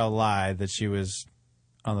flat out lied that she was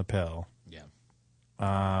on the pill. Yeah.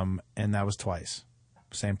 And that was twice,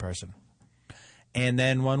 same person, and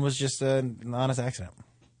then one was just an honest accident.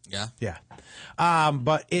 Yeah. Yeah.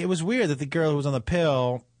 But it was weird that the girl who was on the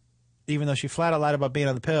pill, even though she flat out lied about being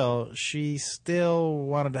on the pill, she still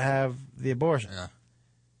wanted to have the abortion. Yeah.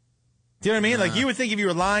 Do you know what I mean? Like, you would think if you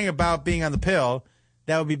were lying about being on the pill,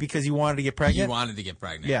 that would be because you wanted to get pregnant. You wanted to get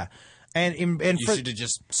pregnant. Yeah. And you should have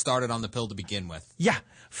just started on the pill to begin with. Yeah.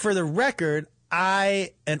 For the record,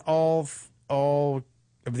 I and all of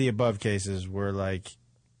the above cases were like,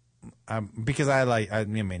 because I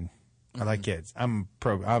mean, I like kids. I'm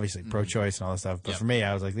obviously pro-choice and all that stuff. But for me,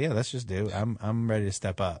 I was like, yeah, let's just do. I'm ready to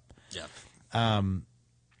step up. Yep. And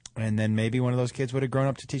then maybe one of those kids would have grown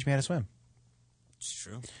up to teach me how to swim. It's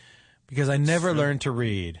true. Because I never learned to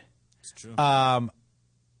read. It's true.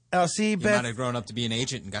 See, you Beth, might have grown up to be an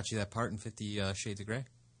agent and got you that part in 50 Shades of Grey.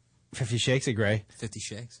 50 Shades of Grey. 50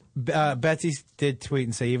 Shades. Betsy did tweet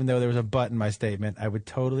and say, even though there was a but in my statement, I would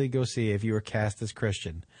totally go see if you were cast as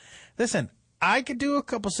Christian. Listen, I could do a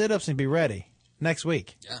couple sit-ups and be ready next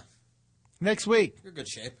week. Yeah. Next week. You're in good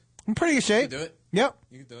shape. I'm in pretty good shape. You can do it. Yep.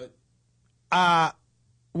 You can do it.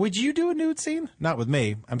 Would you do a nude scene? Not with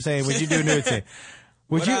me. I'm saying, would you do a nude scene?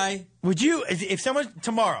 Would you? If someone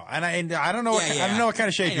tomorrow, and I don't know, I don't know what kind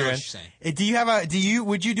of shape I know you're what in. you're saying.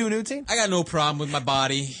 Would you do a nude scene? I got no problem with my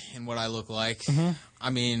body and what I look like. Mhm. I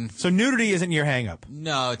mean, so nudity isn't your hang-up.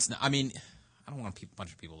 No, it's not. I mean, I don't want a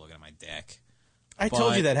bunch of people looking at my dick. I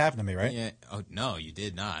told you that happened to me, right? Yeah. Oh no, you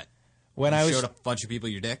did not. When you I was showed a bunch of people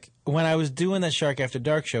your dick. When I was doing that Shark After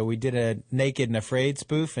Dark show, we did a Naked and Afraid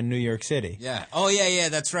spoof in New York City. Yeah. Oh yeah.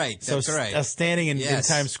 That's right. That's right. I was standing in Yes.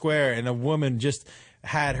 Times Square, and a woman just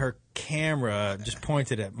had her camera just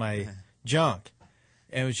pointed at my junk,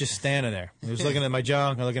 and it was just standing there. It was looking at my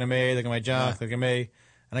junk, looking at me, looking at my junk, looking at me,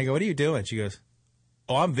 and I go, "What are you doing?" She goes,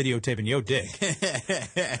 "Oh, I'm videotaping your dick."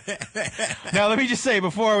 Now, let me just say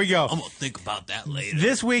before we go, I'm gonna think about that later.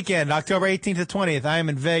 this weekend, October 18th to 20th, I am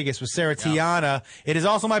in Vegas with Sarah Tiana. It is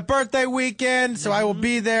also my birthday weekend, so I will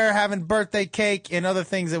be there having birthday cake and other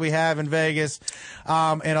things that we have in Vegas.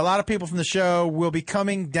 And a lot of people from the show will be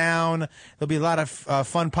coming down. There'll be a lot of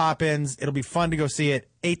fun pop-ins. It'll be fun to go see it.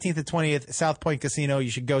 18th to 20th, South Point Casino. You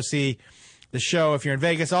should go see the show if you're in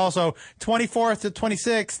Vegas. Also, 24th to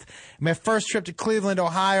 26th, my first trip to Cleveland,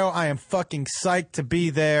 Ohio. I am fucking psyched to be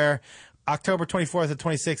there. October 24th to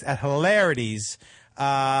 26th at Hilarities.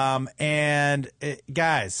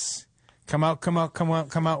 Guys, come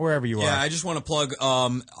out wherever you are. Yeah, I just want to plug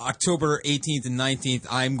October 18th and 19th.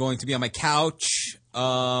 I'm going to be on my couch,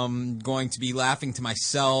 going to be laughing to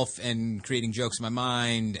myself and creating jokes in my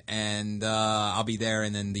mind, and I'll be there.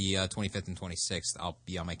 And then the 25th and 26th, I'll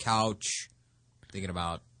be on my couch thinking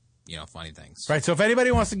about, funny things. Right, so if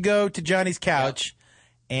anybody wants to go to Johnny's couch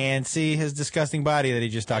and see his disgusting body that he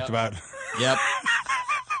just talked about. Yep.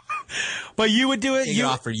 But you would do it. Take it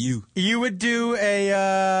off for you. You would do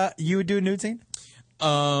a nude scene?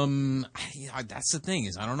 That's the thing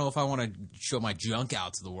is I don't know if I want to show my junk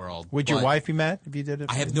out to the world. Would your wife be mad if you did it?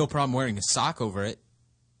 I have no problem wearing a sock over it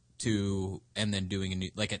and then doing a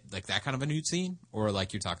nude, like that kind of a nude scene, or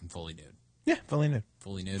like you're talking fully nude. Yeah, fully nude.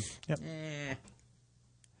 Fully nude. Yep.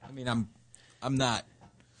 I mean, I'm not.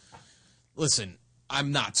 Listen,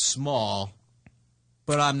 I'm not small,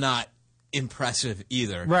 but I'm not impressive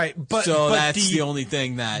either. Right, but that's the only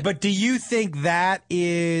thing that. But do you think that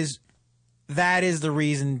is the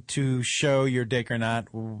reason to show your dick or not,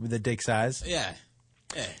 the dick size? Yeah.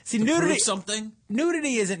 See, to nudity. prove something.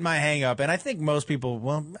 Nudity isn't my hang up, and I think most people.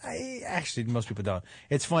 Well, most people don't.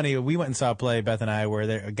 It's funny. We went and saw a play, Beth and I, where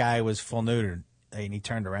a guy was full nude, and he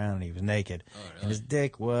turned around and he was naked, and his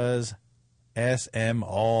dick was SM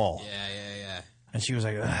all. Yeah. And she was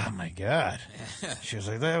like, "Oh my god!" She was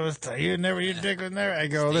like, "That was your dick was never." I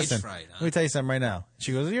go, Stage "Listen, fright, huh? let me tell you something right now."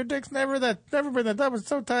 She goes, "Your dick's never been that. That was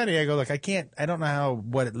so tiny." I go, "Look, I don't know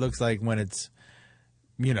what it looks like when it's,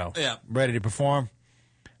 ready to perform."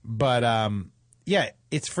 But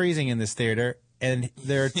it's freezing in this theater, and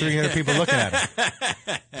there are 300 people looking at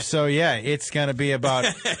it. So it's gonna be about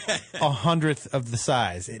 100th of the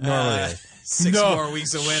size it normally is. 6 more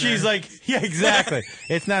weeks of winter. She's like, yeah, exactly.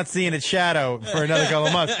 It's not seeing its shadow for another couple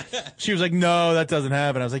of months. She was like, no, that doesn't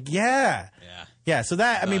happen. I was like, yeah. So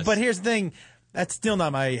that, but here's the thing. That's still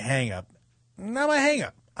not my hang up. Not my hang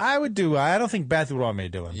up. I don't think Beth would want me to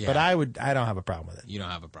do it, but I don't have a problem with it. You don't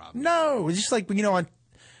have a problem. No, it's just like, on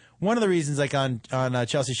one of the reasons, like on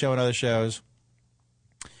Chelsea Show and other shows,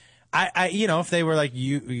 I if they were like,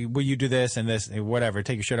 will you do this and this, and whatever,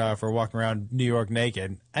 take your shirt off or walk around New York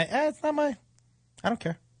naked, it's not I don't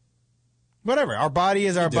care. Whatever. Our body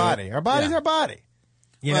is our body. Our body's our body.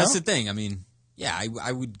 You know? That's the thing. I mean,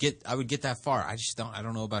 I would get that far. I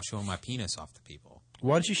don't know about showing my penis off to people.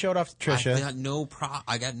 Why don't you show it off to Trisha? I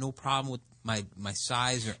got no problem with my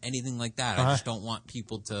size or anything like that. I just don't want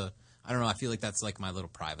people to. I don't know. I feel like that's like my little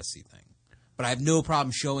privacy thing. But I have no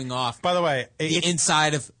problem showing off. By the way, the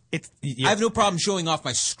inside of it. I have no problem showing off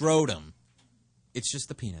my scrotum. It's just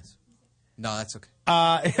the penis. No, that's okay.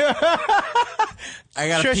 I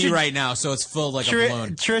gotta pee right now, so it's full like a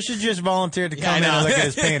balloon. Trisha just volunteered to come in and look at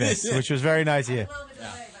his penis, which was very nice of you.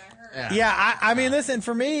 I mean, listen,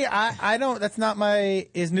 for me, I don't. That's not my.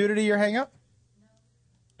 Is nudity your hang up?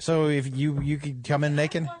 So if you could come in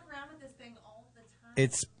naked?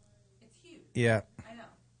 It's huge. Yeah. I know.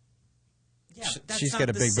 Yeah, but She's got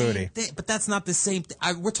a big booty. But that's not the same thing.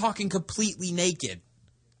 We're talking completely naked.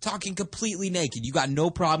 You got no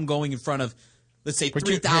problem going in front of, let's say,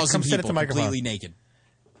 3,000 people completely naked.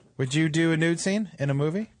 Would you do a nude scene in a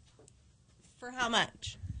movie? For how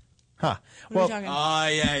much? Huh. Well,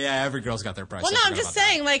 yeah. Every girl's got their price. Well, no, I'm just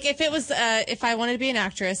saying, like, if it was, if I wanted to be an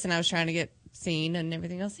actress and I was trying to get seen and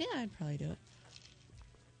everything else, yeah, I'd probably do it.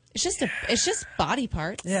 It's just body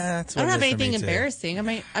parts. Yeah, that's what I don't have it is for me, anything too. embarrassing. I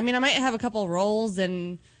might have a couple roles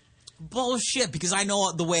and bullshit, because I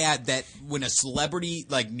know the way that when a celebrity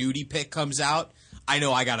like nudie pic comes out, I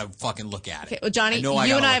know I gotta fucking look at it. Okay, well, Johnny, you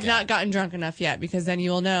and I have not gotten drunk enough yet, because then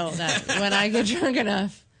you will know that when I get drunk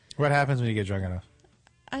enough. What happens when you get drunk enough?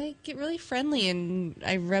 I get really friendly and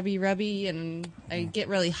I rubby and I get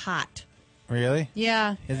really hot. Really?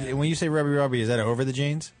 Yeah. When you say rubby, is that over the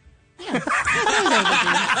jeans?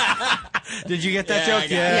 Did you get that joke?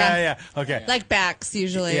 Yeah. Okay. Like backs,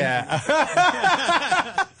 usually. Yeah.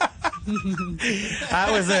 I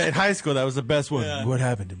was in high school. That was the best one. Yeah. What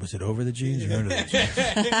happened? Was it over the jeans or under the jeans?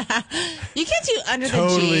 You can't do under the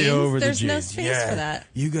jeans. Totally over the There's jeans. no space for that.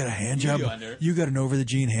 You got a hand job? You got an over the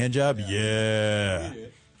jean hand job? Yeah.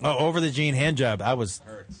 Oh, over the jean hand job. I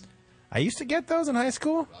used to get those in high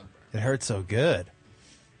school. It hurt so good.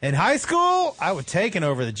 In high school, I would take an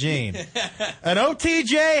over the jean. An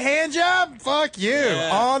OTJ hand job? Fuck you.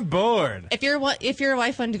 On board. If your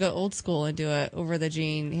wife wanted to go old school and do a over the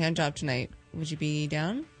jean hand job tonight, would you be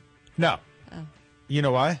down? No. Oh. You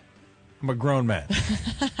know why? I'm a grown man.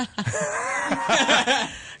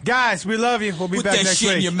 Guys, we love you. We'll be back next week.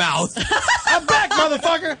 Put that shit in your mouth. I'm back,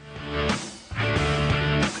 motherfucker.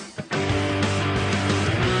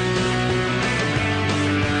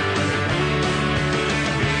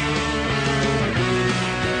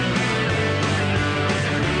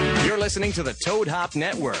 Listening to the Toad Hop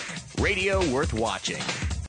Network, radio worth watching.